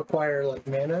doesn't require like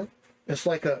mana. It's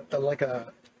like a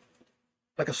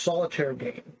solitaire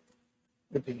game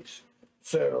with these.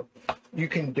 So you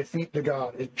can defeat the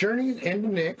god. It journeys into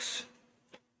Nyx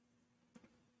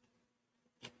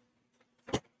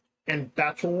and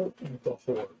battle the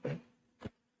horde.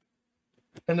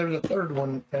 And there's a third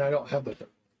one, and I don't have the third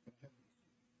one.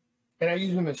 And I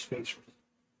use them as spacers.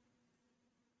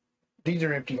 These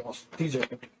are empty also. These are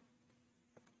empty.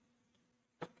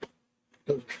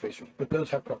 Those are spacers, but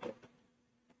those have couple.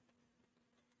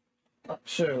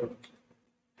 So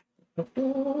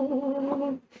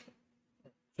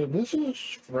this is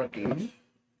Frankie's.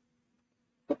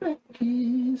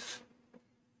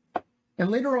 And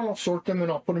later on I'll sort them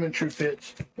and I'll put them in True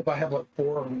Fits. If I have like 4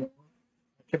 or more,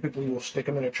 I typically will stick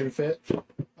them in a True Fit.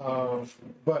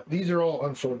 But these are all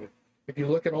unsorted. If you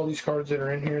look at all these cards that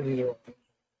are in here, these are all.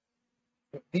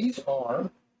 But these are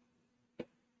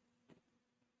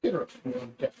It must be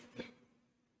on deck.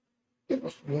 It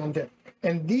must be on deck.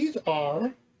 And these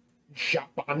are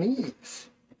Japanese.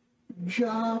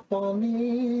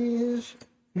 Japanese.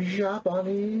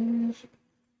 Japanese.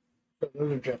 So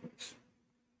those are Japanese.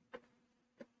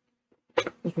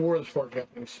 This war is for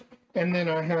Japanese. And then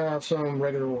I have some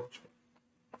regular wars.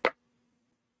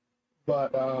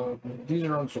 But these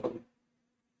are unsorted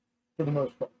for the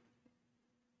most part.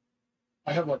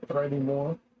 I have like thriving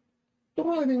more.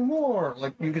 Thriving more!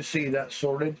 Like you can see that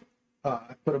sorted.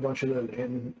 I put a bunch of those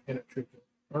in a tree,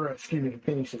 or excuse me, a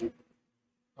penny seed.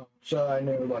 So I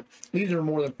know like these are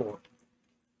more than 4.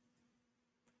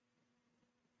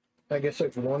 I guess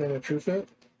like 1 in a true fit.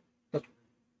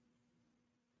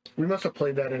 We must have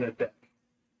played that in a deck.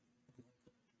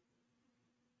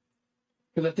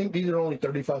 Because I think these are only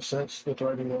 35 cents, the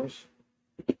Thriving Wars.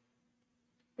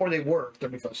 Or they were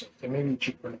 35 cents. They may be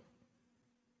cheaper now.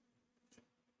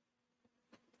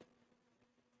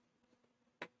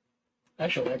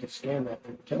 Actually, I could scan that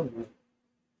and tell you.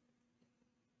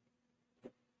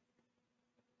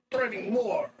 Thriving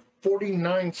War,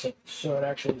 49 cents. So it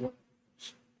actually went.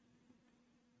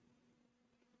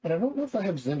 And I don't know if I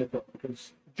have Zendikar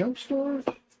because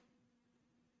Jumpstart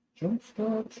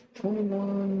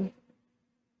 21.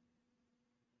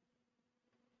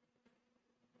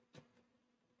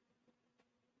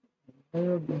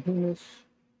 Behemoth.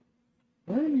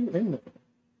 Why are you in there?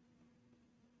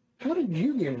 How did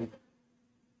you get in there?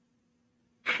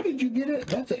 How did you get it?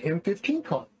 That's an M15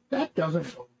 card. That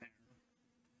doesn't go there.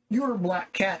 You're a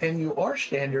black cat and you are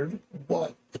standard,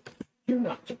 but you're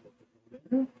not supposed to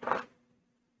go there.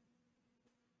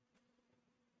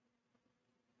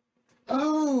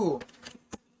 Oh!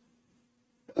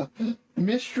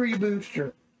 Mystery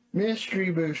booster.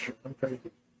 Mystery booster. I'm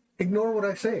crazy. Ignore what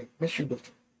I say. Mystery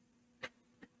booster.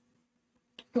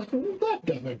 That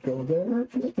doesn't go there.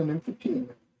 That's an M15.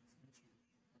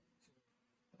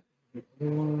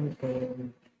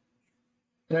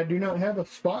 And I do not have a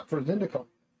spot for Zendikar.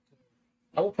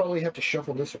 I will probably have to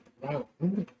shuffle this around.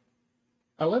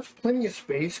 I left plenty of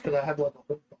space because I have like a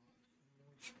whole box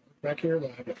back here that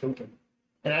I have to open.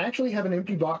 And I actually have an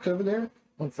empty box over there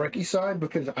on Frankie's side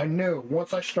because I know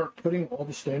once I start putting all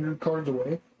the standard cards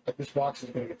away, like this box is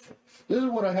going to get full. This is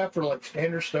what I have for like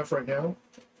standard stuff right now,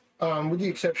 with the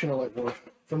exception of like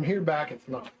Warfare. From here back, it's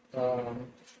not.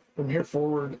 From here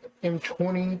forward,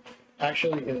 M20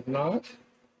 actually is not.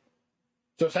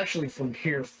 So it's actually from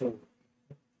here forward.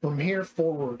 From here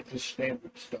forward is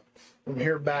standard stuff. From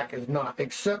here back is not,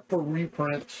 except for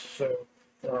reprints. So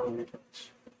there are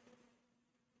reprints.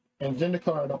 And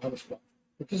Zendikar, I don't have a spot.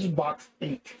 But this is box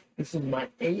 8. This is my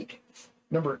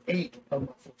number 8 of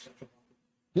my full section.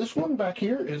 This one back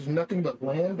here is nothing but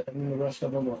land, and then the rest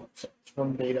of them are sets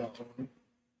from beta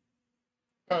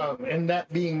on. And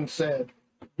that being said,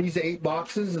 these 8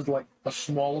 boxes is like a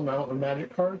small amount of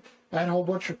Magic cards. I had a whole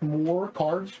bunch of more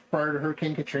cards prior to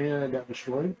Hurricane Katrina that got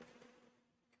destroyed.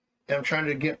 And I'm trying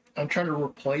to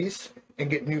replace and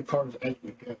get new cards as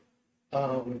we go.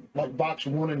 Like box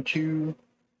 1 and 2.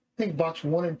 I think box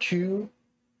 1 and 2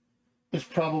 is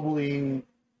probably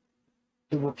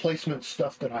the replacement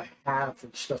stuff that I have for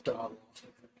the stuff that I lost.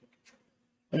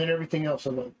 And then everything else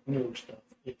is like newer stuff.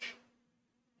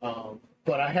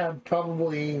 But I have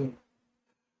probably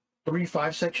 3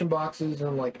 5-section boxes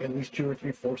and like at least 2 or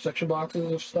 3 4-section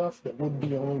boxes of stuff that would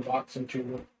be only box and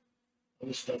 2 of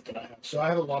the stuff that I have. So I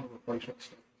have a lot of replacement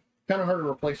stuff. Kind of hard to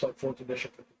replace like 4th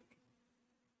edition.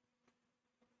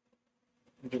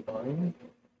 Divine.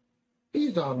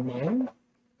 These are mine,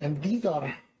 and these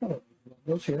are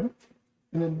those here,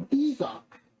 and then these are.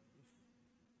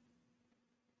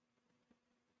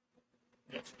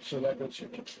 Yeah, so that goes here.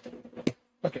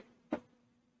 Okay.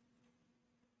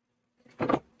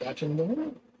 That's in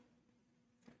there.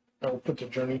 I will put the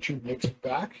Journey Tube mixed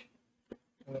back,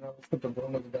 and then I will put the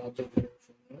Realm of the Gods over there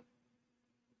for a minute.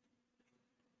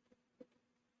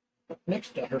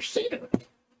 Next to her cedar.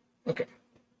 Okay.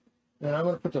 Then I'm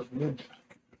going to put this lid back.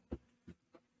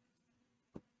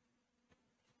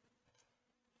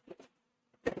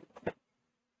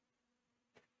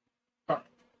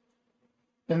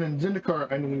 And then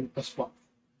Zendikar, I need a spot.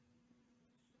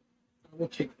 I will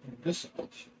take this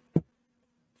out.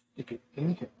 Stick it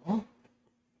in here.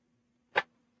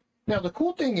 Now the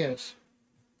cool thing is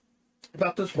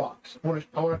about this box. I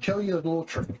want to tell you a little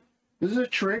trick. This is a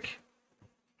trick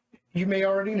you may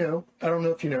already know. I don't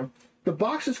know if you know. The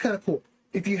box is kind of cool.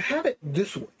 If you have it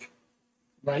this way,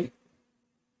 right?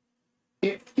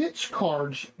 It fits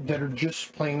cards that are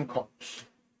just plain cards.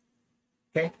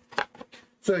 Okay?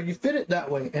 So you fit it that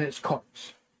way, and it's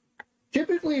cards.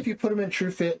 Typically, if you put them in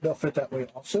true fit, they'll fit that way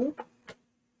also,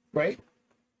 right?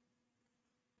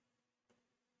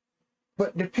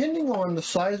 But depending on the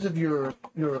size of your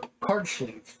card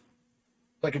sleeve,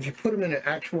 like if you put them in an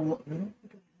actual,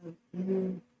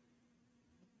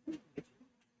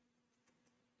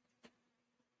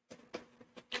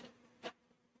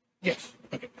 yes,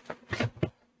 okay.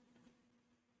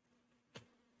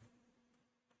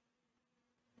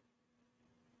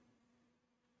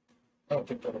 I don't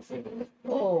think that'll fit in.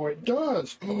 Oh, it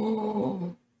does.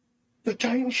 Oh, the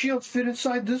Titan shields fit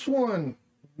inside this one.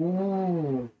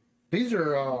 Ooh, these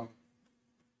are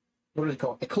what is it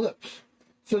called? Eclipse.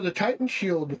 So the Titan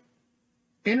shield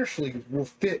inner sleeves will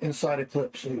fit inside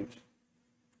Eclipse sleeves.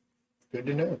 Good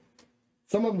to know.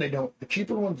 Some of them they don't. The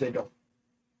cheaper ones they don't.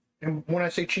 And when I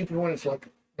say cheaper one, it's like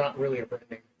not really a brand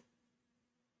name.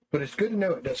 But it's good to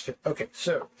know it does fit. Okay,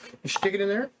 so you stick it in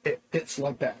there, it fits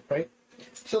like that, right?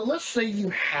 So let's say you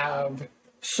have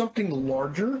something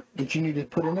larger that you need to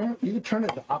put in there. You can turn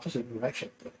it the opposite direction.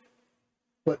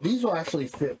 But these will actually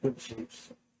fit with the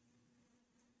sleeves.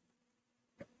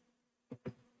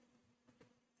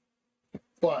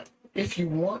 But if you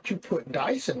want to put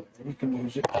dice in there, you can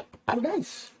use it for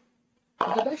dice.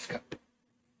 With a dice cup.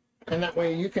 And that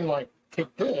way you can like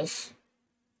take this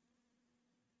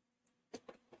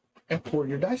and pour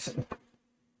your dice in.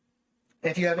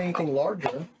 If you have anything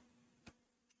larger,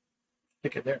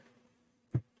 stick it there.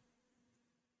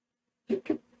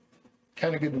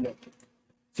 Kind of good to know.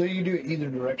 So you do it either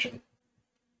direction.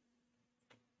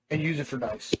 And use it for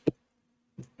dice.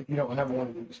 If you don't have one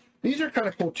of these. These are kind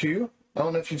of cool too. I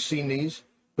don't know if you've seen these,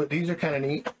 but these are kind of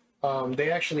neat.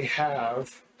 They actually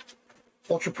have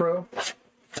Ultra Pro.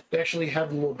 They actually have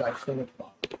the little dice thing at the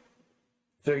bottom.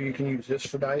 So you can use this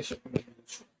for dice.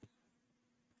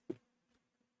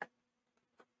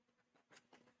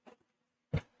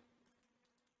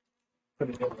 Put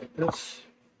it in like this.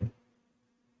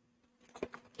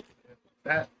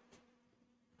 That.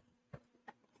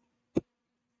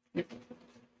 Yep.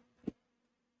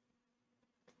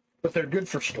 But they're good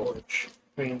for storage.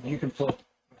 I mean, you can put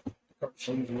card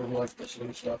sleeves with like this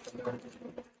little stuff in there.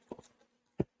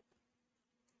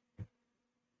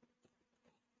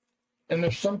 And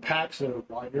there's some packs that are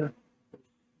wider.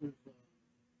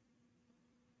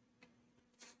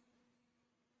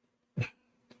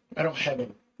 I don't have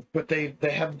any, but they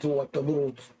have the like the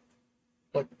little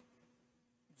like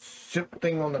zip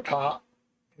thing on the top.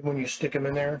 And when you stick them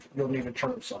in there, you'll need to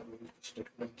turn them sideways to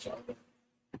stick them inside there.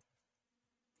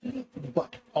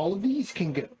 But all of these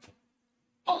can go.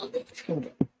 All of these can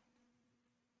go.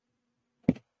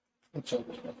 Let's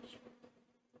open this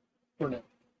for now.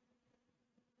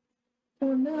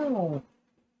 For now.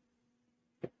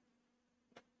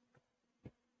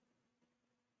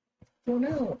 For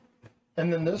now.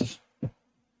 And then this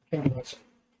can go inside.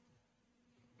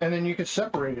 And then you can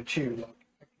separate it too. Like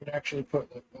I could actually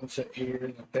put like one set here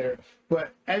and like there.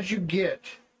 But as you get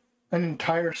an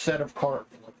entire set of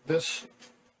cards, like this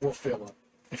will fill up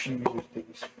if you use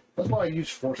these. That's why I use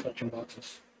 4 section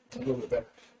boxes a little bit better.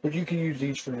 But you can use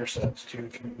these for your sets too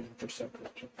if you use them for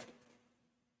separation.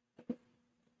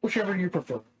 Whichever you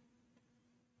prefer.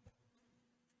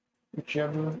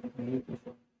 Whichever you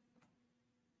prefer.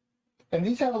 And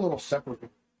these have a little separator.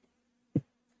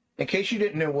 In case you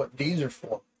didn't know what these are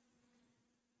for,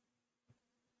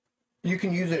 you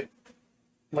can use it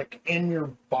like in your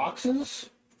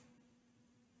boxes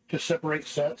to separate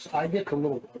sets. I get the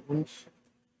little white ones.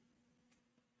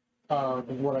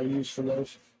 Is what I use for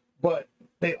those. But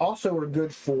they also are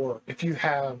good for if you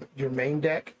have your main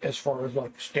deck as far as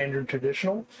like standard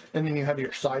traditional, and then you have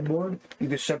your sideboard, you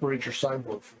can separate your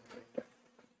sideboard from the main deck.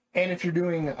 And if you're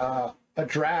doing a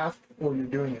draft or you're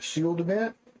doing a sealed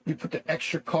event, you put the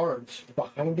extra cards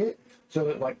behind it so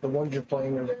that like the ones you're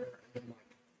playing are there and like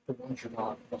the ones you're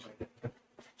not behind it.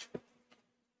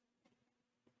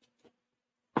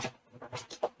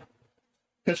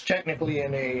 Because technically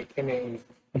in a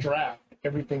draft,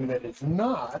 everything that is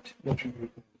not what you use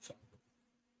in the sideboard.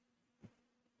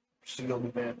 Sealed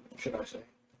event, should I say.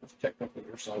 It's technically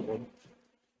your sideboard.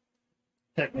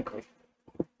 Technically.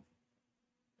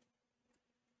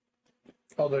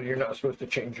 Although you're not supposed to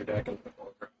change your deck in the middle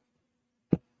of the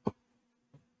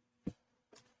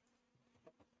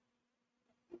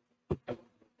draft.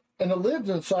 And the lids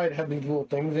inside have these little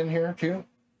things in here too,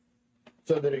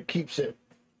 so that it keeps it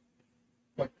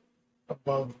like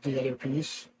above the other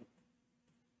piece.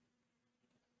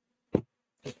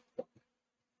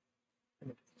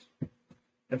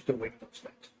 I'm still waiting on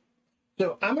snacks.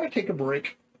 So I'm going to take a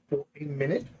break for a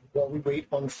minute while we wait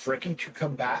on Fricky to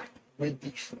come back with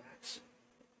these snacks.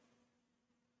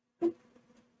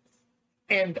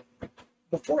 And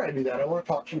before I do that, I want to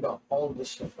talk to you about all of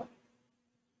this stuff.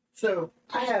 So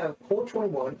I have Core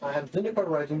 21. I have Zendikar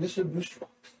Rising. This is a booster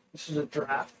box. This is a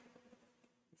draft.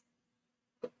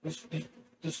 This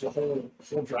is a whole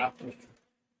draft booster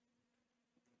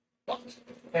box.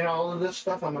 And all of this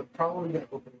stuff I'm probably going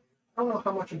to open. I don't know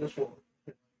how much of this will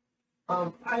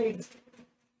open. I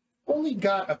only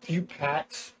got a few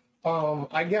packs.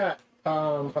 I got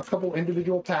a couple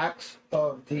individual packs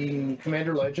of the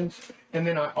Commander Legends. And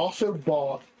then I also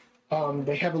bought,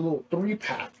 they have a little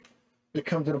 3-pack that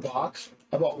comes in a box.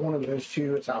 I bought one of those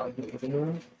too. It's out in the living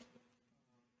room.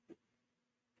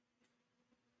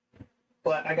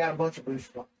 But I got a bunch of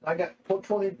booster boxes. I got for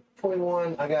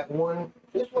 2021. I got one.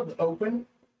 This one's open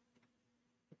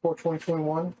for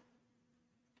 2021.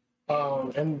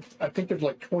 And I think there's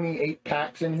like 28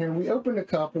 packs in here. We opened a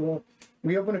couple.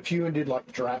 We opened a few and did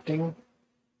like drafting.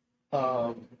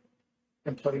 And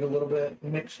played a little bit,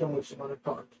 mixed them with some other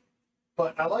cards.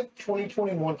 But I like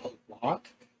 2021 a lot.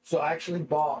 So I actually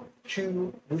bought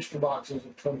 2 booster boxes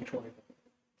of 2021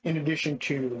 in addition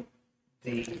to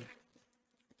the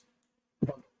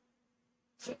bundle.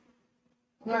 So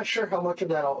I'm not sure how much of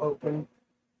that I'll open.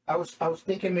 I was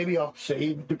thinking maybe I'll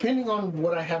save, depending on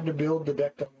what I have to build, the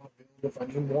deck that I want to build. If I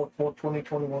need more for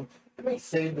 2021, I may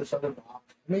save this other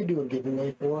box. I may do a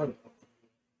giveaway for it.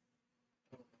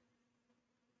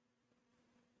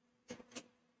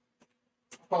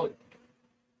 Probably.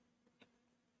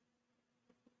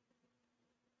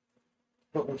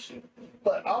 But we'll see.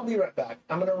 But I'll be right back.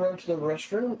 I'm going to run to the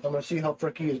restroom. I'm going to see how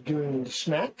Fricky is doing the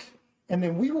snack. And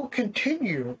then we will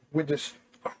continue with this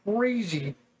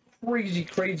craziness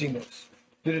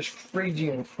that is crazy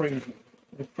and crazy.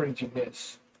 The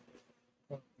craziness.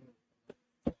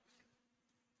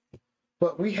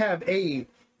 But we have a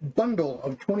bundle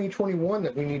of 2021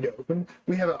 that we need to open.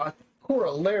 We have a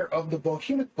layer of the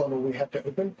Behemoth bundle we have to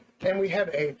open, and we have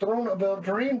a Throne of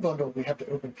Eldraine bundle we have to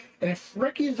open. And if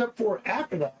Ricky is up for it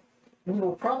after that, we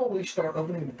will probably start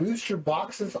opening booster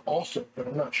boxes also, but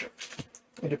I'm not sure.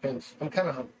 It depends. I'm kind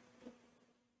of hungry.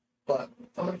 But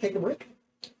I'm going to take a break.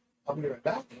 I'll be right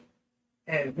back,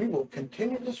 and we will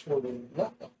continue this where we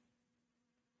left off.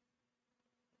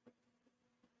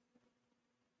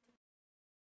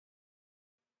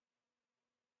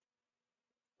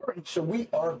 All right, so we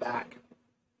are back.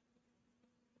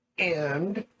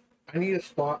 And I need a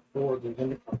spot for the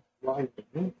Zendikar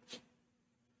Rising.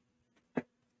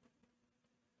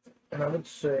 And I would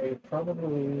say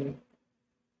probably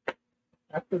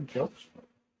after Jumpstart.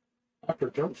 After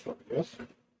Jumpstart, yes.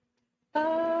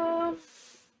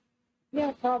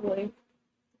 Yeah, probably.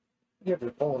 You have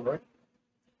your phone, right?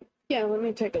 Yeah, let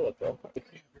me take a look real quick.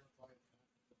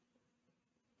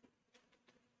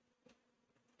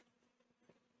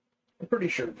 I'm pretty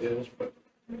sure it is, but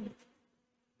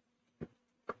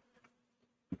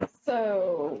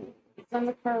so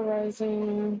Zendikar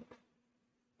Rising.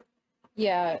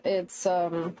 Yeah, it's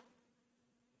that's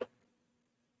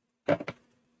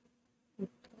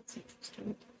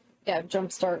interesting. Yeah,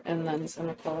 Jumpstart and then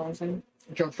Zendikar Rising.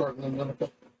 Jumpstart and then Zendikar.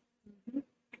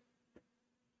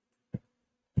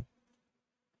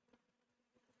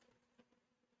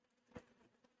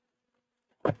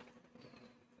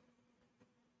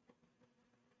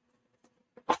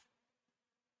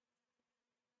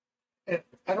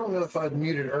 I don't know if I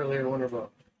muted earlier whenever,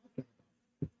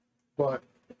 but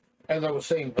as I was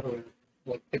saying earlier,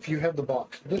 like if you have the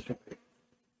box this way,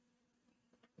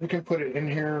 you can put it in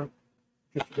here,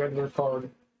 just a regular card.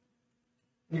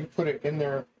 You can put it in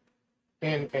there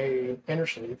in a inner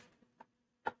sleeve.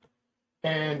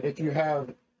 And if you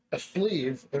have a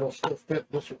sleeve, it'll still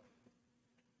fit this way.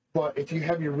 But if you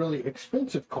have your really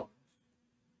expensive cards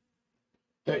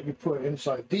that you put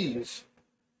inside these,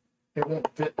 it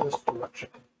won't fit this direction.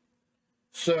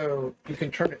 So you can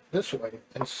turn it this way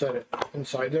and set it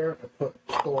inside there and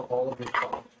store all of your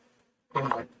cards in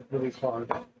like really hard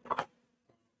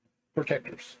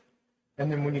protectors.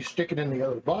 And then when you stick it in the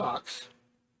other box,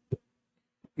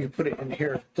 you put it in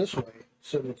here this way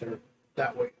so that they're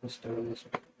that way instead of this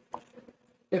way.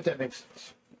 If that makes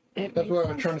sense. That's what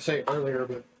I was trying to say earlier,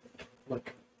 but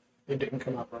like it didn't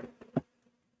come out right.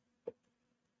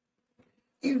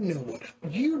 You know what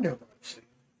I'm saying.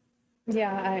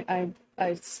 Yeah,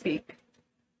 I speak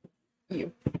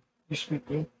you. You speak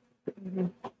me? Mm-hmm.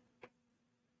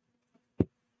 You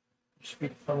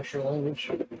speak Punisher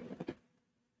language?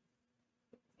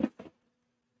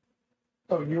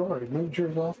 Oh, you already moved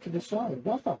yours off to the side.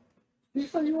 Wow. You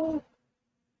say you are?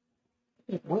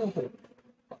 Well,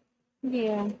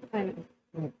 Yeah, I know.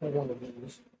 let me pull one of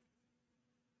these.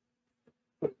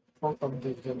 Put one of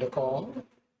these in the car.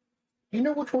 Do you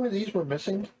know which one of these we're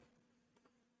missing?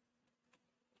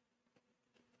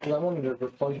 Because I wanted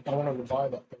to buy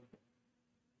that thing.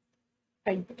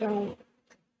 I don't.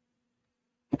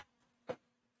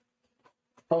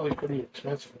 Probably pretty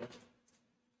expensive.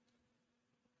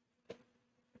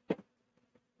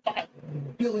 $5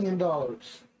 billion.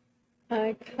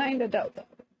 I kind of doubt that.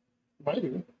 Might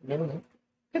be. Never know.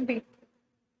 Could be.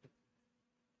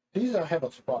 These I have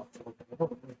a spot for.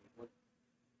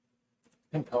 I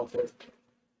think out there.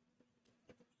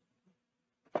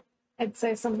 I'd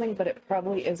say something, but it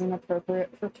probably isn't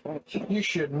appropriate for Twitch. You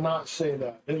should not say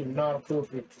that. It is not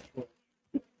appropriate for Twitch.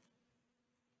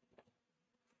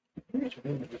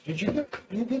 Did you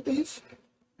get these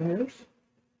in yours?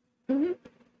 Mm-hmm.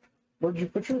 Where'd you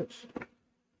put yours?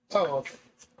 Oh, okay.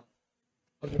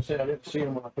 I was gonna say I didn't see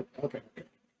them when I put. Okay.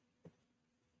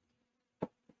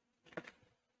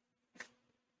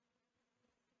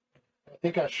 I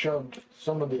think I shoved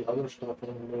some of the other stuff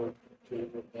in there too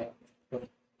with that, but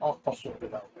I'll sort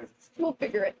it out later. We'll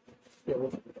figure it. Yeah,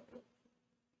 we'll figure it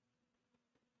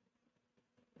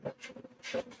out.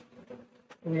 Actually,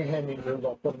 when you hand me yours,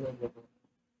 I'll put them in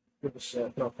with the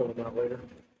set, and I'll put them out later.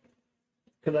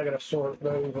 Because I gotta sort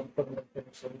those and put them in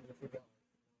things so if we got.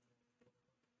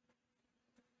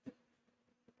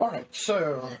 All right,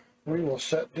 so we will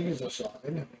set these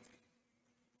aside.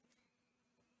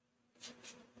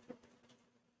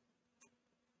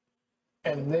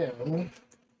 And then,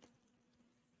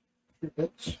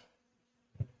 bits,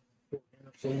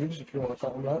 sleeves, if you want to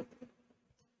call them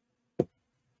that.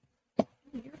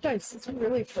 Your dice is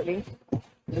really pretty.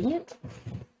 Isn't it?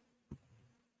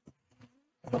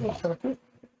 That looks kind of cool.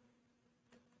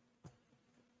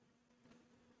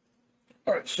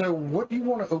 All right, so what do you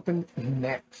want to open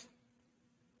next?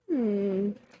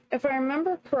 If I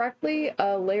remember correctly,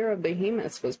 a Layer of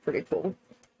Behemoths was pretty cool.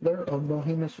 Layer of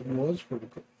Behemoths was pretty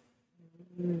cool.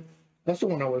 That's the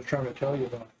one I was trying to tell you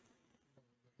about.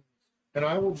 And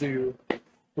I will do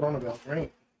Throne of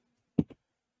Eldraine.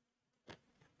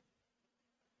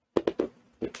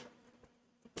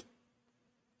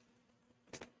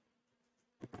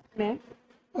 May I?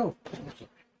 Oh, I'm sorry.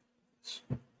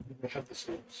 We have the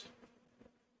sleeves.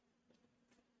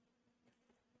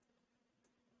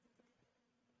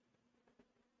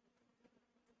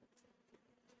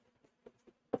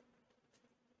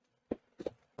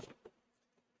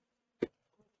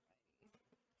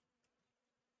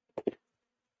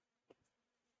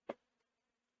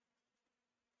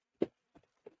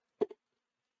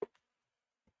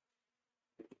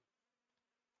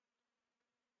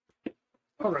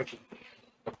 All right.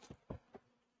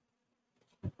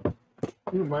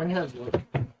 Ooh, mine has like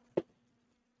a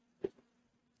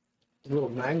little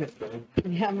magnet thing.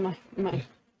 Yeah, my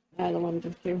other one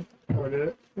did too. Oh, did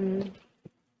it? Mm.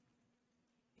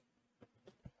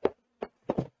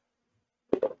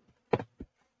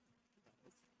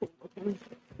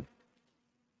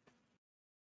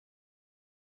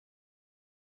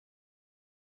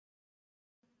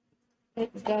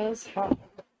 It does have.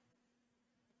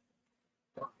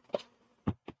 I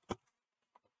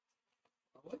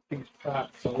like these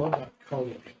packs. I love that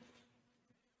color.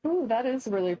 Ooh, that is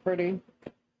really pretty.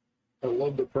 I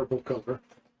love the purple color.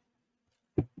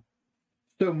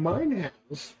 So mine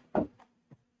has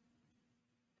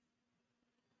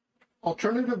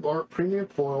alternative art premium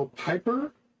foil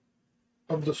Piper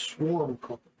of the Swarm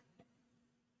color.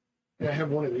 And I have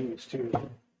one of these too.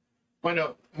 Find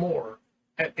out more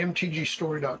at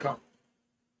mtgstory.com.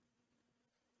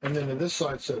 And then on this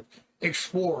side says,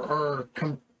 explore our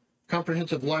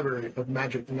comprehensive library of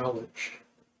magic knowledge.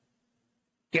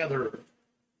 Gather.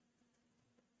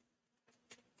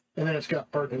 And then it's got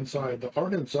art inside. The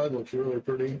art inside looks really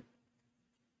pretty.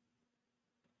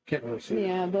 Can't really see it.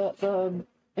 Yeah, the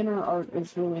inner art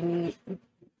is really neat.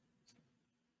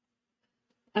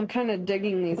 I'm kind of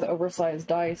digging these oversized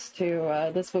dice too.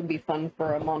 This would be fun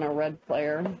for a mono red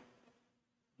player.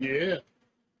 Yeah.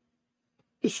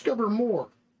 Discover more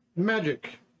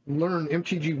magic. Learn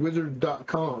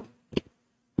mtgwizard.com.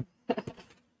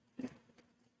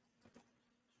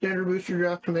 Standard booster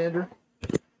draft commander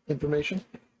information.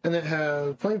 And it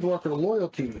has Planeswalker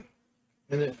loyalty.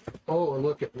 And it, oh,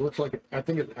 look, it looks like, I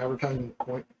think it's advertising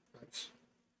point. Nice.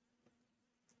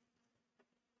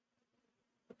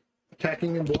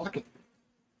 Attacking and blocking.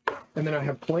 And then I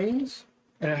have Planes,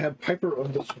 and I have Piper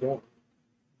of the Swarm.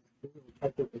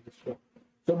 Piper of the Swarm.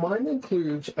 So mine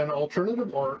includes an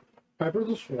alternative art, Piper of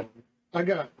the Swarm. I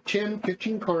got 10,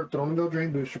 15 card Throne of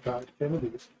Eldraine booster packs, 10 of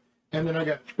these. And then I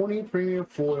got 20 premium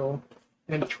foil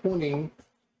and 20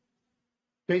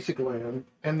 basic land,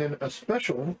 and then a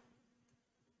special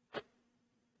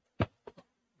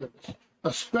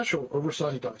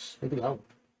oversized dice. Look at that one.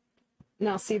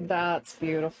 Now see, that's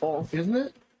beautiful. Isn't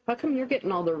it? How come you're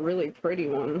getting all the really pretty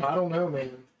ones? I don't know,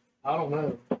 man. I don't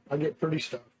know. I get pretty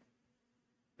stuff.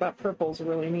 That purple's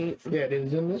really neat. Yeah, it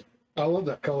is, isn't it? I love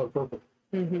that color purple.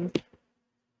 Mm-hmm.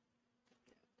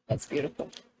 That's beautiful.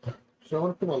 So I'm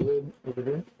gonna put my lid over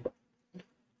here.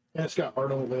 And it's got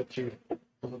art on the lid too.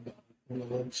 I love that on the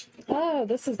lids. Oh,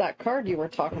 this is that card you were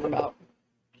talking about.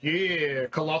 Yeah,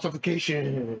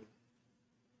 colossification.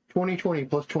 2020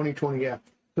 plus 2020, yeah.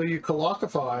 So you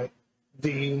colossify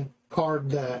the card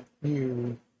that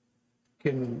you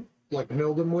can like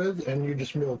mill them with, and you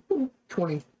just mill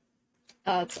 20.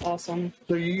 That's awesome.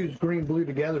 So you use green blue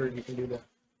together, and you can do that.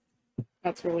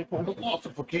 That's really cool.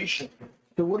 Colossification.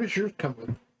 So what does yours come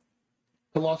with?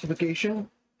 Colossification,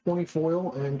 20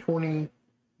 foil, and 20.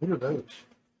 What are those?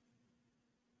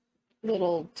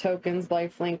 Little tokens,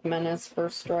 lifelink, menace,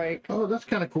 first strike. Oh, that's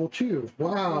kind of cool too.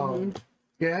 Wow.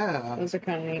 Yeah. Those are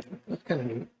kind of neat. That's kind of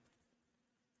neat.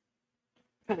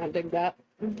 Kind of dig that.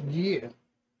 Yeah.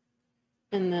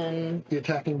 And then, The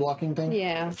attacking blocking thing?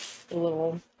 yeah, the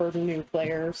little for new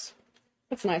players.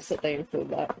 It's nice that they include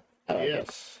that. I like it.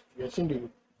 Yes. Yes, indeed.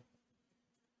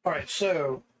 All right,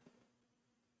 so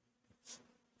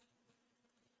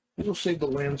we'll save the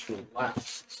lands for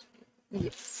last.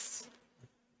 Yes.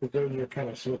 Because those are kind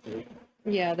of slippery.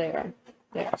 Yeah, they are.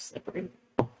 They are slippery.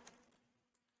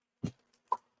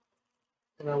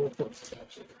 And I will put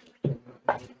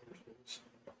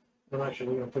I'm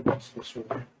actually going to put this way.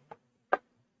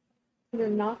 You're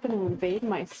not going to invade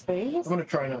my space? I'm going to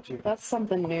try not to. That's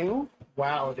something new.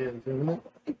 Wow, it is, isn't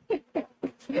it?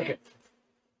 Okay.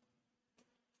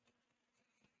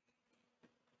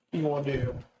 You want to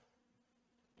do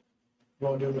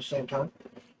them at the same time?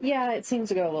 Yeah, it seems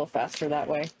to go a little faster that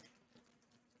way.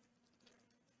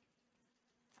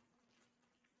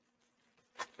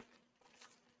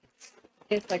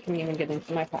 If I can even get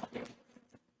into my pocket.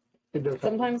 It does.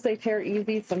 Sometimes they tear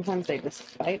easy, sometimes they just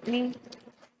fight me.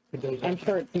 It does. I'm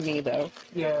sure it's me, though.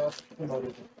 Yeah. You know,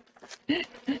 I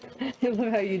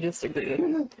love how you just agreed with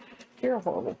me. You're a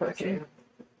horrible person.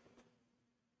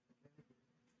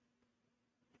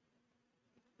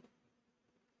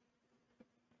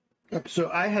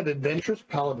 So I had Adventurous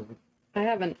Paladin. I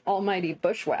have an almighty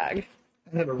bushwag.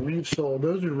 I had a Reeve Soul.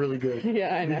 Those are really good.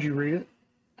 Yeah, I know. Did you read it?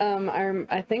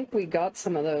 I think we got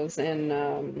some of those in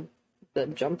the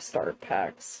Jumpstart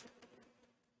packs.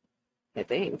 I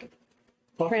think.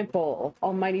 Trample.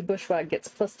 Almighty Bushwag gets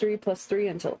 +3/+3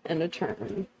 until end of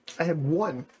turn. I have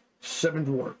one 7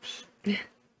 dwarfs.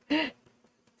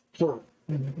 Plural.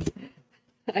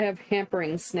 I have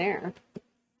Hampering Snare.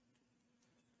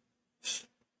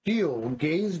 Steel,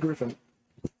 Gaze Griffin.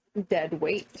 Dead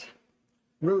Weight.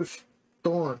 Rose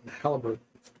Thorn, Halberd.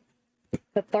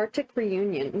 Cathartic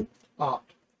Reunion.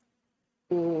 Opt.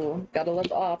 Ooh, gotta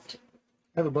love Opt.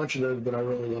 I have a bunch of those, but I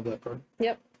really love that card.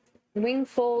 Yep.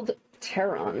 Wingfold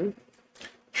Terron.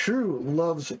 True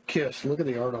Love's Kiss. Look at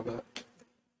the art on that.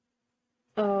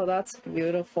 Oh, that's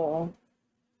beautiful.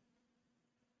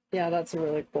 Yeah, that's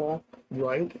really cool.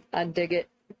 Right? I dig it.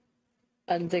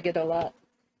 I dig it a lot.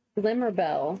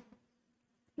 Glimmerbell.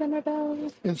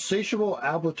 Glimmerbell. Insatiable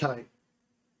Appetite.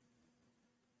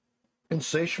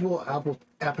 Insatiable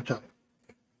Appetite.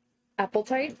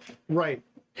 Appetite? Right.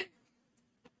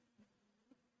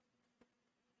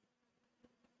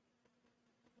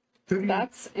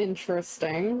 That's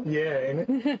interesting. Yeah, ain't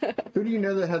it? Who do you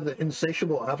know that has the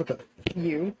insatiable appetite?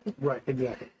 You. Right,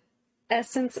 exactly.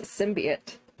 Essence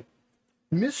Symbiote.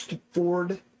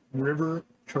 Mistford River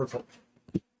Turtle.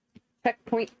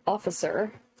 Checkpoint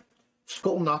Officer.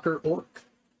 Skullknocker Orc.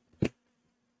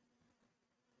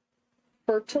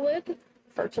 Fertilid?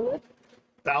 Fertilid?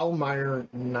 Balmire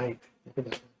Knight. Look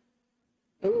at that.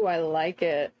 Ooh, I like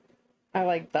it. I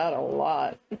like that a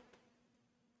lot.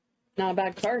 Not a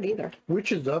bad card either.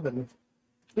 Witch's Oven.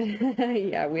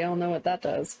 Yeah, we all know what that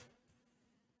does.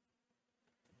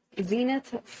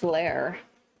 Zenith Flare.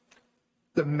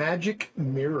 The Magic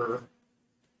Mirror.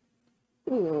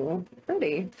 Ooh,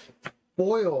 pretty.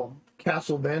 Foil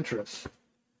Castle Ventress.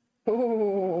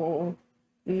 Ooh,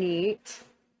 neat.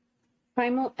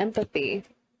 Primal Empathy.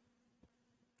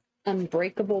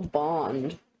 Unbreakable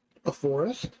Bond. A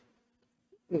Forest.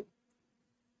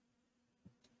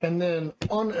 And then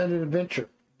On an Adventure.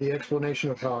 The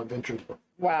explanation of how adventures work.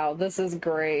 Wow, this is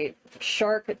great.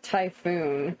 Shark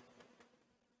Typhoon.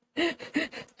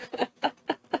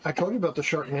 I told you about the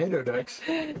Sharknado decks.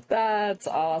 That's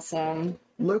awesome.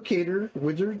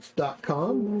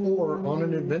 LocatorWizards.com or On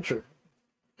an Adventure.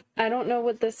 I don't know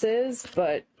what this is,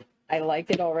 but I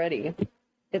like it already.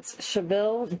 It's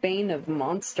Cheville, Bane of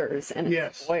Monsters, and it's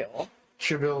Yes. foil.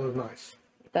 Cheville is nice.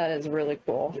 That is really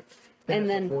cool. And it's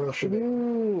a then, foil Cheville.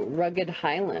 ooh, Rugged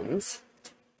Highlands.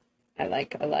 I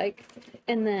like.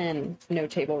 And then no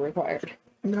table required.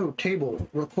 No table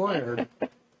required.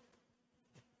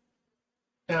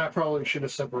 And I probably should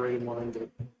have separated mine, but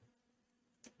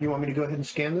you want me to go ahead and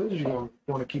scan those, or you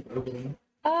want to keep opening?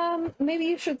 Maybe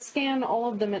you should scan all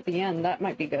of them at the end. That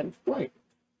might be good. Right.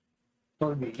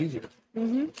 Probably be easier.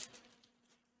 Mm-hmm.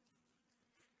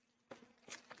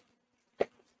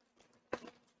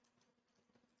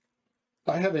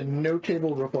 I have a no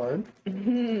table required.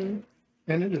 Mm-hmm.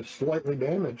 And it is slightly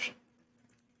damaged.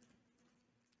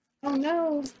 Oh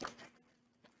no.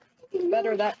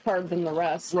 Better that card than the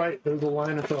rest. Right, there's a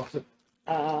line across it.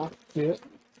 Yeah.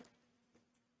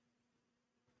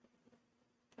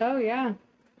 Oh yeah.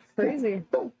 Crazy.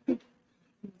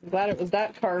 Glad it was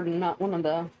that card and not one of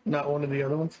the... Not one of the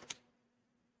other ones.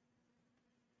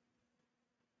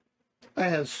 I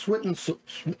have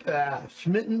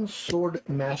Smitten Sword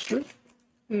Master.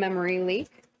 Memory Leak.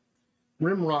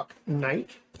 Rimrock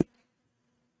Knight.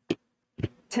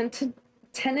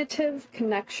 Tentative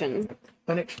Connection.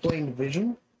 Unexplained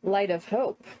Vision. Light of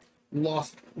Hope.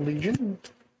 Lost Legion.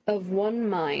 Of One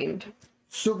Mind.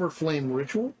 Silver Flame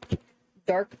Ritual.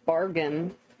 Dark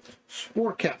Bargain.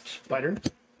 Sporecapped Spider.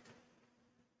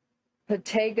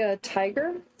 Patega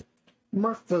Tiger.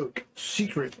 Merfolk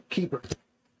Secret Keeper.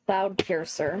 Cloud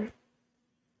Piercer.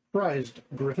 Prized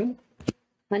Griffin.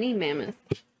 Honey Mammoth.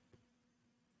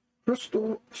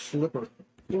 Crystal Slipper.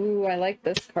 Ooh, I like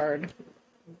this card.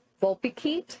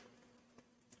 Vulpikeet.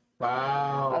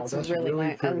 Wow, That's really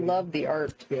nice. I pretty. love the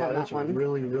art Yeah, on that's that one.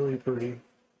 really, really pretty.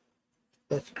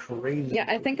 That's crazy. Yeah,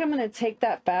 I think I'm going to take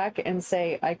that back and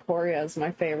say Ikoria is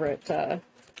my favorite.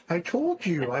 I told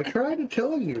you. I tried to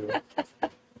tell you.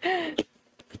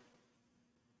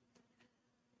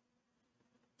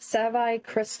 Savai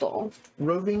Crystal.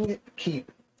 Roving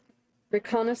Keep.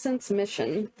 Reconnaissance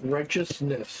Mission.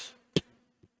 Righteousness.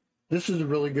 This is a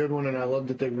really good one, and I love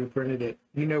that they reprinted it.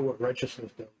 You know what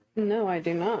Righteousness does. No, I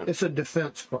do not. It's a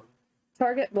defense card.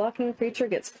 Target blocking creature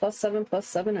gets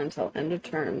 +7/+7 until end of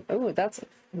turn. Oh, that's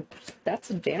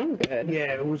damn good.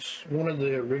 Yeah, it was one of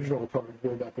the original cards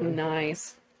way back then.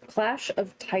 Nice. Clash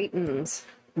of Titans.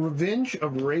 Revenge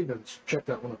of Ravens. Check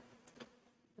that one out.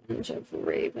 Revenge of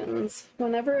Ravens.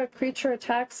 Whenever a creature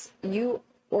attacks you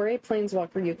or a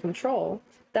planeswalker you control,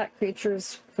 that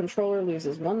creature's controller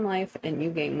loses 1 life and you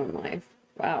gain 1 life.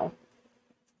 Wow.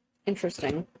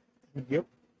 Interesting. Yep.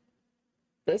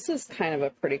 This is kind of a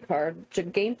pretty card.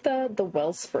 Jagantha the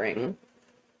Wellspring.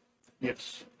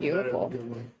 Yes. Beautiful. That is a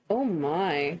good one. Oh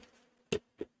my.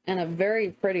 And a very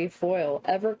pretty foil.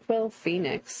 Everquill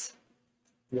Phoenix.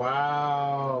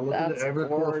 Wow. Look at That's the Evercore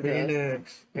gorgeous.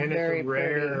 Phoenix. And Very it's a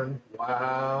rare. pretty.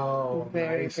 Wow.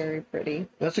 Very, Nice. very pretty.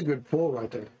 That's a good pull right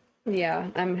there. Yeah,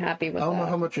 I'm happy with I don't know that.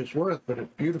 how much it's worth, but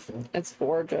it's beautiful. It's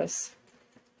gorgeous.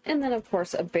 And then, of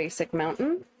course, a basic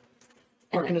mountain.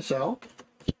 And a Arkansas.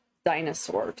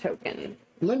 dinosaur token.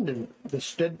 Linden, the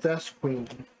Steadfast Queen.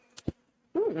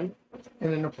 Hmm. And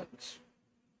then the plants.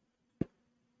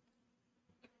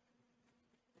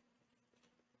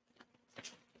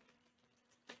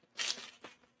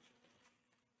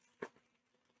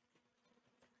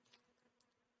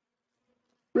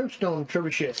 Brimstone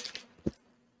Trebuchet.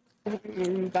 I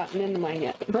haven't gotten into mine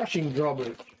yet. Crashing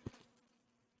Drawbridge.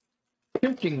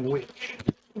 Tempting Witch.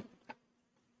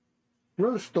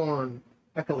 Rosethorn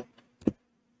Acolyte.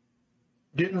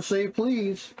 Didn't say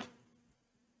please.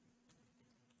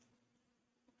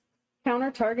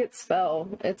 Counter target spell.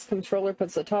 Its controller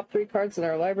puts the top 3 cards in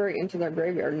their library into their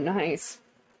graveyard. Nice.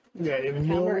 Yeah, it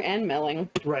Counter mill, and milling.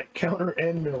 right, counter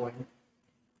and milling.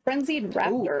 Frenzied Ooh,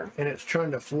 Raptor. and it's trying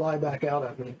to fly back out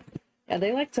at me. Yeah,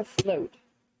 they like to float.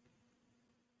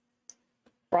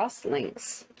 Frost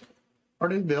Lynx.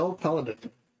 Ardenville Paladin.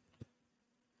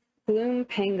 Gloom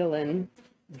Pangolin.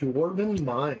 Dwarven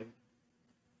Mine.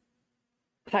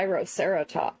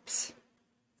 Pyroceratops.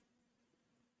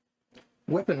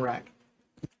 Weapon Rack.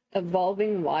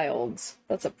 Evolving Wilds.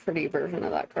 That's a pretty version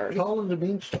of that card. Call of the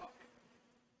Beanstalk.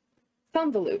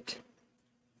 Convolute.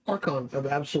 Archon of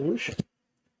Absolution.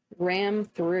 Ram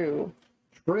Through.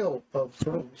 Trail of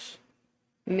Thrones.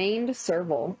 Maned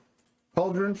Serval.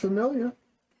 Cauldron Familiar.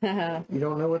 Haha. You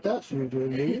don't know what that's doing, do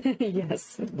you?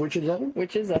 Yes. Witch's Oven.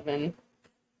 Witch's Oven.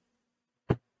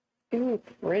 Ooh,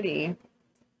 pretty.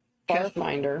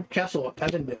 Farfinder. Castle of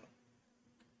Avondale.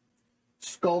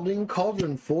 Scalding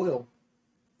Cauldron Foil.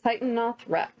 Titanoth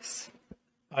Rex.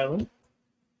 Island.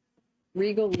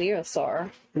 Regal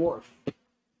Leosar. Dwarf.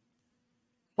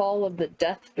 Call of the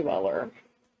Death Dweller.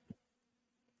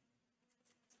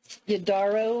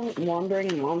 Yadaro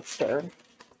Wandering Monster.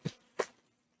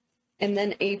 And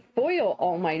then a foil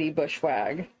Almighty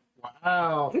Bushwag.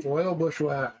 Wow, foil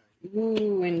bushwhack.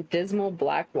 Ooh, and Dismal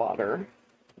Blackwater.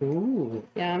 Ooh.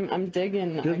 Yeah, I'm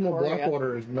digging Dismal Ikoria.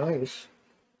 Blackwater is nice.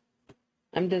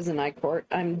 I'm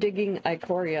digging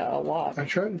Ikoria a lot. I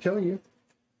tried to tell you.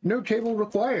 No table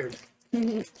required.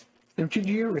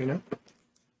 MTG Arena.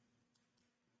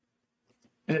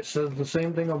 And it says the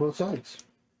same thing on both sides.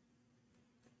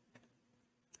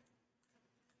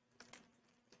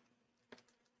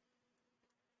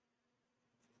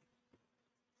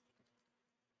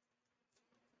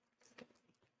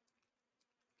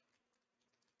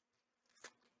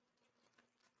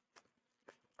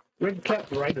 Red Cap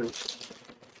Riders.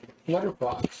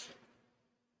 Letterbox.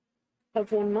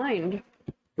 Of One Mind.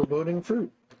 Foreboding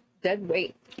Fruit. Dead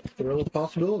Weight. Thrill of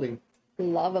Possibility.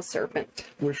 Lava Serpent.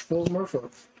 Wishful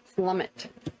Merfolk. Plummet.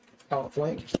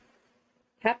 Outflanked.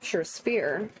 Capture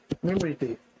Sphere. Memory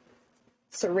Thief.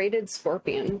 Serrated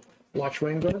Scorpion.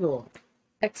 Watchwing Gargoyle.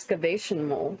 Excavation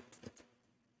Mole.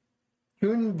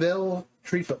 Hoonville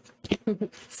Treefoot.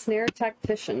 Snare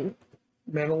Tactician.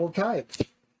 Mantle of Tides.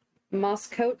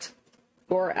 Mosscoat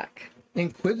Gorak.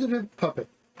 Inquisitive Puppet.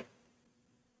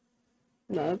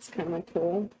 No, that's kind of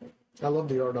cool. I love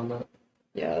the art on that.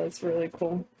 Yeah, that's really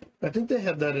cool. I think they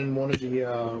had that in one of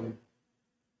the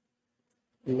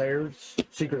lairs,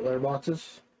 secret lair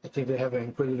boxes. I think they have an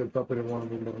Inquisitive Puppet in one of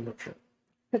them, but I'm not sure.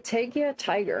 Patagia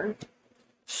Tiger.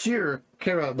 Seer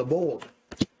Kara the Bold.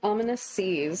 Ominous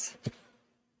Seas.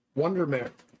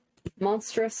 Wondermare.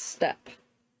 Monstrous Step.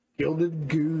 Gilded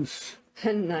Goose.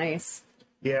 Nice.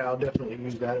 Yeah, I'll definitely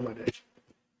use that in my day.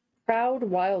 Proud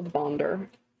Wild Bonder.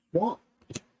 Swamp.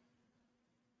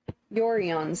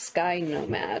 Yorion Sky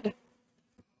Nomad.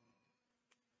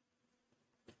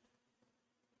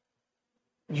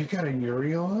 You got a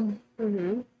Urion?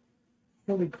 Mm-hmm.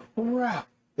 Holy crap.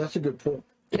 That's a good pull.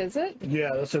 Is it?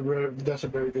 Yeah, that's a very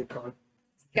good card.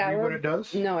 Did you read what it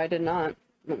does? No, I did not.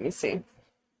 Let me see.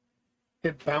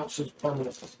 It bounces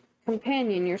permanently.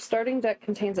 Companion, your starting deck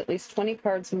contains at least 20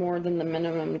 cards more than the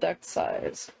minimum deck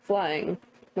size. Flying.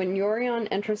 When Yorion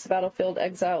enters the battlefield,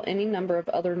 exile any number of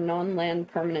other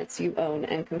non-land permanents you own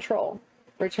and control.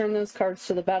 Return those cards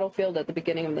to the battlefield at the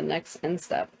beginning of the next end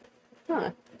step.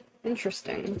 Huh.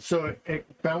 Interesting. So it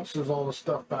bounces all the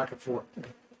stuff back and forth.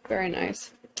 Very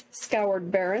nice.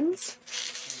 Scoured Barrens.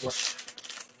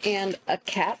 And a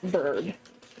Catbird.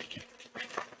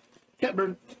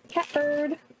 Catbird.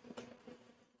 Catbird.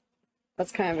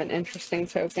 That's kind of an interesting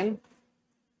token.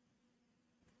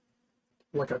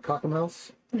 Like a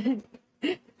cockamouse.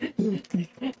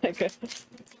 Okay.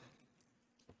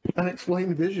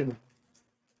 Unexplained Vision.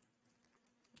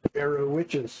 Arrow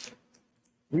Witches.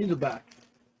 Razorback.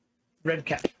 Red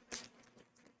Cat.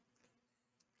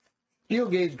 Steel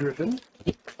Gaze Griffin.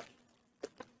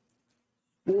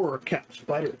 Spore Cat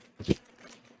Spider.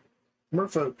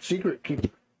 Merfolk Secret Keeper.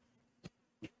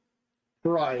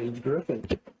 Prize Griffin.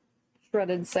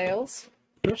 Shredded Sails.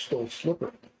 Crystal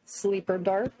Slipper. Sleeper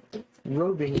Dart.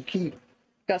 Roving Keep.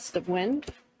 Gust of Wind.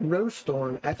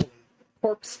 Rosethorn Accolade.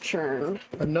 Corpse Churn.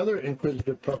 Another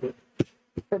Inquisitive Puppet.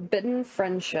 Forbidden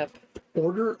Friendship.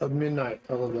 Order of Midnight.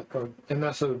 I love that card. And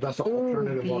that's an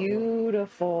alternative Ooh,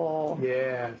 beautiful. artwork.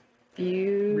 Yeah.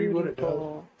 Beautiful. what it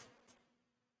does.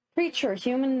 Creature,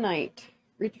 Human Knight.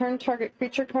 Return target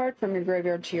creature card from your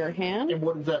graveyard to your hand. And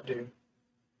what does that do?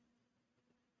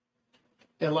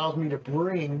 It allows me to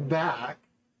bring back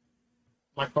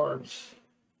my cards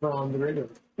from the graveyard.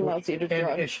 Allows you to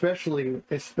draw. And especially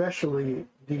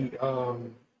the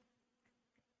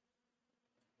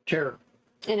terror.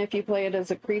 And if you play it as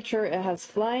a creature, it has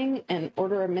flying, and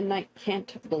Order of Midnight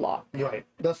can't block. Right.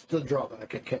 That's the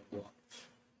drawback. It can't block.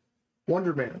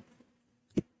 Wonder Man.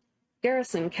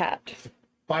 Garrison Cat.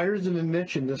 Fires of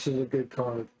Invention. This is a good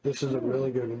card. This is a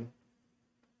really good one.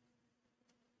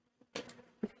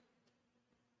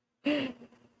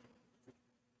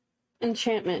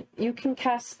 Enchantment. You can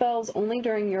cast spells only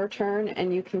during your turn,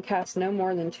 and you can cast no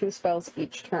more than 2 spells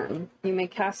each turn. You may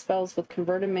cast spells with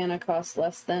converted mana cost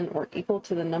less than or equal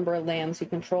to the number of lands you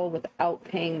control without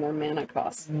paying their mana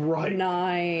cost. Right.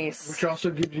 Nice. Which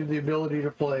also gives you the ability to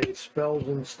play spells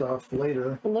and stuff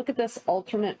later. Look at this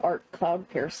alternate art Cloud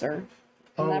Piercer.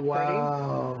 Isn't that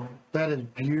wow. That is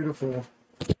beautiful.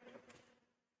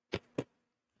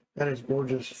 That is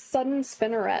gorgeous. Sudden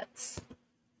Spinnerets.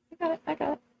 I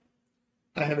got it.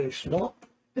 I have a swamp,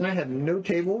 and I have no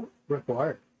table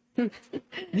required.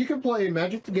 You can play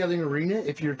Magic the Gathering Arena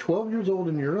if you're 12 years old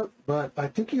in Europe, but I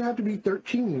think you have to be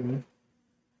 13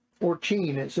 or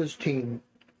teen. It says teen.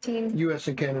 Teen. U.S.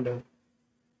 and Canada.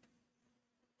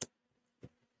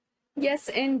 Yes,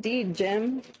 indeed,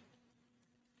 Jim.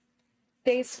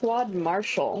 Day Squad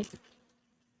Marshal.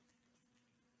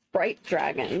 Bright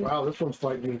Dragon. Wow, this one's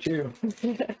fighting me too.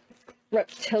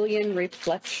 Reptilian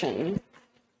Reflection.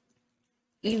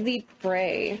 Easy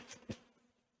Prey.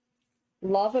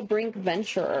 Lava Brink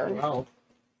Venturer. Wow.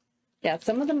 Yeah,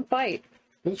 some of them fight.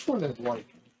 This one is like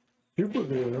super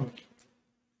good.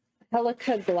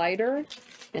 Helica Glider,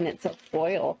 and it's a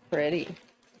foil. Pretty.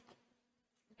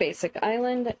 Basic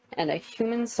Island, and a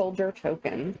Human Soldier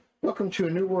token. Welcome to a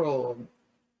new world.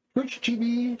 Twitch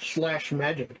TV /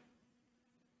 magic.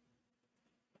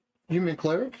 Human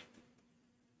Cleric.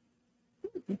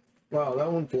 Wow,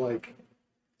 that one's like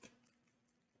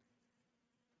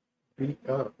beat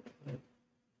up.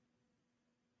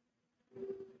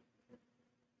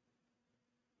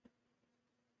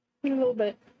 A little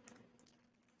bit.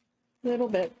 Little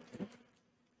bit.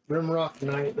 Rimrock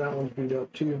Knight, that one's beat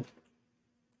up too.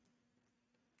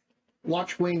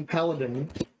 Watchwing Paladin.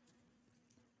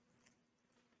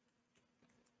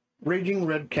 Raging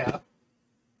Redcap.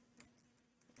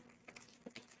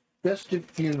 Festive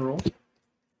Funeral.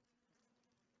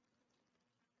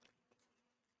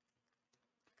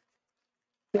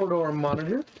 Four-door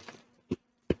Monitor.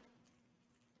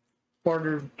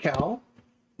 Bartered Cow.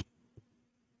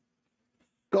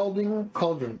 Scalding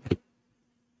Cauldron.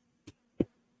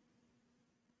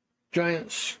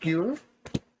 Giant Skewer.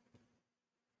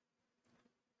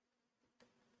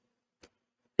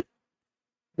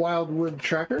 Wildwood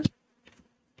Tracker.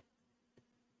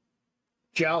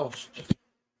 Joust.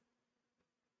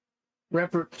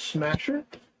 Rampart Smasher.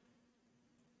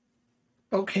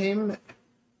 Oakham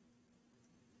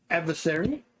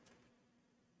Adversary.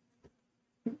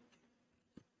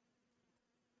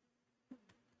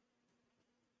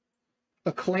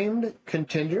 Acclaimed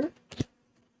Contender.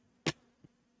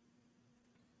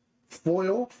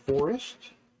 Foil Forest.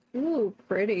 Ooh,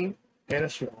 pretty. And a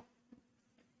small.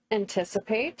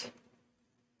 Anticipate.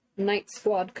 Night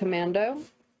Squad Commando.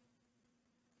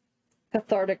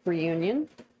 Cathartic Reunion.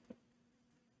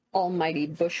 Almighty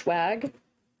Bushwag.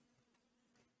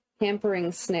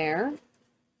 Hampering Snare.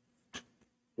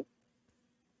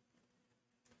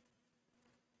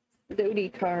 Doty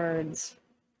cards.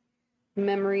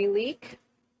 Memory Leak.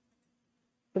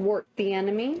 Thwart the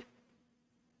Enemy.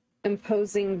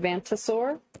 Imposing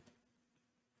Vantasaur.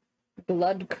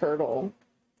 Blood Curdle.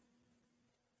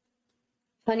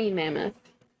 Honey Mammoth.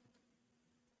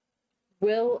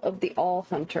 Will of the All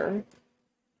Hunter.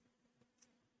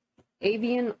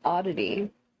 Avian Oddity.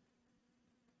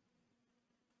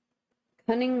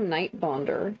 Cunning Night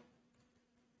Bonder.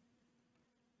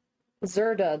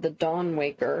 Zerda the Dawn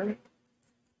Waker.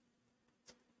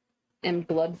 And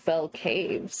Bloodfell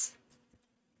Caves.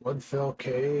 Bloodfell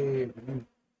Cave.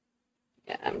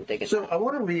 Yeah, I'm digging So that. I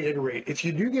want to reiterate, if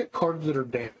you do get cards that are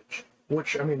damaged,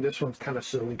 which, I mean, this one's kind of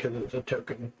silly because it's a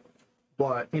token,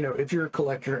 but, you know, if you're a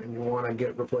collector and you want to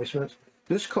get replacements,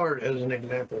 this card, as an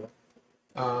example,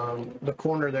 the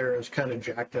corner there is kind of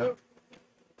jacked up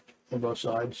on both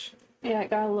sides. Yeah,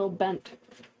 it got a little bent.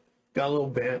 Got a little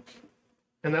bent,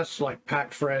 and that's like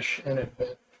packed fresh and it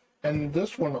bent. And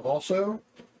this one also,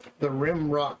 the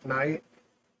Rimrock Knight,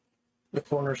 the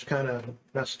corner's kind of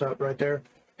messed up right there.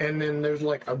 And then there's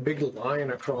like a big line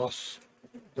across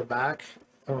the back.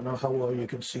 I don't know how well you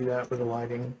can see that with the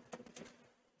lighting,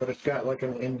 but it's got like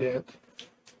an indent.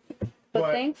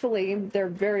 But thankfully, they're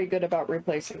very good about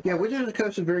replacing. Yeah, Wizards of the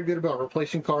Coast is very good about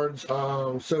replacing cards.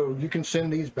 So you can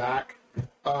send these back.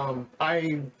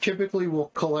 I typically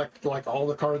will collect like all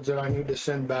the cards that I need to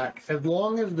send back, as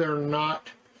long as they're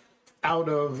not out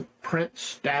of print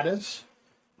status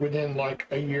within like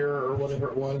a year or whatever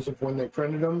it was of when they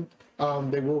printed them.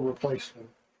 They will replace them.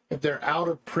 If they're out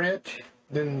of print,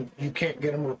 then you can't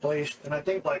get them replaced. And I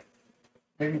think like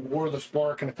maybe War of the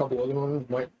Spark and a couple other ones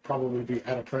might probably be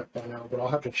out of print by now, but I'll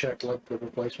have to check like the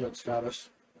replacement status.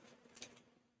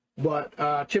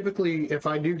 But typically, if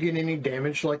I do get any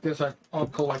damage like this, I'll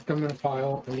collect them in a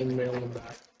pile and then mail them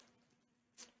back.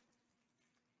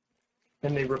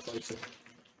 And they replace it.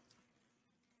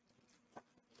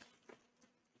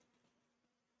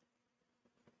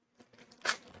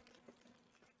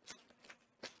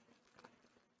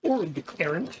 Or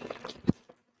Errant.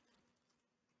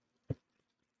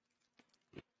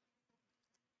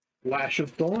 Lash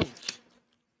of Thorns.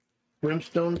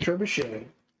 Brimstone Trebuchet.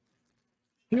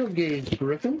 Steel Gaze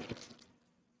Griffin.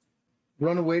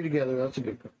 Run Away Together, that's a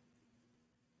good one.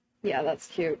 Yeah, that's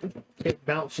cute. It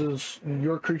bounces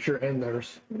your creature and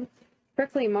theirs.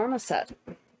 Prickly Marmoset.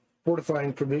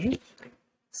 Fortifying Provisions.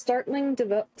 Startling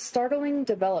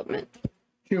Development.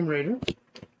 Tomb Raider.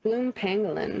 Bloom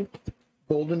Pangolin.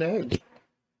 Golden Egg.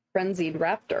 Frenzied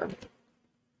Raptor.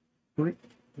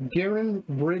 Garen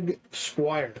Brig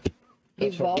Squire.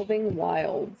 That's right. Evolving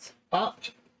Wilds.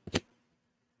 Opt.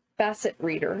 Facet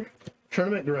Reader.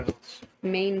 Tournament Grounds.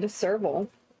 Maned Serval.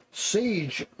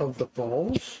 Sage of the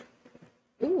Falls.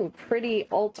 Ooh, pretty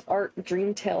alt art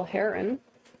Dreamtail Heron.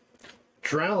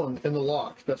 Drowned in the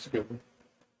Loch. That's a good one.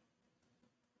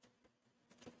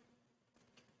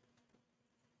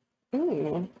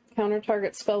 Ooh. Counter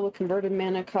target spell with converted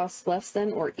mana costs less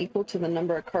than or equal to the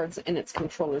number of cards in its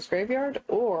controller's graveyard,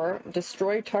 or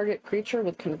destroy target creature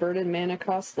with converted mana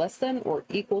costs less than or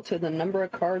equal to the number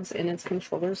of cards in its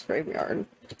controller's graveyard.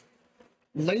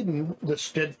 Laden, the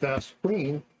Steadfast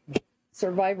Queen.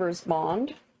 Survivor's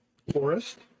Bond.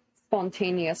 Forest.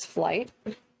 Spontaneous Flight.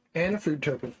 And a food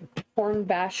token.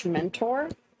 Hornbash Mentor.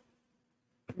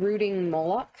 Rooting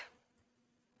Moloch.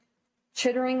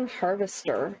 Chittering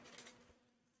Harvester.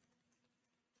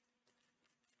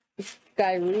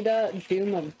 Gyruda,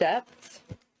 Doom of Depth,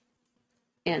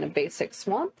 and a basic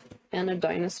swamp, and a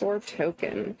dinosaur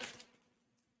token.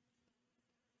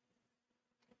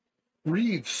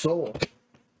 Reeve Soul.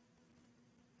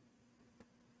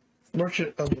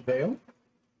 Merchant of the Vale.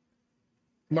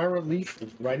 Myra Leaf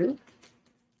Rider.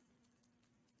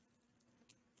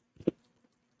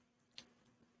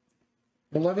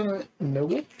 Malevolent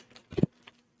Noble.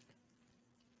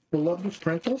 Beloved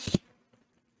Apprentice.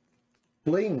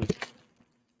 Bling.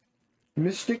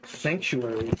 Mystic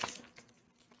Sanctuary.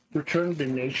 Return to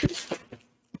Nature.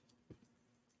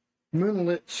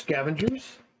 Moonlit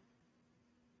Scavengers.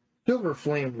 Silver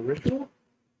Flame Ritual.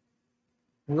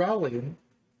 Raleigh.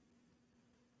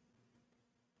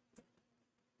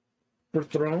 For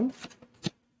Throne.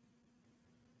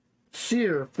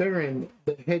 Seer Farron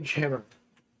the Hedgehammer.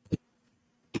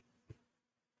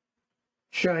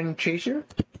 Shine Chaser.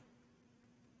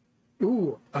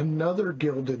 Ooh, another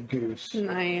Gilded Goose.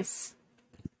 Nice.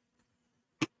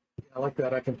 I like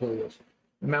that. I can play this.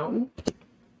 Mountain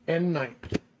and Night.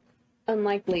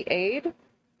 Unlikely Aid.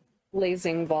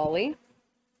 Blazing Volley.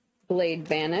 Blade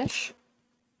Banish.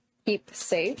 Keep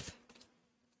Safe.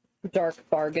 Dark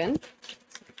Bargain.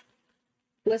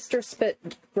 Blister Spit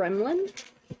Gremlin.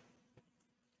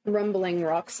 Rumbling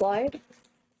Rockslide.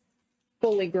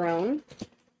 Fully Grown.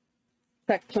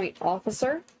 Checkpoint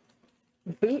Officer.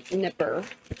 Boot Nipper.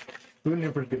 Boot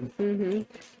Nipper's good.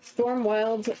 Storm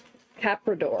Wild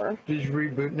Caprador. Did you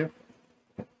read Boot Nipper?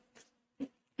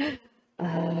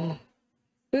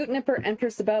 Boot Nipper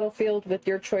enters the battlefield with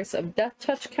your choice of Death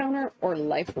Touch counter or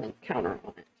Lifelink counter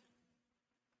on it.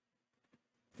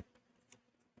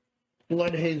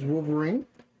 Bloodhaze Wolverine.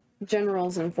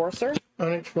 General's Enforcer.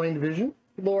 Unexplained Vision.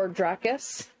 Lord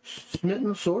Dracus.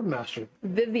 Smitten Swordmaster.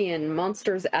 Vivian,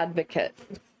 Monster's Advocate.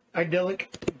 Idyllic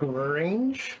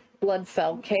Grange.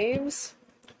 Bloodfell Caves.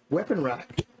 Weapon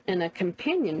Rack. And a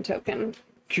companion token.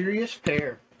 Curious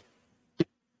Pair.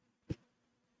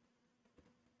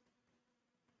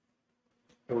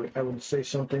 I would say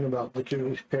something about the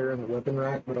Curious Pair and the Weapon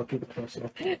Rack, but I'll keep it to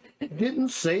myself. Didn't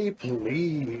say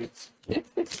please.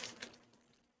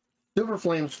 Silver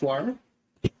Flame Squire.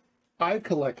 Eye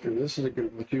Collector. This is a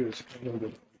good one too. It's kind of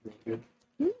really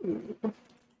good.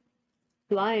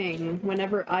 Flying.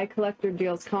 Whenever Eye Collector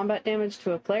deals combat damage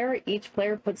to a player, each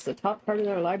player puts the top part of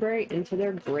their library into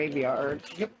their graveyard.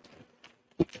 Yep.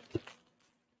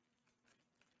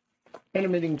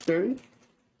 Animating Fairy.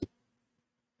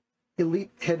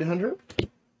 Elite Headhunter.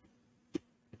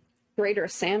 Greater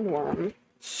Sandworm.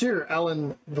 Sir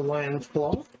Alan the Lion's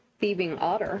Claw. Thieving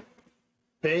Otter.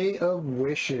 Bay of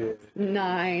Wishes.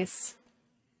 Nice.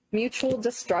 Mutual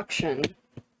Destruction.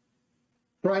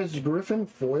 Prized Griffin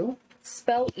Foil.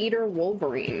 Spell Eater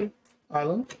Wolverine.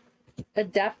 Island.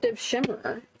 Adaptive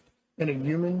Shimmer. And a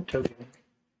human token.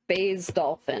 Phase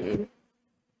Dolphin.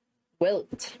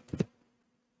 Wilt.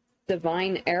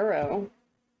 Divine Arrow.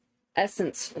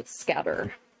 Essence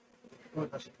Scatter.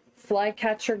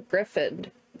 Flycatcher Griffid.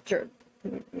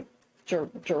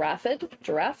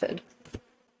 Giraffid?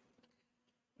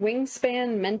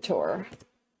 Wingspan Mentor.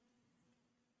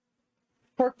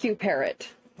 Porcuparrot.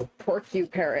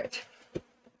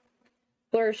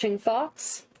 Flourishing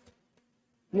Fox.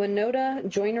 Winota,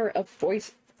 Joiner of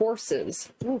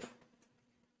Forces. Oof.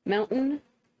 Mountain.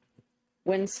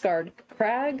 Windscarred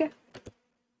Crag.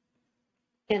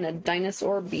 And a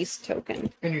Dinosaur Beast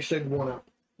token. And you said one out.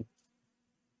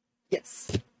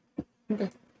 Yes. Okay.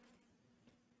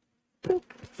 So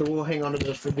we'll hang on to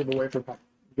this for giveaway for pack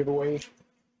giveaways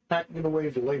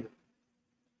later.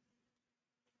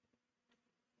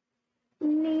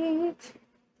 Neat.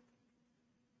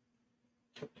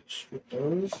 With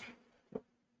those.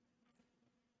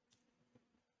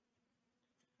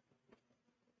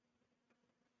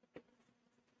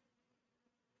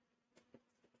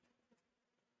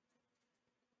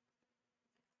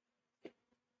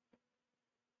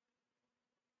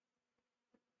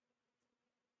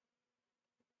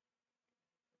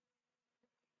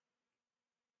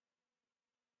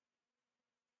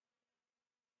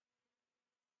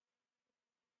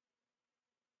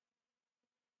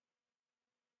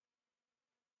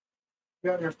 You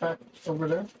got your pack over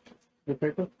there? Your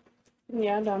paper?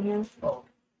 Yeah, down here. Oh.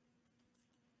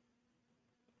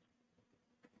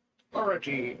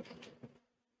 Alrighty.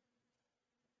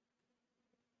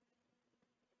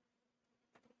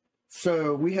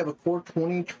 So we have a core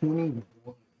 2021.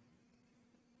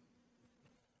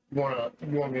 You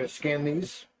want me to scan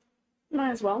these?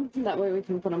 Might as well. That way we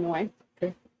can put them away.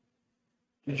 Okay.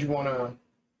 Did you want to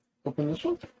open this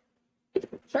one?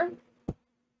 Sure.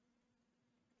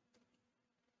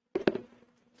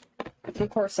 The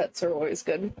corsets are always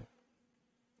good.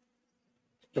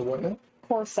 The what now?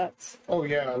 Corsets. Oh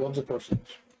yeah, I love the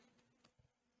corsets.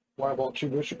 Why I bought 2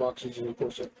 booster boxes of the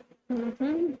corset.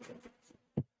 Mm-hmm.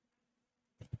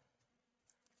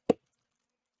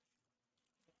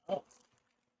 Oh,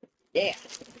 Yeah.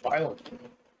 violent.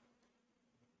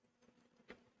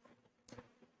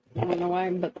 I don't know why,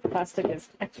 but the plastic is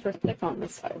extra thick on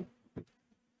this side.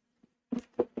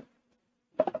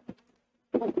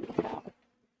 Holy cow.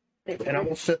 And I'm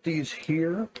gonna set these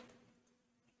here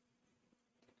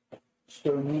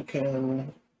so you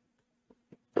can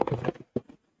set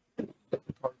the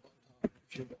card on top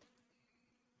if you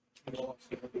want.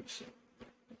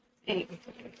 Hey.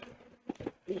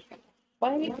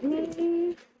 Bite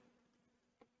me.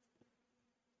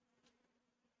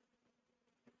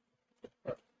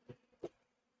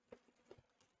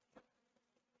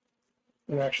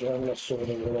 And actually, I'm gonna sort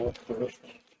it all first.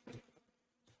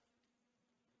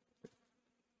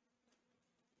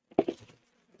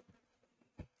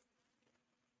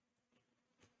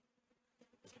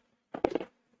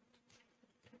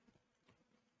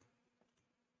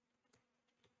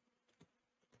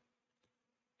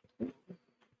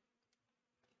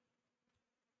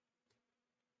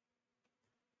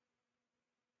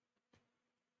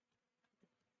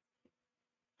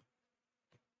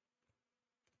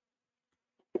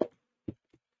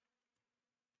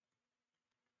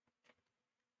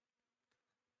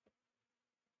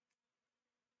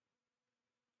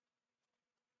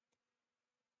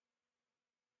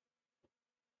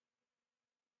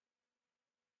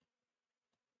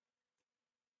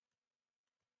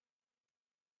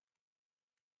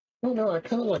 Oh no, I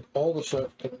kind of like all the stuff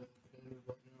that right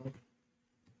now.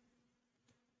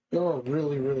 They're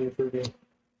really, really pretty.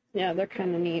 Yeah, they're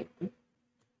kind of neat.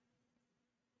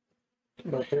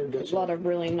 My hair A gets lot of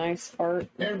really nice art.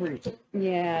 everything.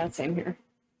 Yeah, same here.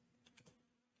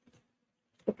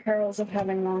 The perils of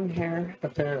having long hair.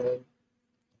 Apparently.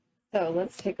 So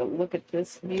let's take a look at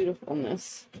this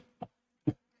beautifulness.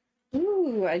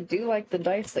 Ooh, I do like the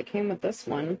dice that came with this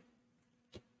one.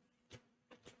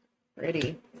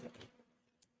 Pretty.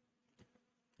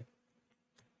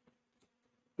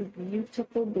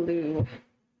 Beautiful blue.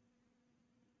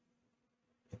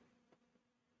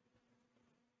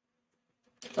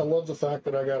 I love the fact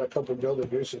that I got a couple Gilded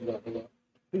Gooses out of that.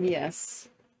 Yes.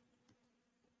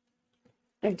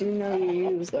 I do know you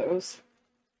use those.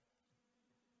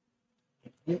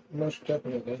 Yep, most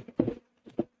definitely.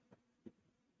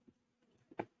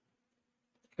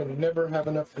 Can never have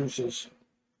enough gooses.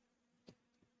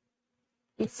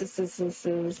 This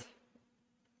is.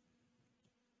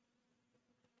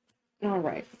 All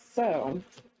right, so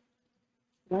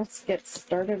let's get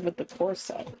started with the core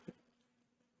set.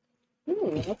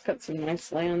 Ooh, that's got some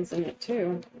nice lands in it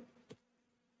too.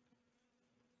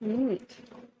 Neat.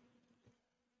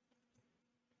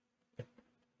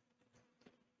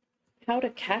 How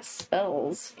to cast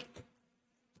spells.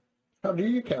 How do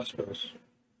you cast spells?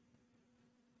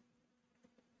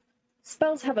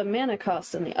 Spells have a mana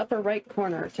cost in the upper right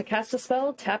corner. To cast a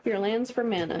spell, tap your lands for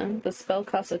mana. The spell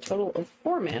costs a total of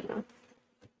 4 mana.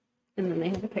 And then they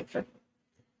have a picture.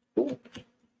 Cool.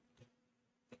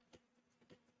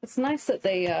 It's nice that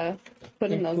they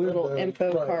put in those Include little the-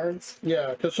 info right. cards.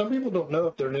 Yeah, because some people don't know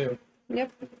if they're new.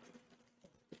 Yep.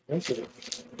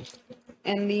 Incident.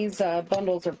 And these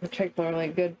bundles are particularly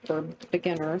good for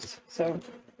beginners. So,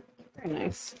 very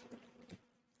nice.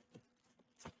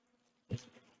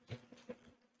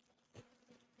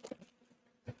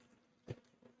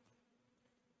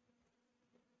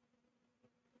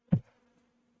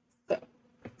 So,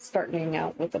 starting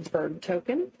out with a bird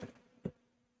token.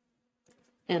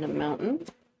 And a mountain.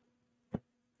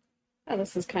 Oh,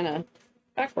 this is kind of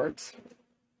backwards.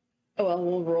 Oh well,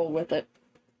 we'll roll with it.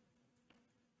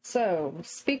 So,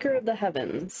 Speaker of the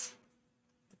Heavens,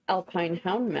 Alpine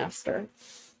Houndmaster,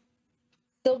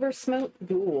 Silver Smoke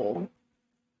Ghoul,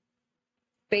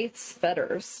 Faith's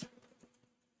Fetters,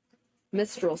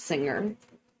 Mistral Singer,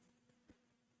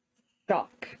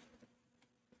 Shock.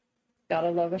 Gotta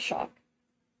love a shock.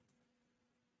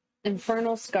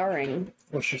 Infernal Scarring.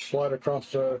 Once you slide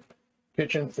across the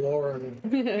kitchen floor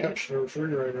and touch the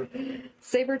refrigerator.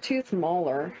 Saber-tooth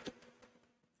Mauler.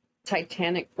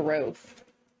 Titanic Growth.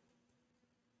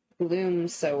 Bloom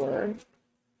Sower.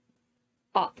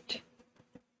 Opt.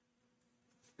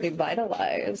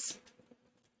 Revitalize.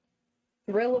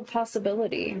 Thrill of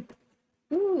Possibility.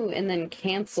 Ooh, and then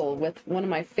Cancel with one of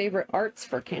my favorite arts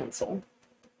for Cancel.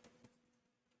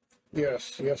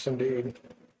 Yes, yes, indeed.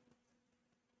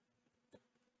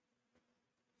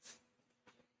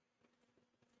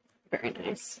 Very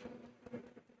nice.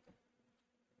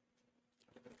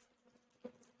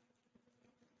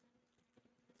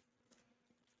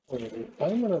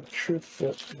 I'm gonna truth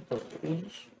fit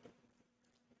those.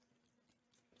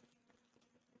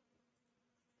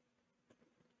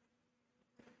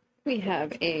 We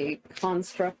have a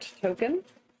Construct token.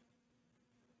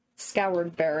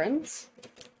 Scoured Barrens.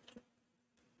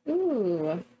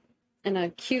 Ooh. And a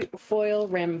cute foil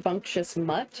Rambunctious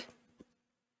Mutt.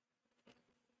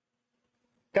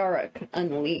 Garruk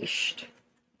Unleashed.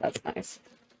 That's nice.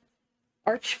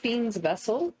 Archfiend's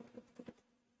Vessel.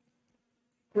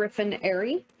 Griffin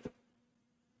Airy.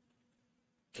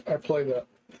 I play that.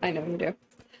 I know you do.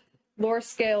 Lore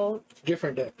Scale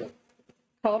Different deck though.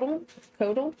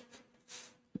 Codal.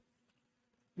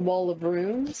 Wall of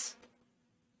Runes.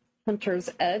 Hunter's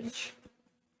Edge.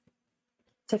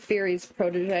 Teferi's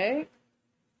Protege.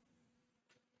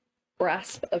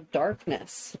 Grasp of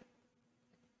Darkness.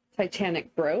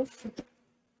 Titanic Growth.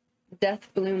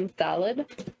 Deathbloom Thallid.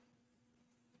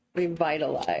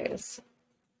 Revitalize.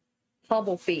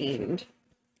 Hobble Fiend.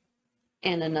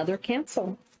 And another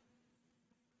Cancel.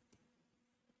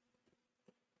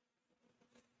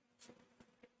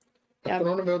 Yeah. The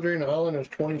Banana Building Island is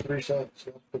 23 cents.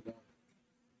 So let's put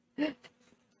that.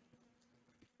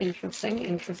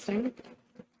 Interesting.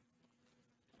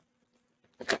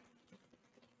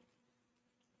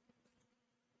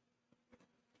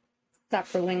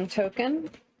 Sapperling token.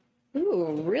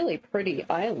 Ooh, really pretty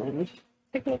island.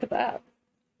 Take a look at that.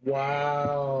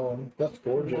 Wow, that's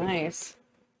gorgeous. Nice.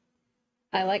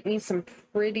 I like me some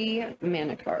pretty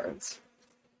mana cards.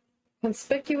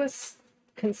 Conspicuous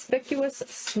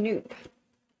Snoop.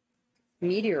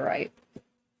 Meteorite.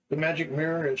 The Magic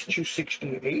Mirror is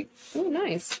 268. Oh,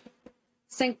 nice.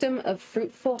 Sanctum of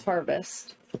Fruitful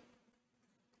Harvest.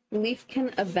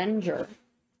 Leafkin Avenger.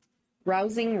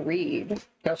 Rousing Reed.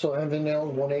 Castle Avondale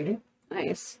 180.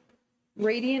 Nice.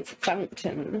 Radiant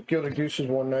Fountain. Gilded Goose is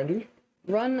 190.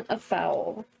 Run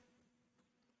Afoul.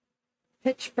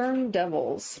 Pitchburn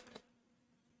Devils.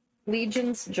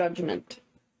 Legion's Judgment.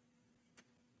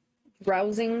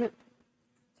 Drowsing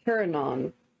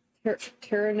Pteranodon.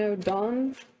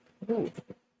 Ooh.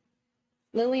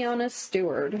 Liliana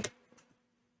Steward.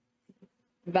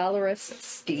 Valorous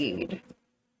Steed.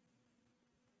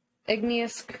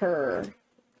 Igneous Cur.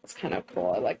 That's kind of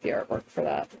cool. I like the artwork for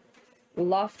that.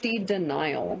 Lofty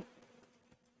Denial.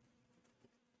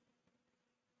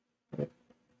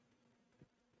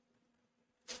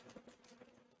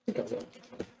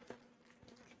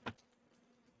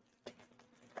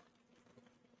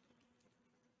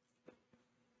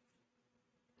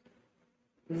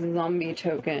 Zombie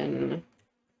token.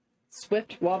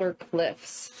 Swiftwater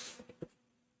Cliffs.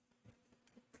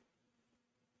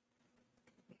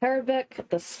 Karabek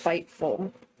the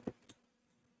Spiteful.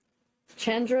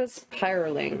 Chandra's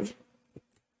Pyreling.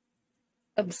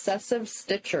 Obsessive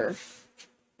Stitcher.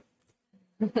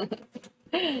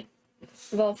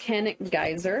 Volcanic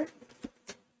Geyser.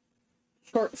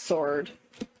 Short Sword.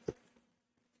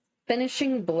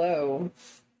 Finishing Blow.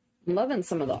 I'm loving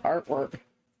some of the artwork.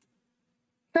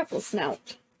 Truffle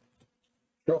Snout.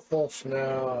 Truffle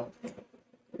Snout.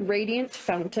 Radiant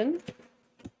Fountain.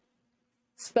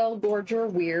 Spellgorger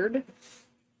Weird.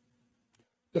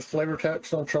 The flavor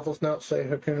text on Truffle Snout say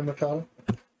Hakuna Matata?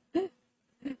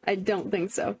 I don't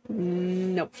think so.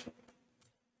 Nope.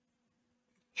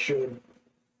 Should.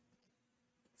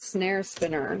 Snare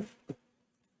Spinner.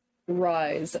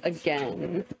 Rise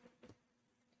Again.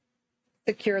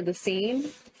 Secure the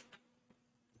Scene.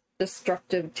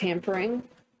 Destructive Tampering.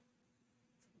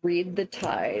 Read the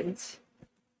Tides.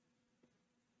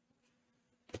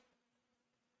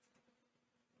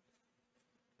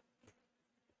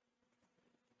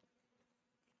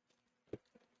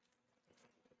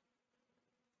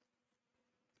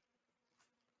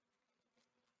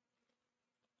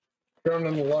 Ground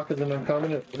on the Lock is an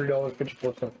uncommon at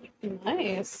 $3.54.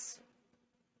 Nice.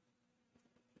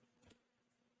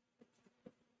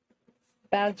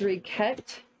 Badri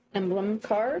Ket emblem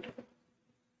card.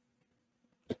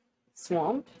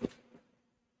 Swamp.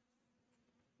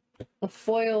 A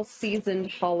foil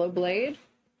seasoned hollow blade.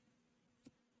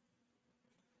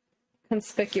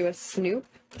 Conspicuous Snoop,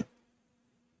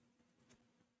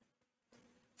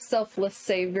 Selfless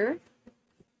Savior,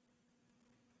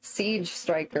 Siege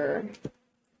Striker,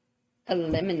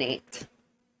 Eliminate,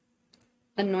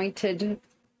 Anointed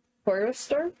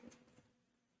Chorister,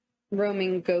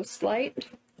 Roaming Ghostlight,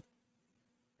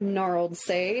 Gnarled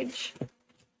Sage,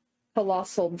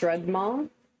 Colossal Dreadmaw,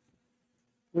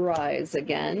 Rise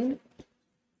Again,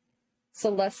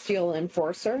 Celestial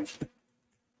Enforcer,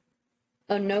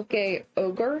 Anoke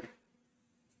Ogre,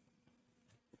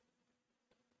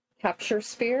 Capture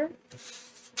Spear,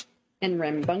 and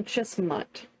Rambunctious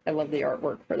Mutt. I love the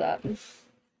artwork for that.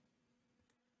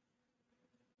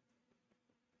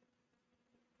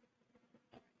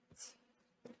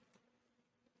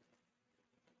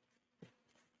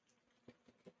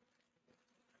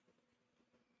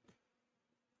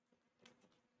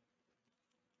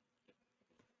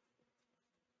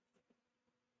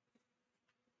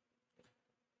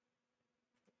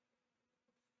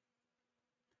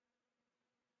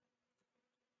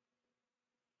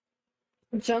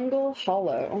 Jungle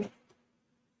Hollow.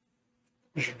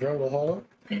 Is your Jungle Hollow?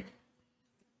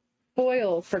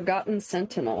 Foil Forgotten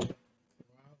Sentinel.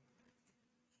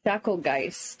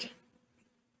 Shacklegeist.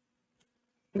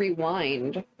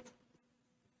 Rewind.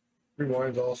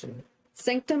 Rewind's awesome.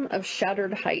 Sanctum of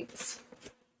Shattered Heights.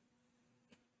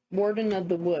 Warden of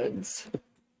the Woods.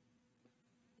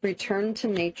 Return to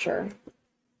Nature.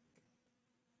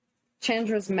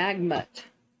 Chandra's Magmut.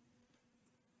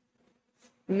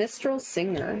 Mistral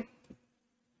Singer.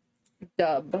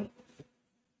 Dub.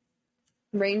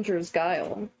 Ranger's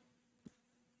Guile.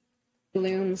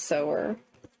 Bloom Sower.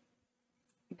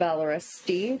 Valorous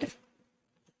Steed.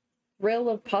 Thrill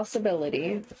of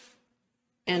Possibility.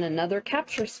 And another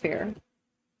Capture Spear.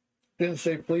 Didn't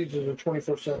say please is a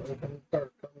 24/7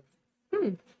 card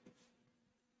coming.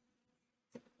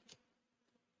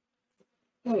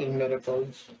 Those meta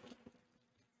cards.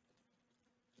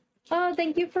 Oh,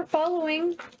 thank you for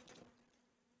following.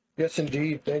 Yes,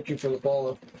 indeed. Thank you for the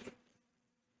follow.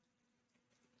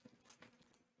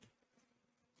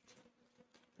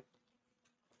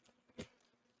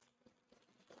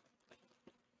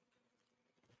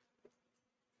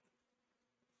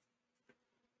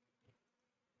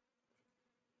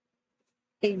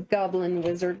 A Goblin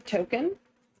Wizard token.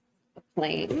 A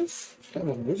Plains. I'm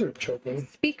a wizard choking.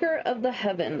 Speaker of the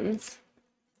Heavens.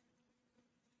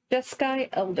 Jeskai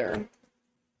Elder.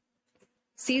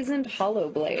 Seasoned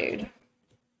Hollowblade.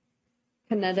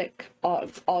 Kinetic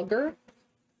Augur.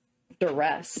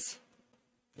 Duress.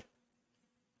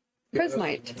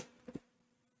 Prismite.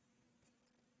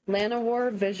 Llanowar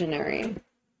Visionary.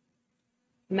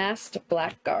 Masked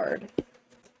Blackguard.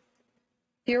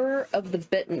 Furor of the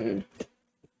Bitten.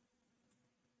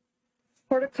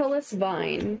 Portcullis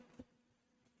Vine.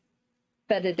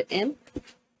 Fetid Imp.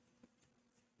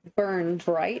 Burn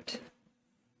Bright.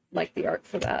 Like the art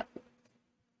for that.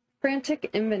 Frantic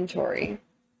Inventory.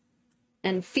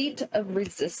 And Feet of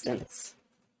Resistance.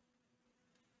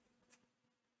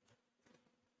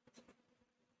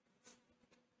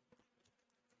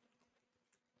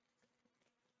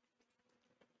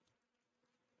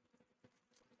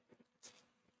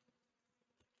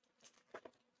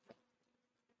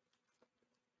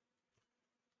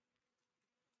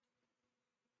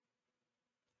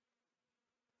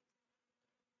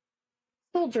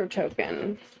 Soldier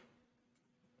token.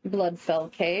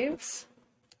 Bloodfell Caves.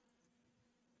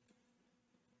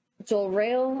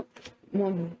 Jolrael.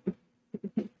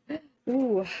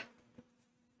 Ooh.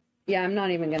 Yeah, I'm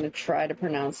not even going to try to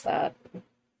pronounce that.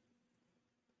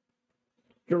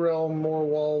 Jarell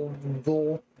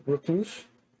Morwalvul Recluse.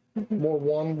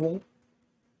 Morwanvul.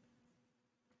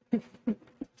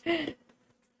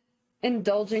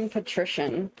 Indulging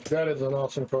Patrician. That is an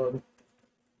awesome card.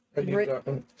 I use that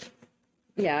one.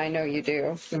 Yeah, I know you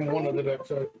do. In one of the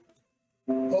decks.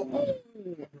 Oh,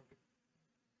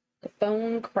 The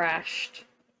phone crashed.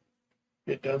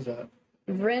 it does that.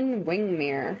 Vryn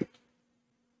Wingmere.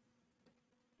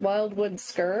 Wildwood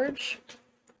Scourge.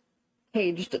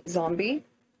 Caged Zombie.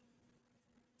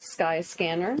 Sky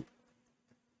Scanner.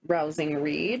 Rousing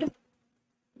Reed.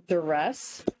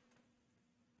 Duress.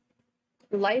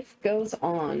 Life Goes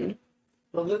On.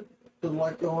 Does it? Does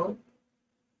light go on?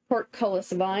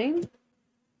 Portcullis Vine.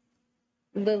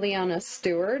 Liliana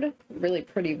Steward. Really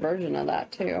pretty version of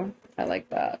that, too. I like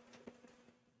that.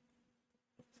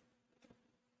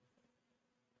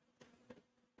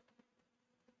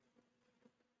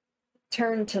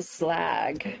 Turn to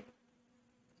Slag.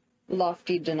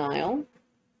 Lofty Denial.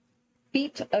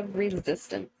 Feet of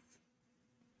Resistance.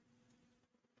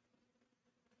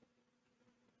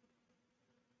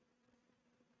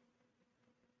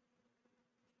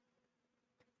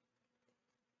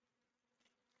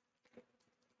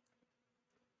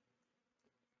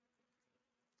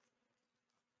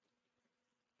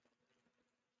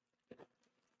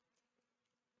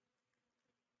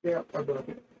 Yeah, I broke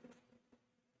it.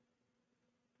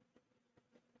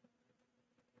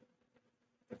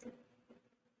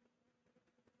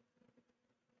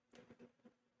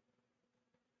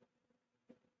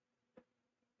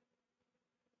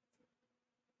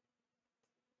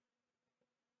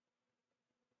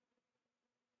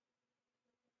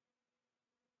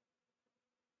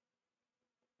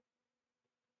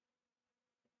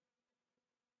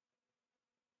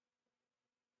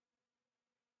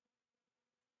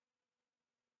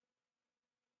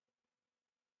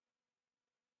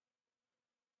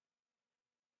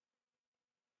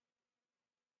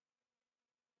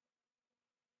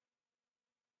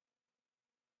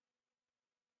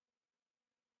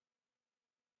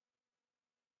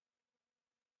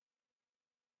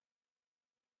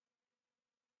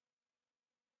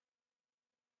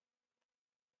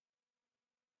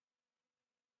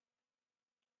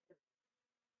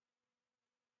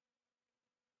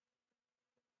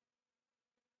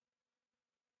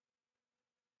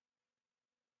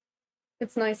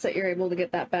 It's nice that you're able to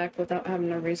get that back without having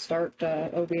to restart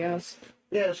OBS.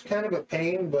 Yeah, it's kind of a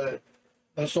pain, but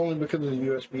that's only because of the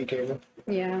USB cable.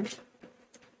 Yeah.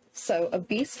 So a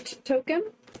beast token,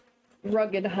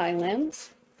 Rugged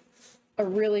Highlands, a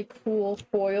really cool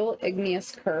foil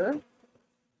Igneous Cur.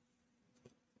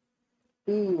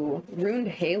 Ooh, Ruined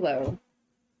Halo.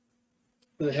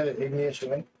 They had an igneous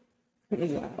way.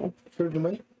 Wow. Heard the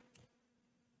money?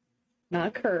 Not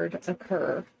a curd, a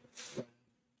cur.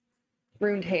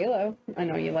 Ruined Halo. I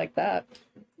know you like that.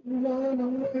 Run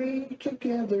away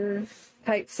together.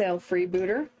 Kite Sail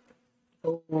Freebooter.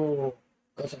 Oh,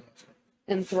 that's awesome.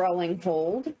 Enthralling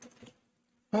Hold.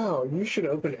 Wow, you should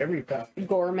open every pack.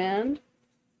 Gormand.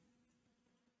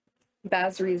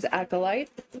 Basri's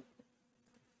Acolyte.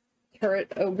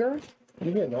 Turret Ogre.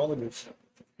 You're getting all the good stuff.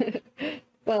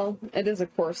 Well, it is a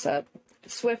core set.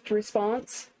 Swift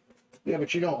Response. Yeah,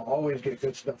 but you don't always get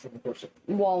good stuff from the person.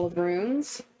 Wall of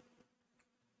Runes.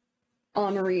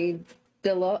 Honorary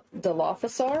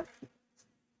Dilophosaur.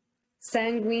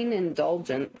 Sanguine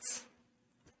Indulgence.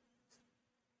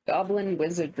 Goblin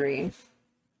Wizardry.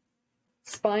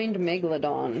 Spined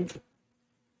Megalodon.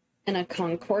 And a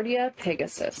Concordia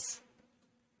Pegasus.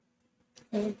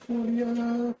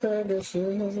 Ikoria,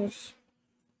 Pegasus.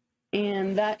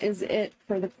 And that is it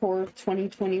for the core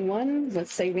 2021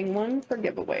 with saving one for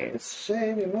giveaways.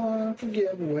 Saving one for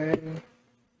giveaway.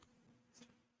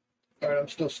 Alright, I'm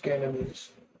still scanning these.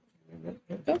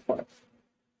 Go for it.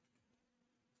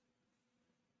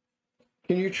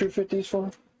 Can you true fit these for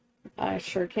me? I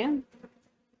sure can.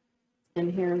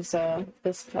 And here's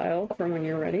this pile for when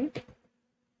you're ready.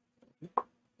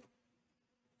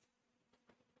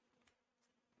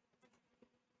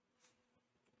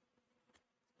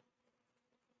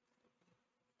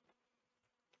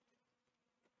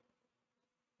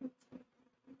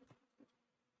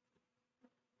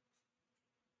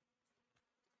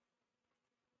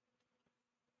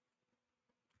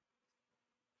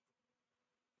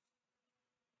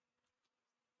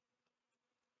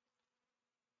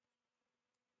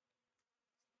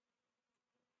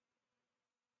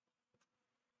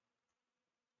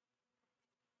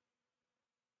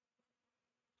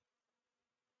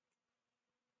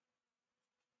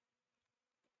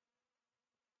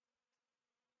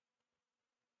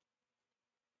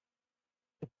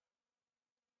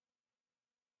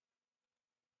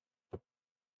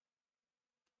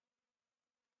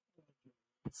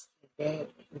 That,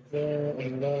 there,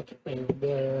 and that, and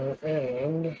there,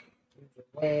 and these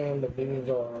are land, and these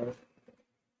are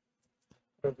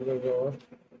whatever those are.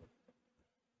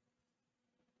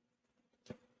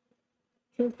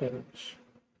 Tokens.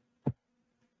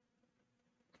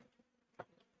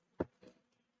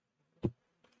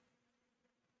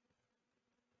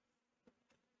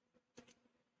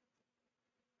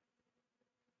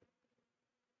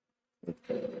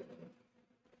 Okay.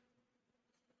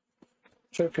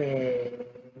 Token.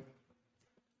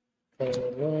 And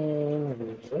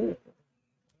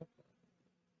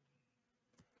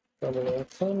then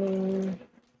coming.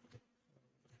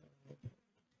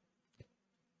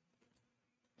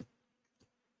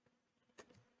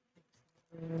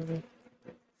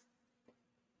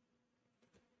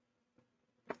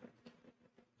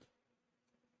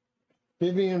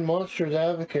 Vivian Monsters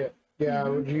Advocate. Yeah, I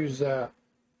would use that.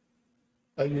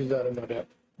 I use that in my deck.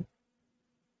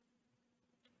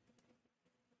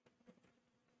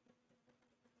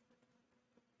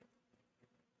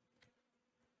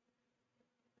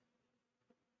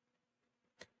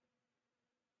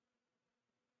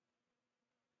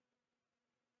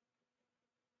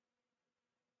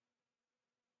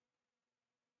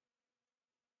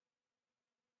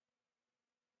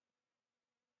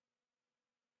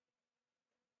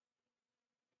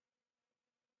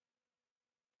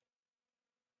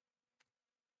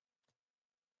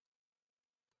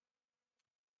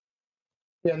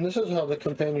 Yeah, and this is how the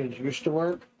companions used to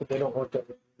work, but they don't work that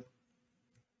way.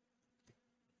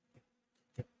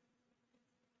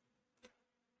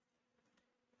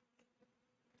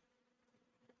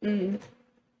 Mm.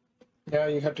 Now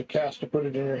you have to cast to put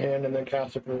it in your hand and then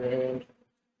cast it from your hand.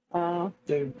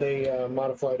 They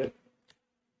modified it.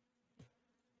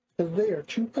 Because they are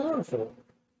too powerful.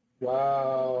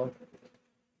 Wow.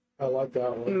 I like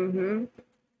that one. Mm-hmm.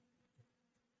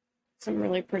 Some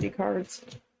really pretty cards.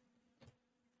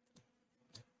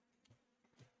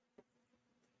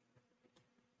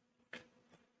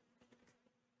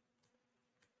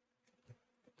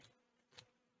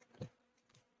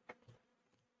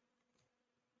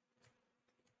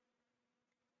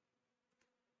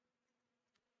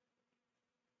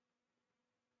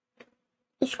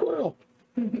 The squirrel.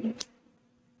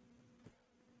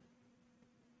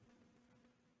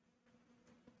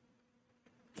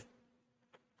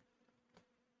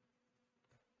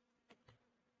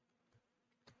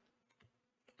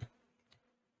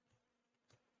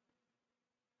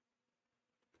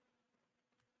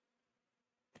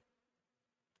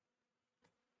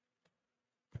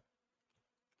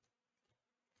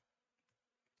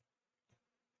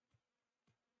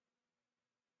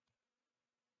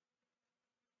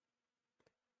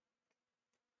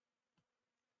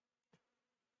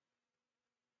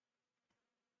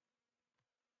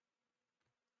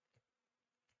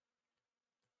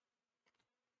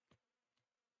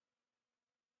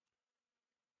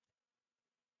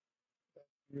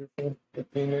 Beautiful. The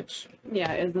phoenix.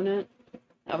 Yeah, isn't it?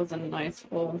 That was a nice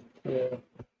full. Yeah.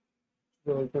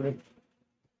 Really pretty.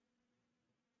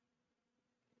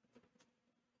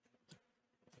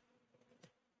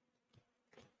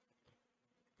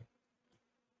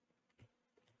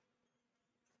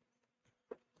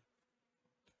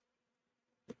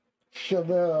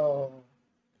 Chevelle.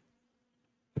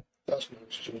 That's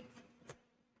nice too.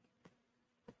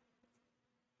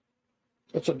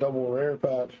 It's a double rare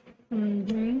pack.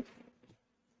 Mm-hmm.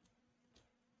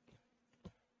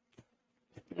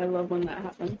 I love when that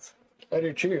happens. I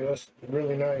do too. That's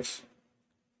really nice.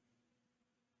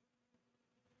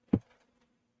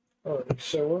 Alright,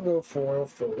 so we'll go foil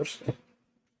first.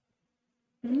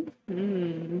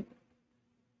 Mm-hmm.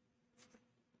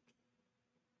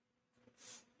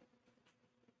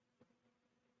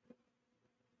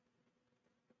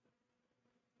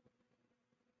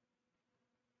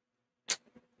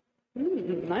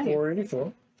 Nice.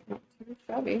 484. Not too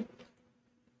shabby.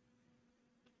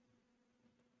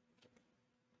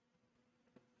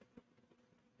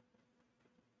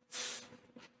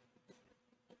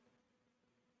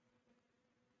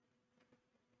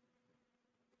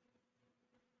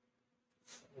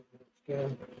 Yeah.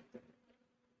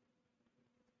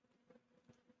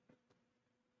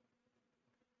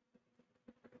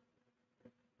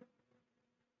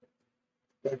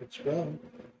 Like it's well.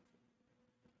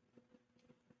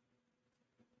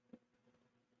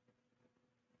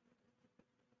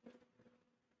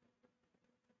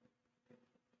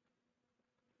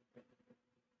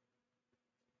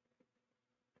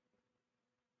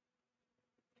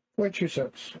 Wait 2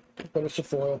 cents. But it's a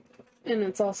foil. And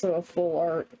it's also a full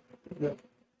art. Yep.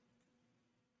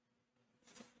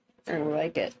 I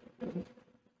like it. I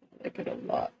like it a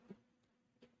lot.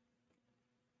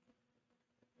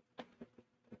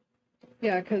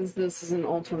 Yeah, because this is an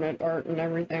alternate art and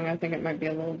everything. I think it might be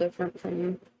a little different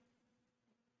from...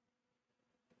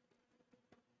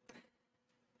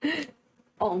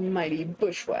 Almighty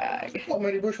Bushwag.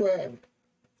 Almighty Bushwag.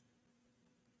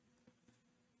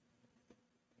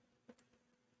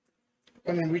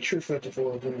 I mean, we true fit the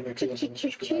foils when we mix it in.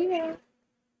 Chia.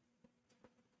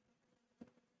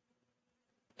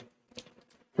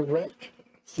 Correct.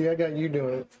 See, I got you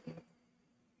doing it.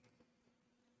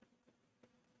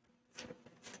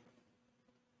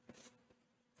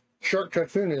 Shark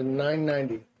Typhoon is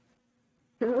 $9.90.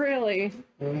 Really?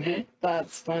 Mm-hmm.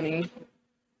 That's funny.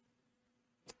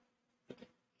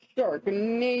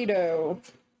 Sharknado.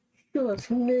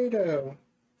 Sharknado.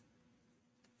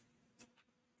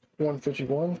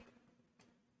 151.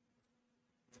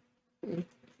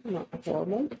 Not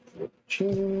horrible.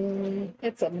 Ching.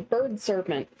 It's a bird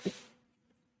serpent.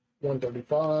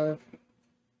 135.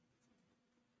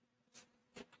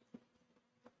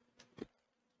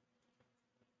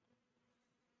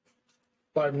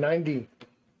 $5.90.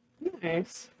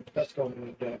 Nice. That's going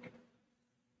in the deck.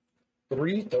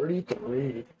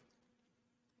 333.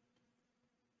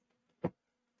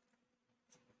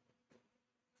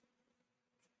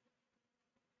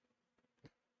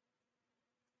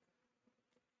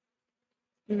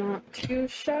 Not too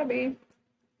shabby.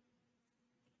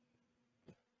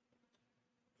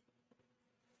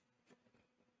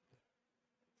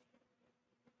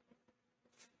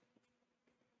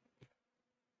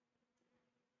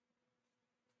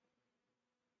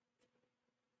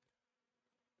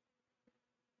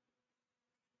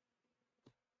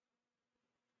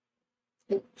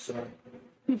 Oh, sorry.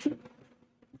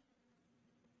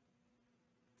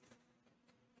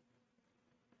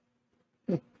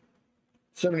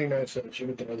 79 cents. You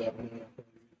can throw that one out.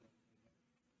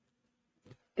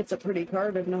 It's a pretty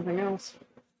card, if nothing else.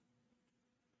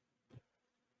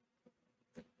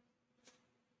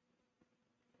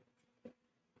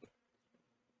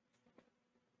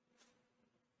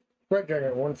 Right there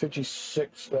at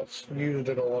 156. That's used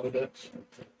in a lot of decks.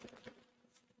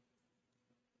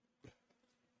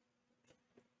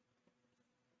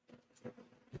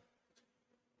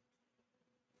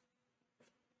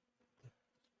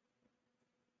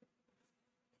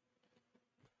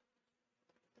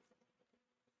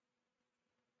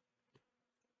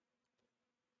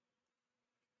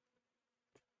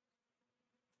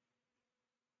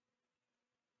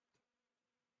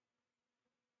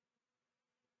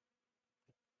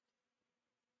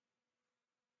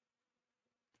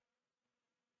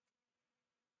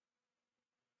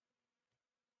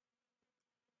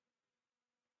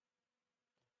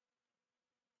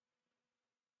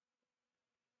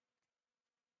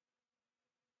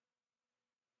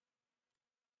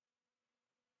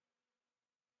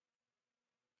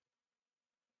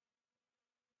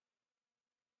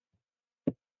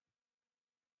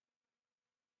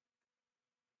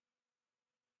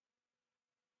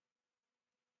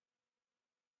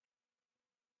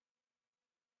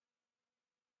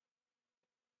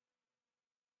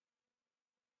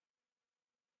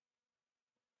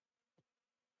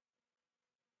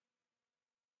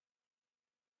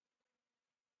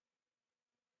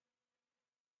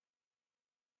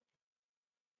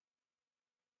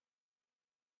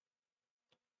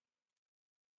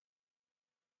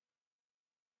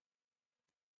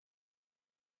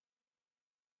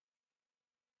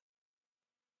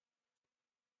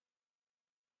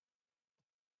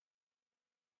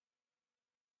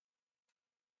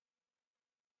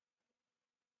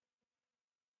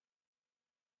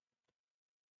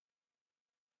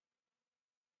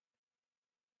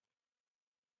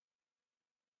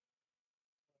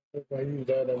 I use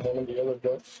that on one of the other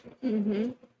decks.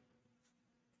 Mm-hmm.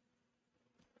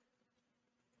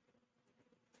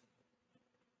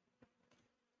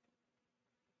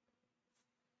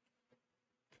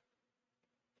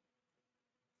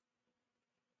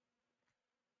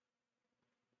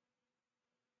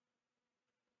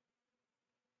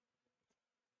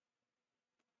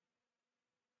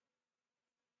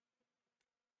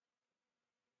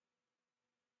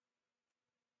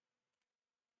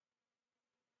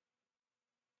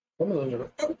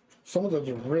 Some of those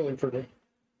are really pretty.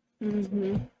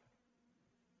 Mm-hmm.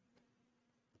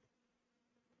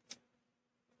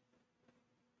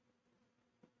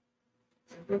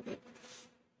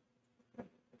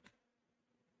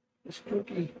 It's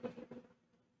cookie.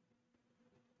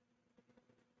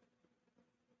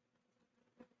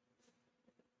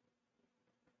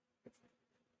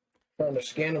 Trying to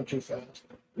scan them too fast.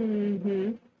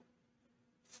 Mm-hmm.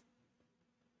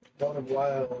 A lot of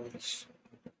wilds.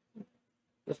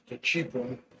 That's the cheap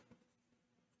one.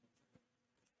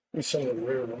 These some of the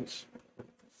rare ones.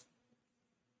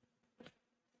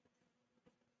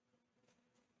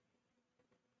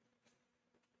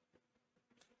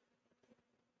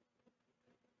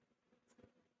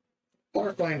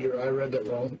 Pathfinder, I read that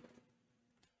wrong.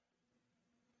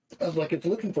 I was like, it's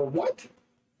looking for what?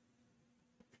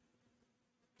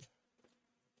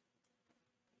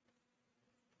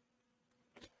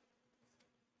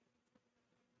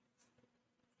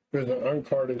 There's an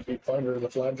uncarded Finder of the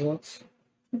Flagellants.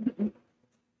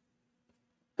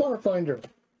 Pathfinder.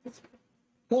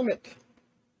 Plummet.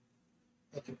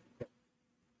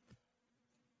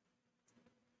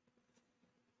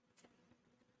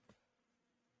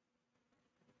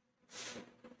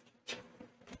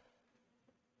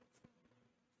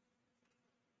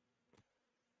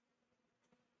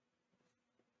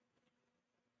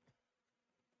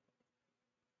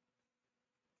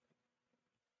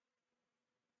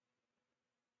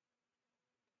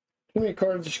 Too many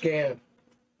cards to scan.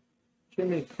 Too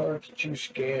many cards to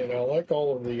scan. I like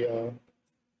all of the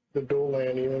dual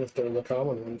land, even if they're the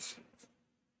common ones.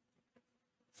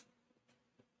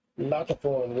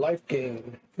 Lataphon, life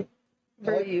gain.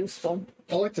 Very useful.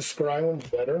 I like the scry ones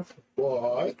better,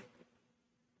 but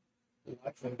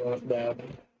life one's not bad.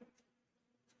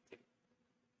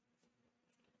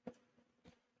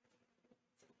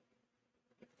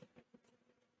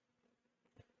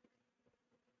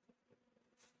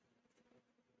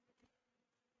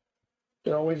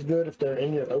 They're always good if they're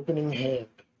in your opening hand.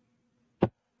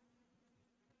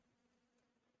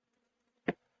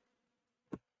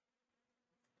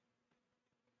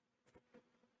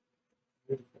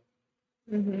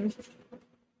 Mm-hmm.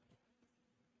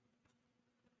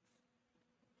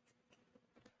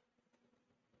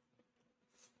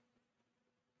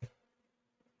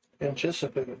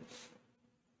 anticipated.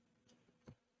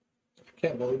 I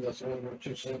can't believe that's only worth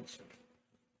 2 cents.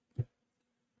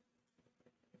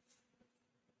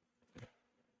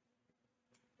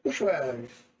 Bushwhack.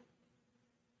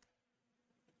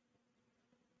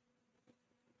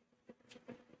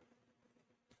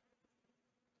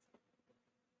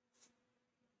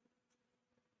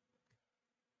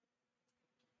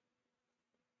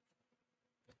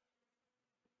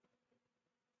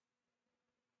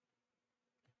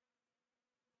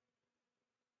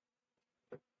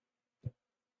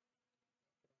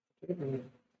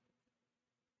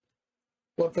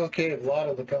 Look, okay, a lot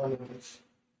of the comments.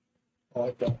 I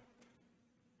like that.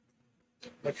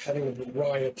 Like having a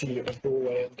variety of dual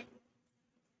land.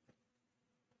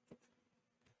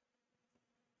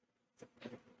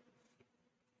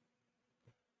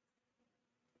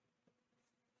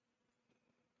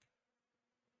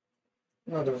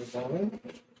 Another one.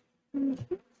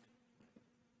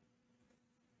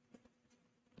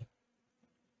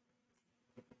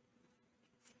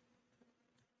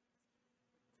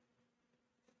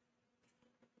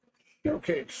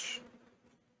 Showcase.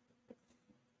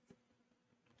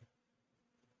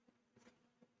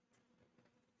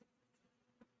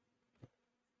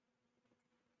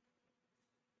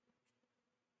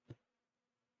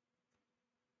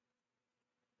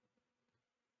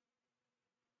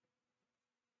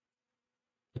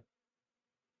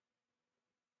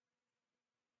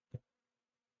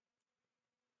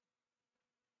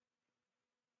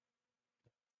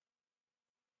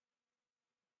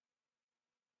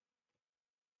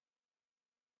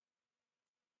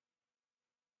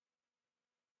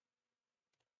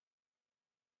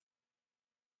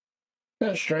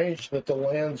 Kind of strange that the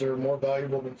lands are more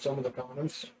valuable than some of the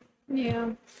commons.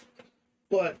 Yeah.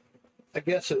 But I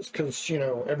guess it's because,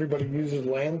 everybody uses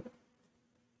land.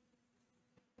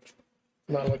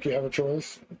 Not like you have a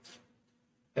choice.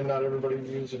 And not everybody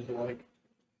uses, like,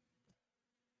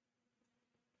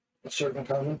 a certain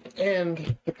common.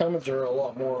 And the commons are a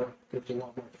lot more, there's a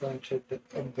lot more content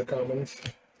of the commons.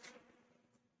 Of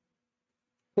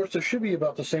course, there should be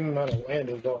about the same amount of land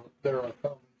as there are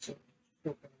commons. So,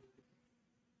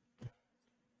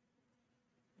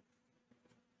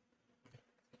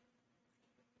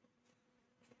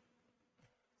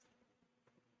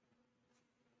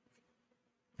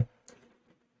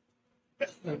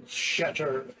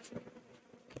 shatter.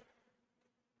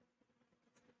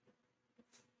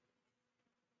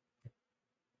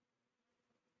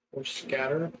 Or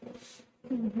scatter.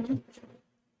 Mm-hmm.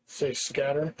 Say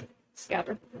scatter.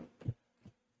 Scatter.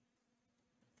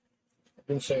 I've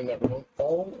been saying that wrong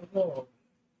all along.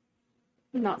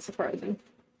 Not surprising.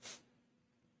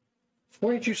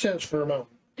 22 cents for a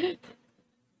mountain.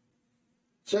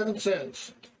 7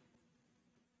 cents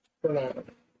for an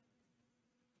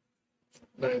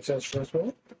 9 cents for a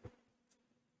small.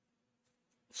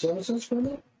 7 cents for a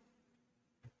mountain.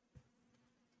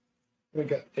 We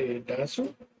got a dinosaur.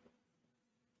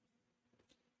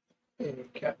 A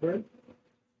catbird.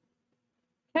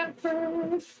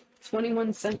 Catbird.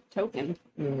 21-cent token.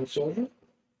 And a soldier.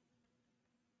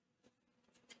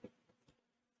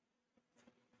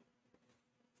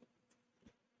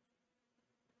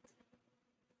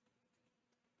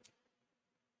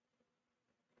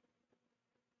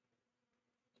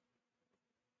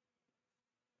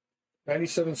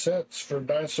 $0.97 for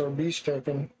dinosaur beast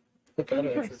token. Put that in.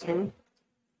 Interesting.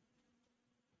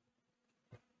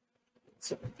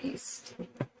 It's a beast.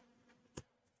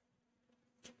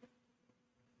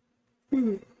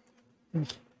 And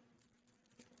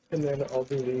then I'll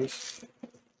do these.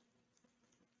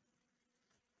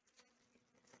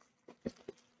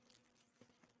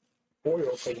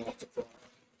 Oil came off the front.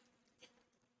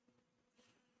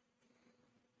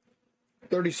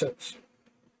 30 cents.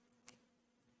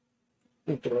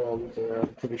 I think they're all there. I'm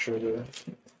pretty sure they're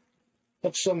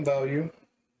of some value.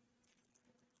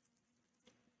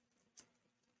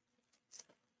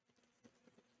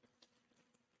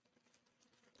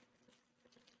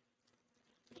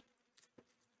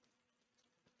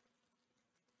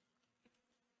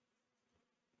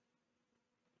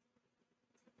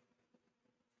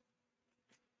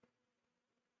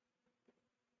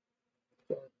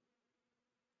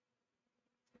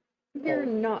 You're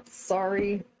not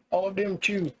sorry. All of them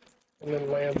too. And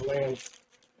then land.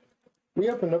 We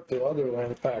opened up the other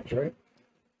land packs, right?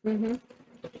 Mm-hmm.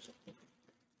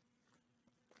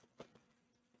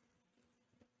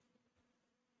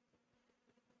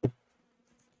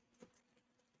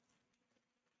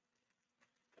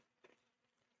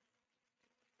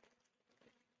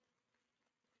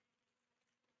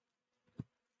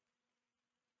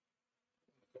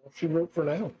 She wrote for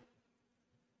now.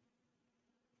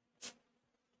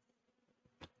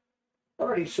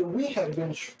 Alrighty, so we have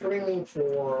been streaming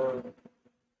for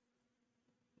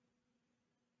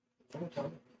a long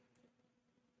time.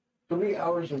 3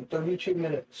 hours and 32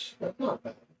 minutes. That's not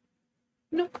bad.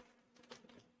 Nope.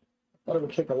 I thought it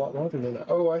would take a lot longer than that.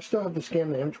 Oh, I still have to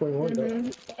scan the M21 though.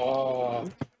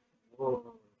 Okay.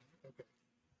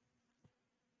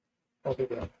 I'll do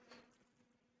that.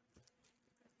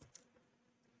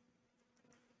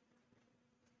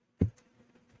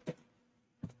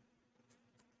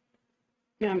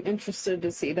 Yeah, I'm interested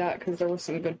to see that because there were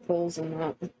some good pulls in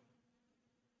that.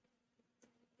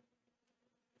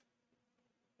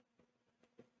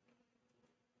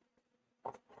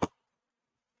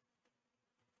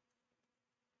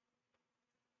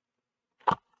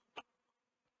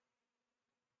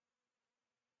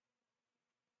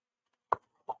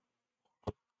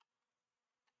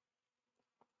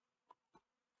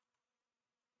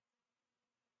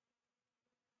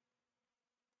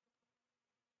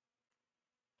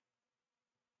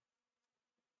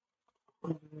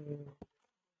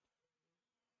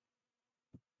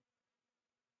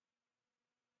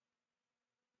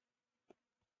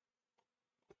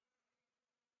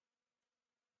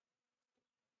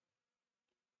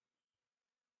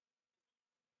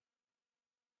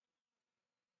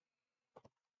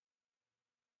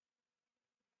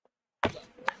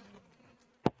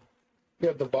 You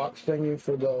have the box thingy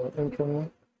for the M21?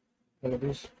 One of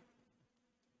these?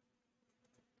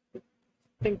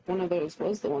 I think one of those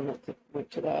was the one that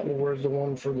went to that. Where's the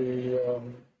one for the,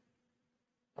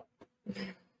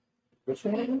 this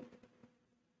one?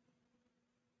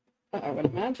 I would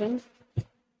imagine.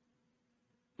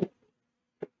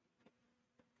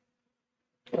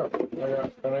 Oh, I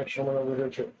got an extra one over here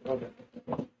too. Okay.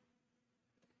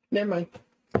 Never mind.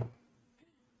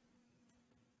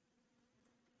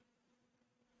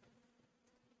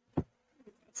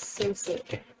 So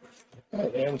sick. I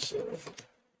am silly.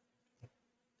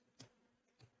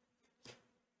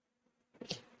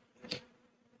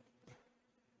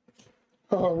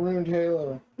 Oh, ruined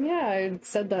Halo. Yeah, I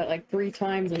said that like 3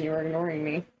 times and you were ignoring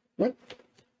me. What?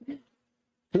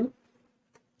 Who?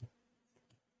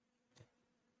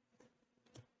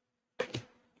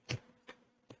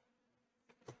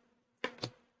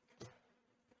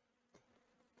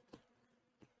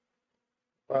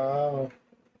 Wow.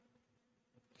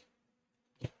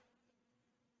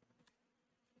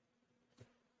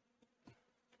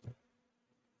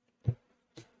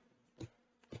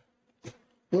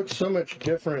 Looks so much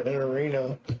different in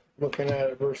Arena, looking at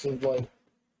it versus like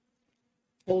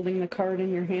Holding the card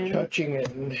in your hand. touching it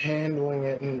and handling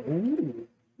it and ooh.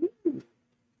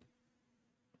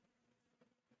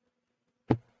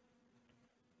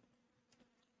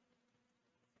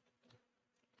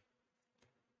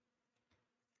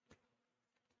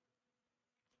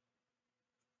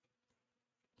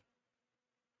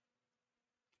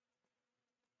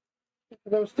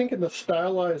 But I was thinking the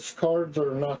stylized cards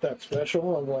are not that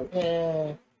special. I'm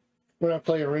like, when I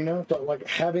play Arena, but like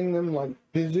having them like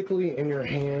physically in your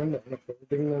hand and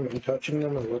holding them and touching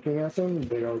them and looking at them,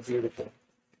 they are beautiful.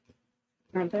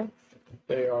 Aren't they?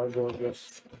 They are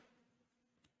gorgeous.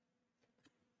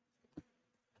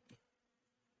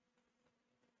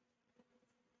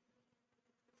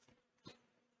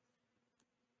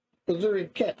 Missouri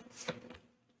cat.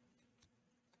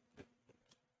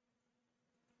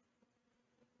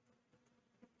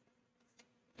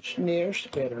 Snare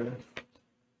spinner.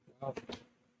 Wow.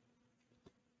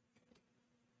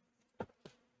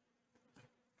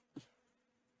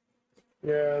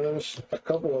 Yeah, there's a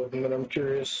couple of them that I'm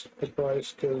curious the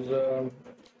price because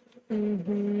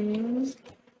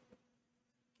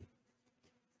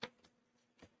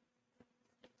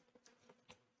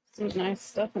Some nice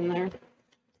stuff in there.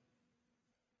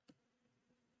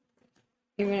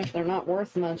 Even if they're not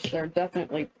worth much, they're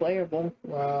definitely playable.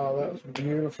 wow, that was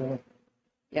beautiful.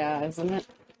 Yeah, isn't it?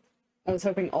 I was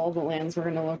hoping all the lands were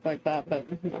going to look like that, but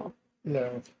no.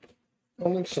 No,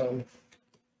 only some.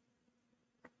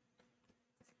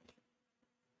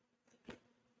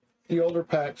 The older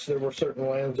packs, there were certain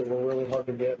lands that were really hard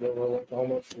to get that were like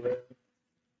almost rare.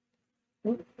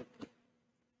 Whoop.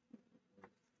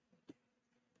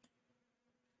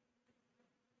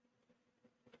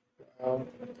 Um,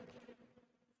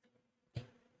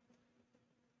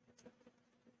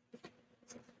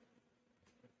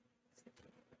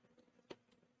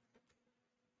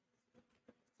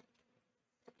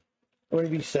 I'm going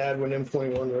to be sad when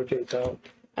M21 rotates out.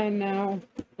 I know.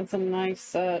 It's a nice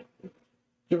set.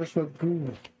 You ever smoke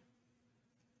goo?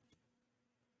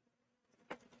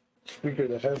 Speaker of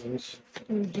the heavens.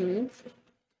 Mm-hmm.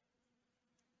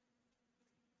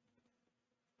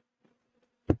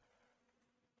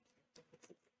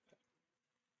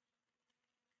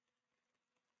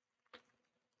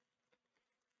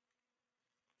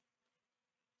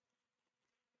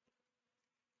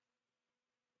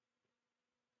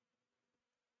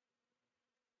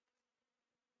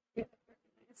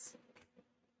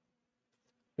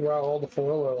 Wow, all the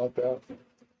foil are like that.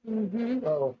 Mm-hmm.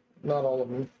 Oh, not all of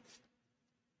them.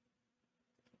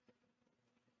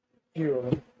 Few of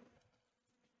them.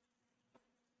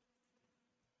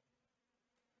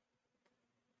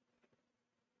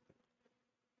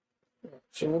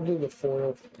 So we'll do the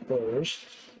foil first.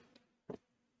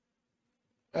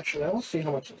 Actually, now let's see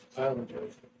how much this island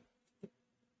is.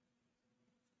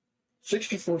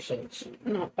 64 cents.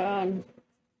 Not bad.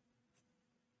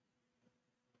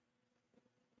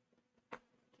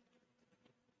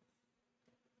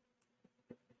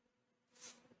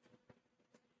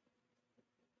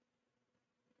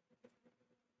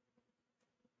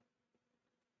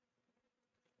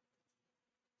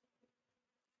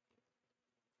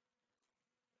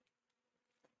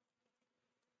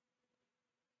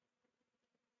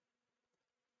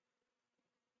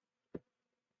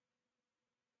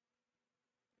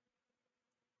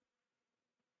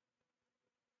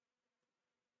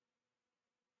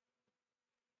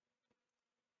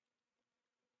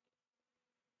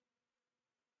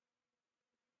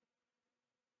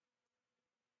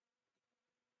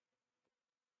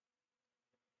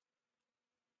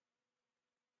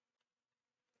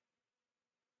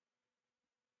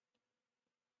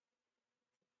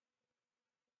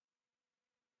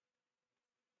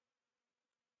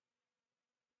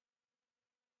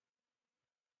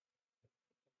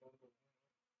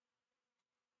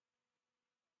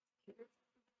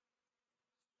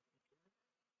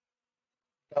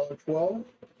 $1.12.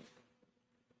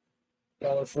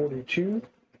 $1.42.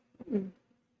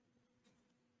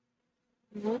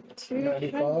 Not too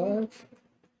shabby. 95.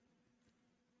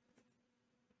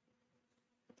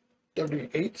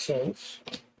 38 cents.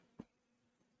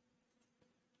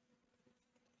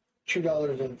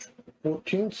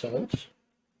 $2.14.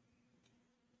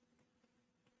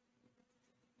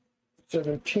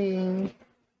 17.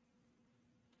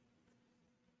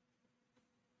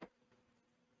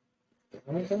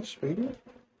 How many have speaker?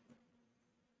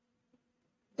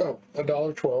 Oh,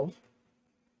 $1.12.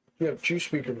 You have 2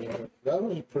 speakers on it. That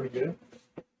was pretty good.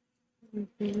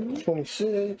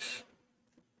 26.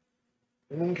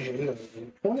 Rune Halo.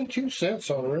 22 cents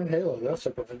on Rune Halo. That's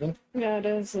surprising. Yeah, it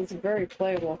is. It's a very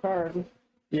playable card.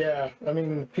 Yeah, I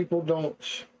mean, people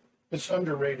don't. It's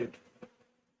underrated.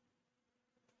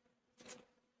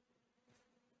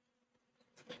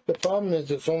 The problem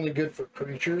is it's only good for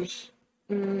creatures.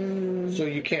 So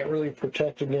you can't really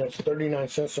protect against 39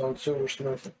 cents on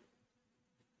Silversmith.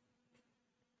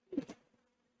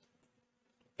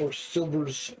 Or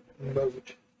Silver's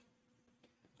Moat.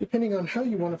 Depending on how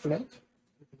you want to pronounce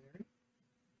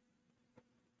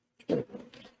it.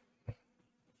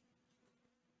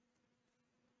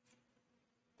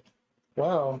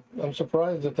 Wow, I'm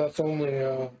surprised that that's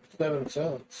only 7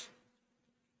 cents.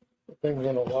 The thing's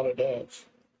in a lot of decks.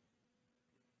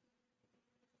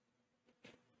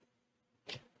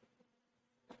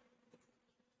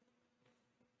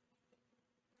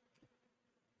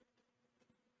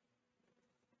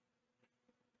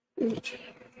 Eight.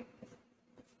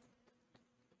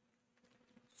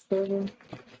 7.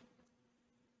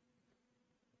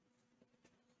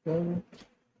 7.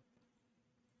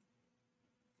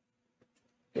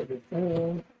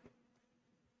 34.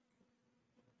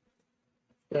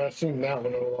 Yeah, I've seen that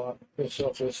one a lot. The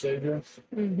Selfless Savior.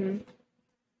 Mm-hmm.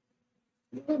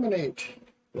 Eliminate.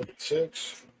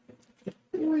 36.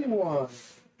 Rewind.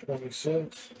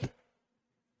 26.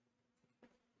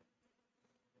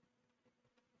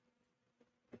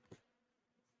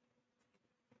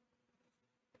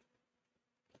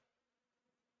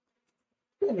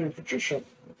 And Patricia.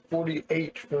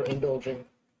 48 for indulging.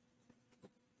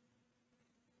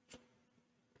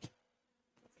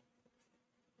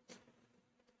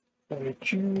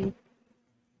 Two,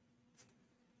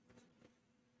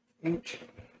 8,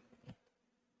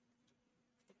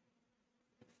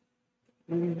 3,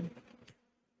 'm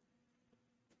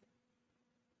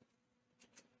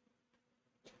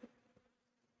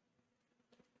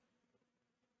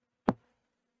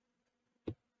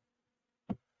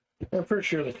pretty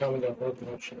sure the comment got broken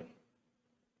actually.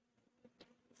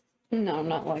 No,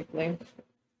 not likely.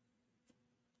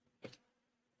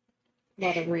 A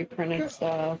lot of reprinted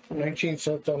stuff. 19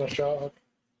 cents on a shot.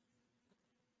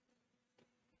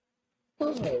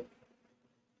 Oh.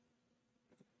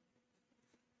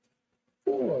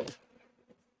 4.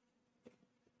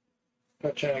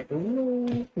 Attack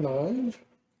roll. 9.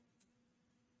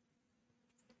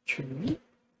 2.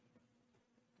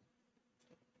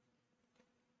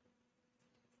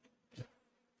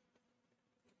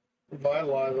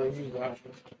 Revitalize, I use that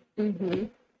one. Mm-hmm.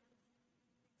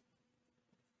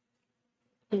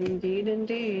 Indeed,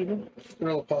 indeed.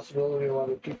 Real possibility a lot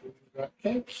of people use Rat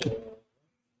capsule.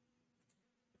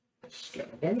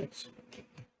 Scandinavians.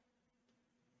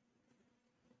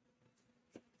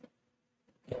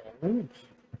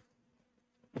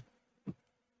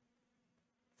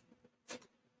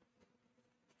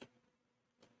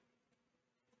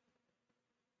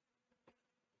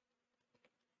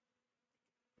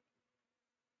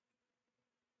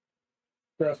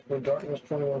 Grasp of Darkness,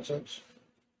 21 cents.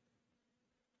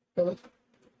 Really?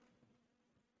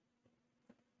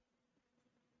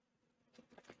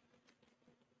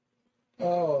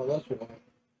 Oh, that's why.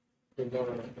 Good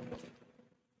government.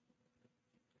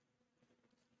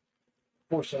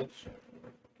 4 cents.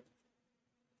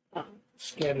 Oh.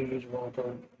 Scanned it as wrong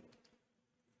card.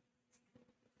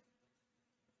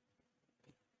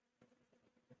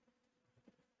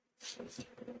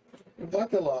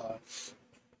 Vocalize.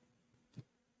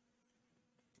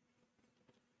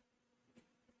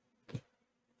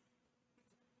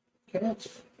 Cannot.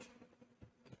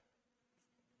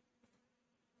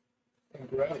 And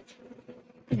gravity.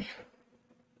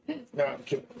 No, I'm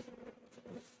kidding.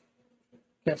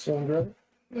 Cancel and gravity.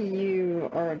 You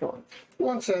are a dork.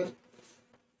 One says.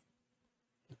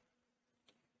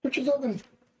 Richard Logan.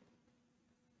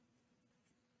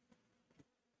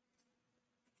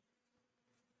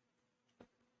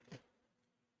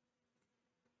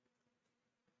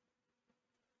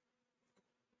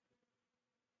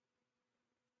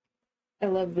 I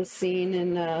love the scene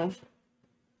in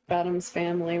Adam's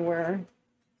Family where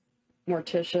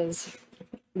Morticia's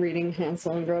reading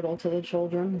Hansel and Gretel to the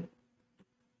children.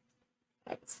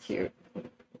 That was cute.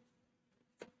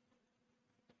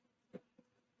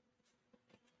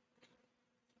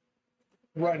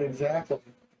 Right, exactly.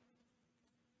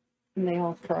 And they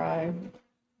all cry.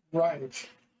 Right.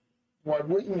 Why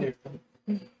wouldn't you?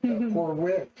 That poor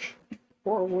witch.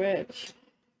 Poor witch.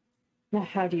 Now,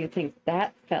 how do you think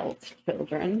that felt,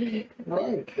 children?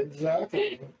 Right,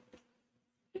 exactly.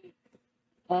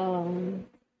 Um,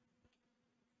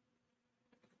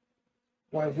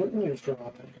 Why wouldn't you try?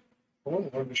 I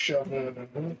wouldn't want to shove it in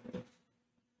them.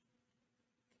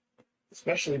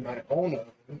 Especially my own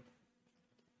oven,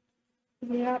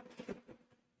 yep.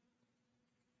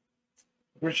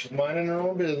 which is minding her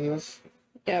own business.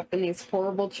 Yep, and these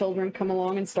horrible children come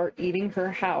along and start eating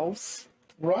her house.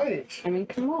 Right. I mean,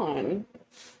 come on.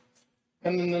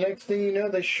 And then the next thing you know,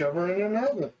 they shove her in an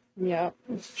oven. Yep.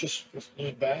 It's just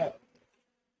bad.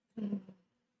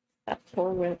 That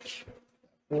poor witch.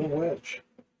 Poor witch.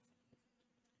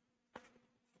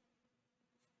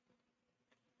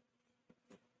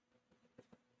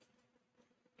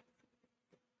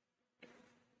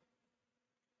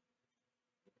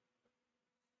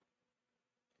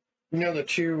 You know the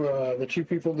two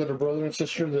people that are brother and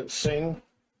sister that sing?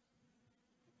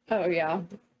 Oh, yeah.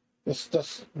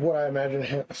 That's what I imagine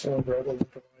Hansel and Gretel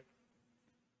look like.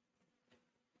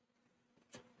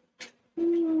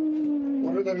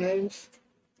 What are their names?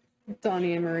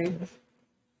 Donnie and Marie.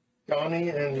 Donnie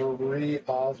and Marie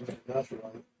Osmond. That's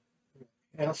right.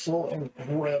 Hansel and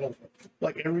Gretel.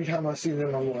 Like every time I see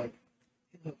them, I'm like,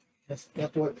 that's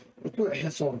what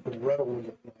Hansel and Gretel would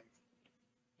look like.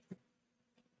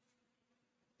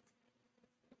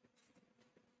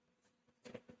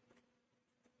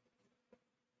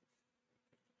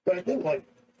 But I think like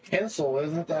Hansel,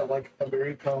 isn't that like a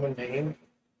very common name?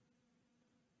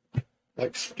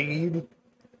 Like Steve?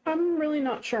 I'm really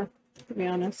not sure, to be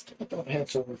honest. I thought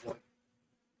Hansel was like.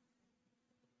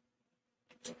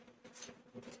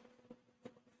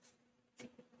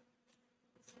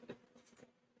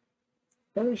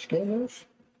 Are we scammers?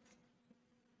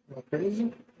 Am I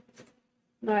crazy?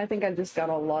 No, I think I just got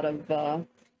a lot of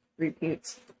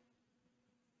repeats.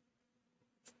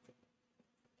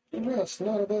 Yes,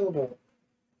 not available.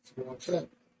 So what's that?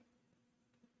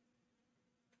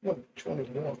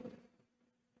 121.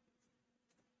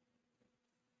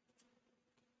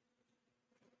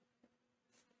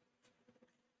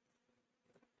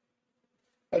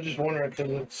 I just wonder if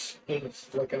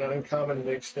it's like an uncommon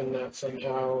mixed in that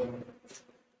somehow. And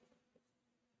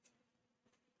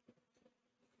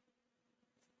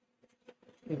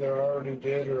either already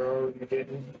did or already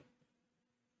didn't.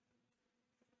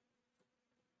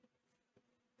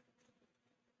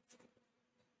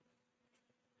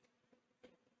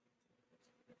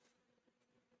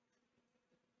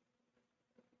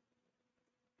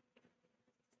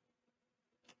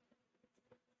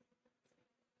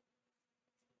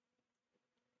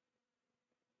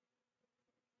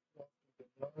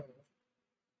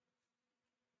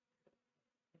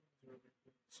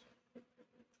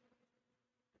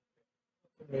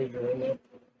 Major in there.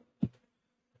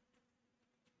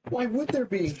 Why would there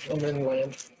be a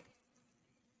inland?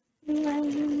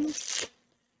 Land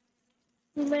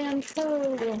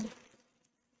turtle.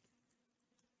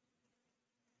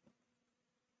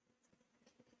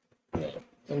 Yeah.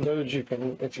 And those you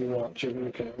can, if you want to,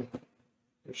 you can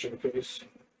showcase.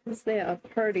 Is they a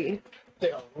party?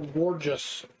 They are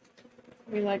gorgeous.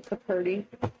 We like the party.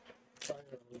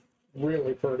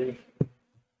 Really pretty.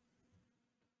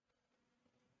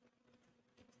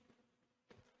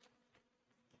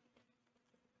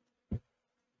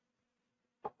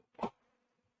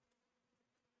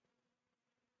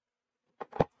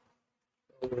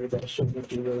 I'll worry about sorting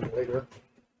through those later.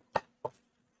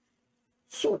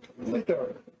 Sort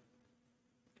later.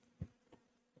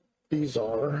 These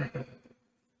are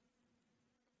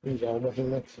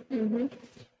behemoths. Mm-hmm.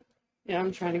 Yeah,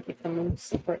 I'm trying to keep them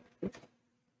separate.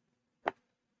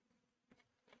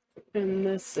 And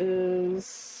this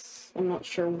is, I'm not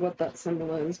sure what that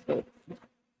symbol is, but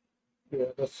Yeah,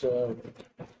 that's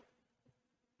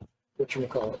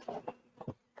whatchamacallit.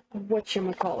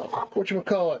 whatchamacallit.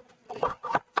 Whatchamacallit.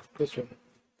 This one.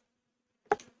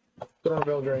 Thorn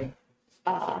Beldrain.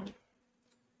 Ah.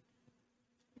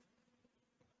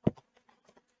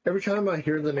 Every time I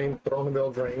hear the name Throne of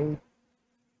Eldraine,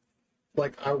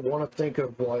 like I want to think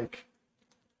of like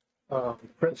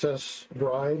Princess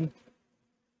Bride.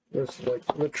 It's like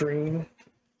latrine.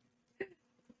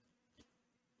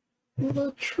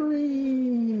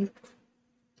 Latrine.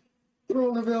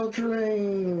 Throne of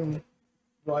Eldraine.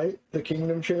 Right? The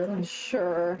Kingdom Chair.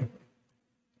 Sure.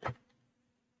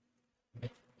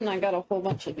 And I got a whole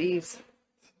bunch of these.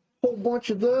 Whole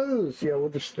bunch of those. Yeah, we'll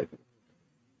just stick.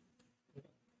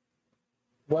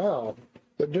 Wow.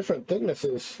 The different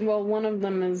thicknesses. Well, one of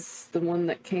them is the one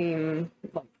that came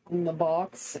like in the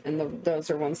box, and those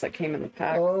are ones that came in the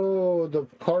pack. Oh, the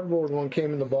cardboard one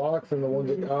came in the box, and the one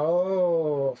that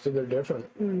oh, so they're different.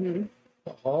 Mm-hmm.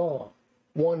 Oh,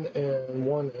 1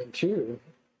 and 2.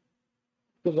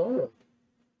 Those are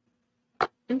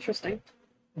Interesting.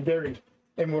 very.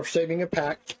 And we're saving a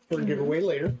pack for a giveaway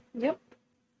later. Yep.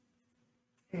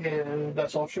 And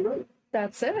that's all she wrote.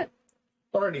 That's it.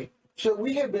 Alrighty. So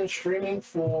we have been streaming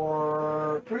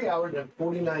for 3 hours and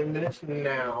 49 minutes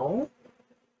now.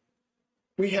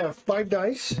 We have 5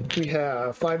 dice. We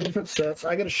have 5 different sets.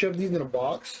 I got to shove these in a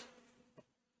box.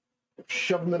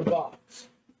 Shove them in a box.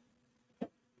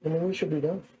 And then we should be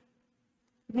done.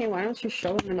 Hey, why don't you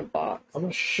shove them in a box? I'm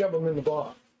going to shove them in the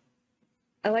box.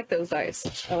 I like those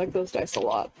dice. I like those dice a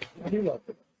lot. I do like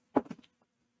them.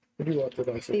 I do like the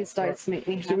dice. These dice make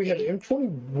me happy. So we have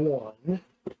M21,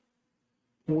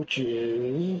 which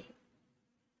is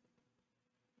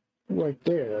right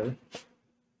there.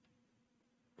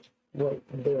 Right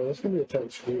there. That's going to be a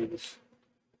tight squeeze.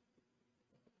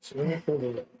 So let me pull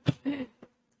them up. It's going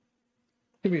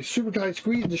to be a super tight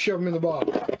squeeze to shove them in the box.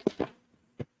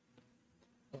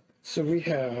 So we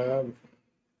have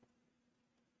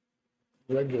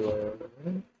regular.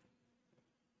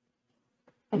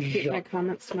 I'll keep my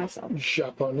comments to myself.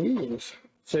 Japanese.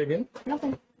 Say again.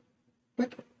 Nothing.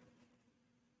 What?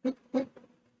 What? What?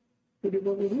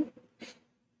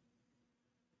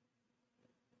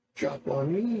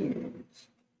 Japanese.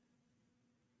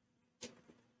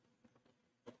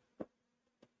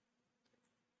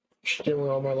 Stealing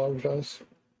all my large dice.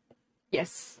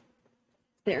 Yes.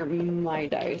 They're my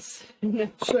dice.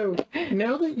 So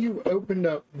now that you opened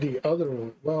up the other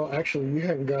one, well, actually, you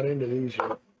haven't got into these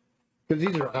yet because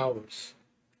these are ours.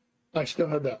 I still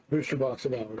have that booster box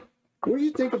of ours. What do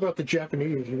you think about the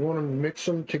Japanese? You want to mix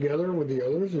them together with the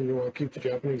others, or you want to keep the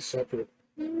Japanese separate?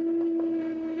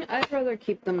 I'd rather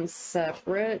keep them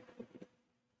separate,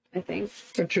 I think.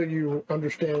 Until you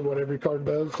understand what every card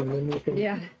does, and then you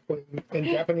can put it in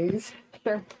Japanese.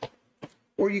 Sure.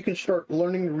 Or you can start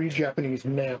learning to read Japanese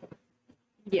now.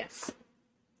 Yes.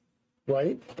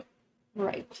 Right?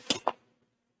 Right.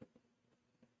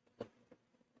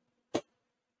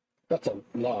 That's a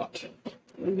lot.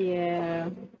 Yeah.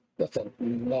 That's a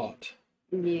lot.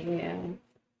 Yeah.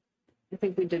 I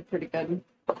think we did pretty good.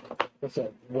 That's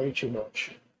way too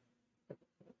much.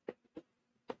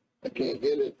 I can't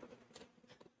get it.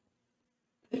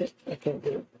 I can't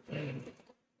get it.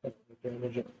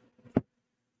 Damage it.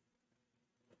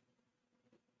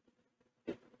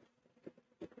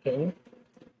 Okay.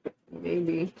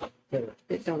 Maybe. Here.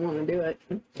 They don't want to do it.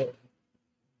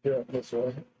 Here, this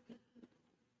way.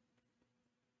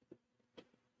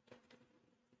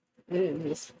 They're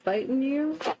just fighting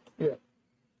you? Yeah.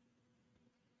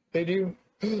 They do.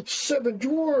 7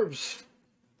 dwarves!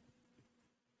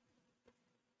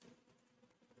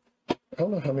 I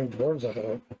don't know how many dwarves I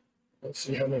have. Let's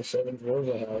see how many 7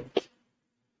 dwarves I have.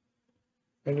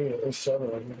 I need at least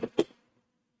 7 of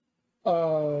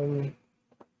them.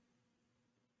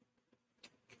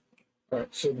 All right,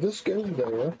 so this goes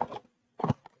there.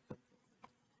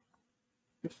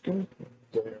 This goes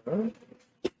there.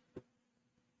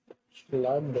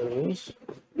 Slide those.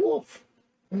 Wolf!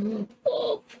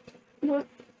 Wolf! What?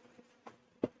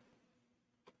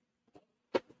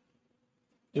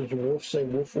 Did the wolf say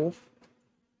woof woof?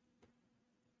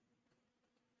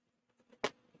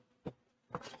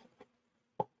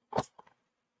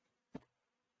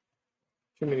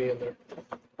 Too many in there.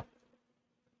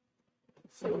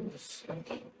 So this,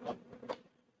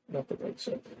 not the right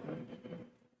side.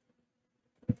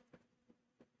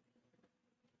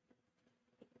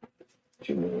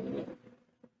 Too many in there.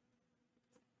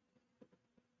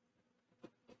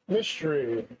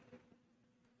 Mystery.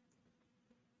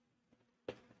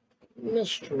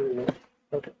 Mystery.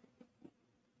 Okay.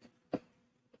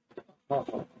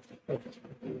 Okay.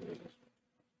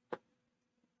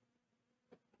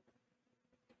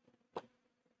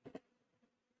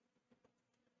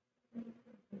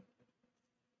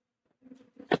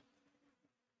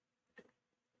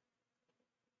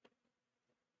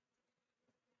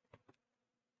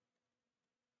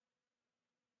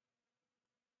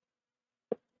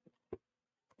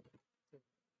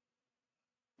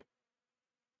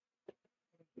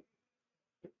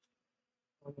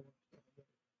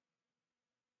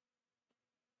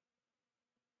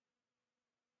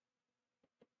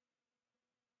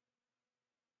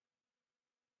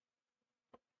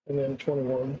 And then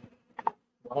 21.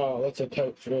 Wow, that's a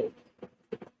tight fit.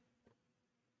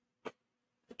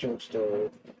 Jump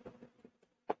start.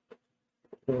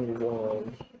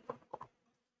 21.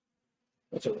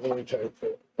 That's a really tight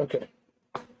fit. Okay.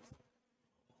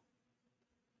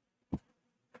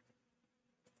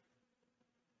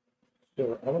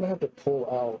 So I'm gonna have to pull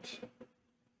out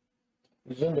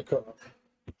Zendikar.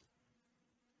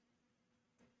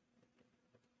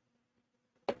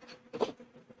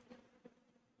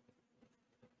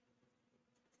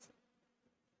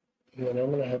 And then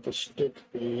I'm gonna have to stick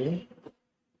the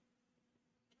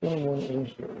 21 in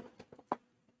here.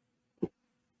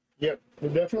 Yep, we're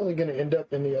definitely gonna end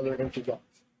up in the other empty box.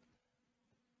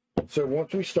 So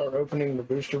once we start opening the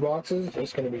booster boxes,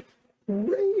 it's gonna be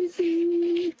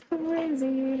crazy.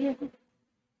 Crazy.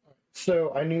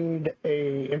 So I need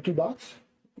a empty box.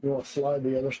 You want to slide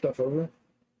the other stuff over?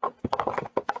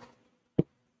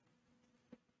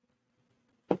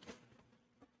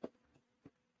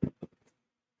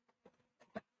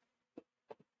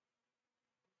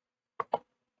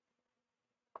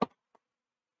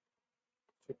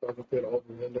 See if I can fit all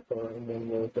the Zendikar in one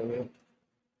little thing.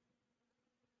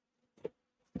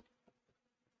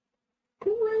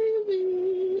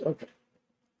 Crazy. Okay.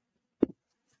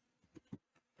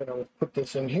 And I'll put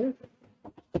this in here.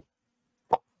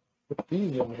 Put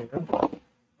these in here.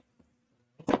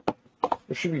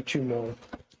 There should be two more.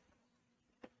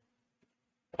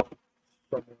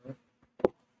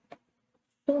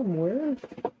 Somewhere.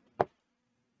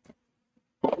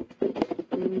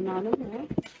 Not in there.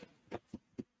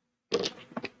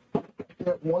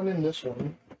 Got one in this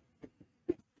one.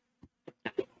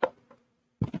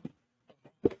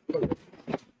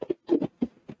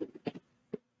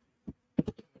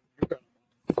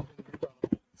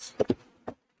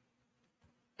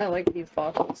 I like these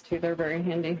bottles too. They're very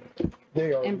handy.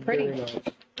 They are And pretty. very nice.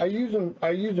 I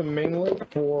use them mainly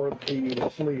for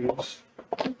the sleeves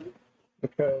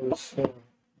because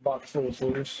box full of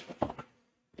sleeves.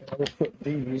 And I will put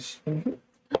these in here.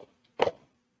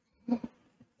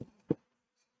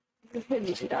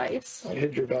 Hidden dice. I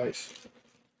hid your dice.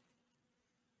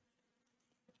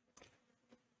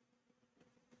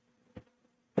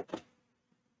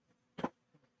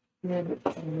 And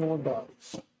more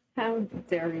dice. How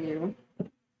dare you?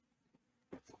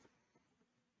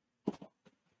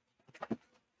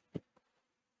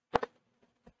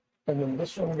 And then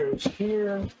this one goes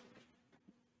here.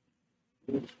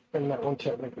 And that one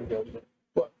technically goes there.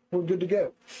 But we're good to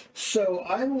go. So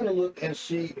I'm going to look and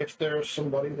see if there's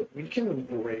somebody that we can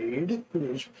raid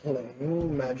who is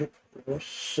playing Magic or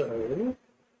so.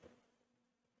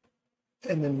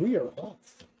 And then we are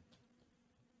off.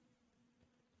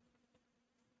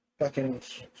 If I can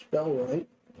spell right.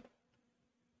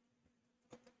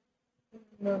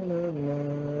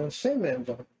 Sandman's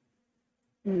on.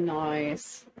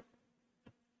 Nice.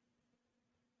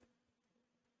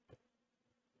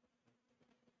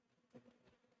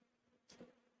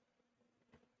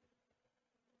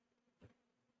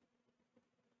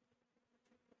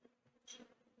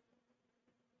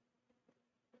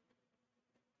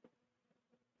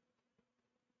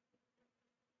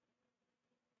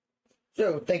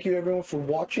 So thank you everyone for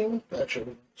watching.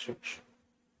 Actually, switch.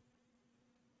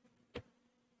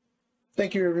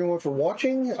 thank you everyone for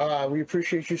watching. We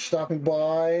appreciate you stopping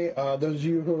by. Those of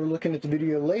you who are looking at the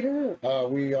video later,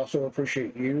 we also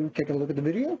appreciate you taking a look at the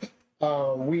video.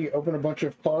 We open a bunch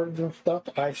of cards and stuff.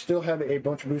 I still have a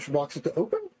bunch of booster boxes to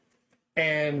open,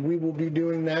 and we will be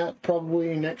doing that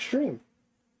probably next stream,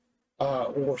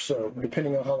 or so,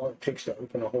 depending on how long it takes to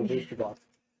open a whole booster box.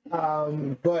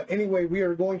 But anyway, we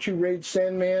are going to raid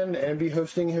Sandman and be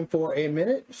hosting him for a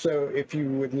minute. So if you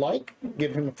would like,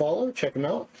 give him a follow, check him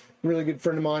out. Really good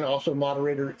friend of mine, also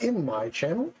moderator in my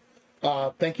channel.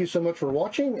 Thank you so much for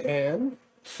watching, and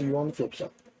see you on the flip side.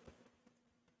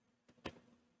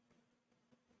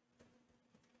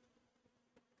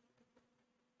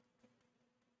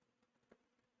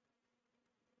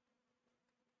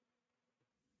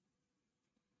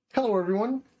 Hello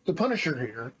everyone, the Punisher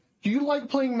here. Do you like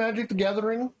playing Magic the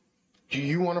Gathering? Do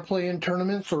you want to play in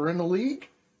tournaments or in a league?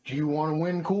 Do you want to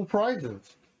win cool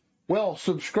prizes? Well,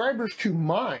 subscribers to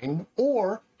mine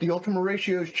or the Ultima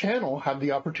Ratio's channel have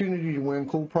the opportunity to win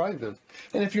cool prizes.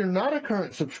 And if you're not a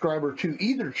current subscriber to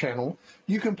either channel,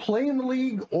 you can play in the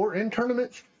league or in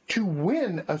tournaments to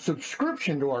win a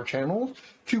subscription to our channels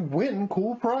to win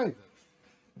cool prizes.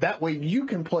 That way you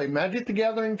can play Magic the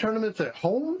Gathering tournaments at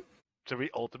home. Should we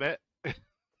ultimate?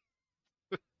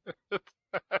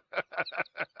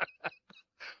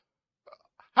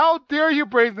 How dare you,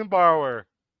 Brazen Borrower?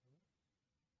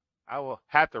 I will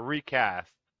have to recast.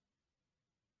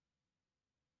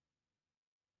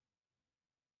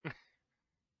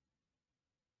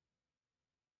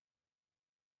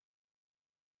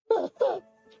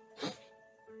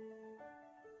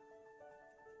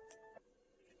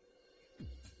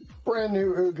 Brand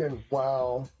new Ugin.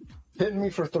 Wow. Hitting me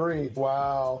for 3.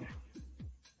 Wow.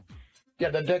 Yeah,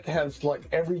 the deck has like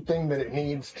everything that it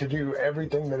needs to do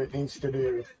everything that it needs to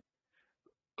do.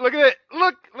 Look at it!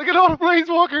 Look at all the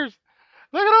Planeswalkers!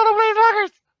 Look at all the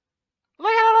Planeswalkers!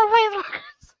 Look at all the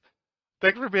Planeswalkers!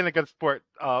 Thanks for being a good sport,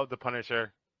 the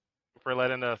Punisher, for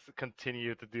letting us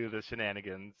continue to do the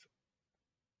shenanigans.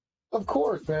 Of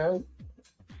course, man.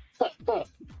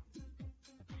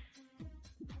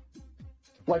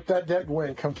 Like that deck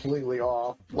went completely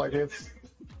off. Like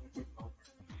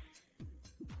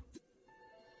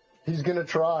he's gonna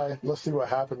try. Let's see what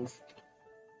happens.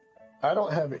 I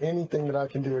don't have anything that I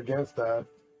can do against that.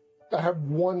 I have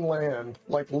 1 land,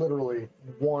 like literally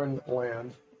 1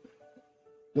 land.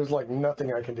 There's like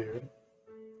nothing I can do.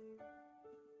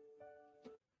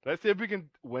 Let's see if we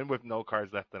can win with no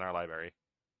cards left in our library.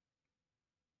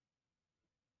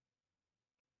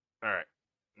 Alright,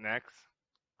 next.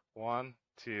 1,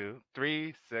 2,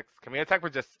 3, 6. Can we attack for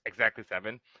just exactly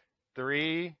 7?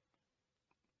 3,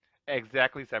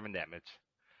 exactly 7 damage.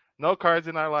 No cards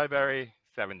in our library,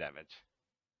 7 damage.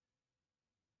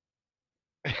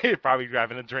 You're probably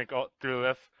grabbing a drink through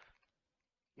this.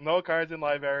 No cards in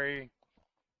library.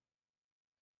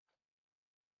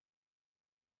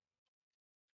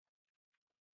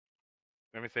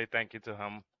 Let me say thank you to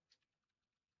him.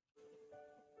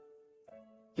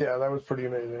 Yeah, that was pretty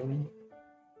amazing.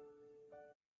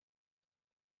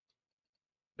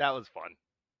 That was fun.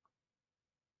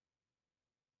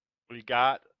 We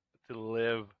got to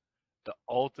live the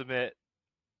ultimate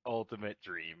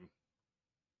dream.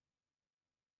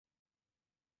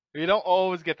 We don't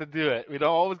always get to do it. We don't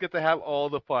always get to have all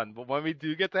the fun. But when we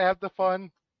do get to have the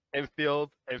fun, it feels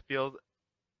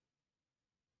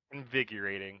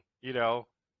invigorating, you know?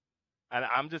 And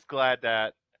I'm just glad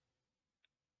that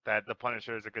the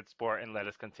Punisher is a good sport and let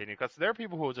us continue. Because there are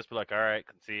people who will just be like, all right,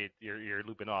 concede, you're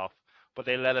looping off. But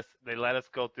they let us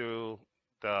go through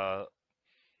the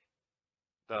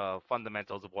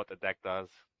fundamentals of what the deck does.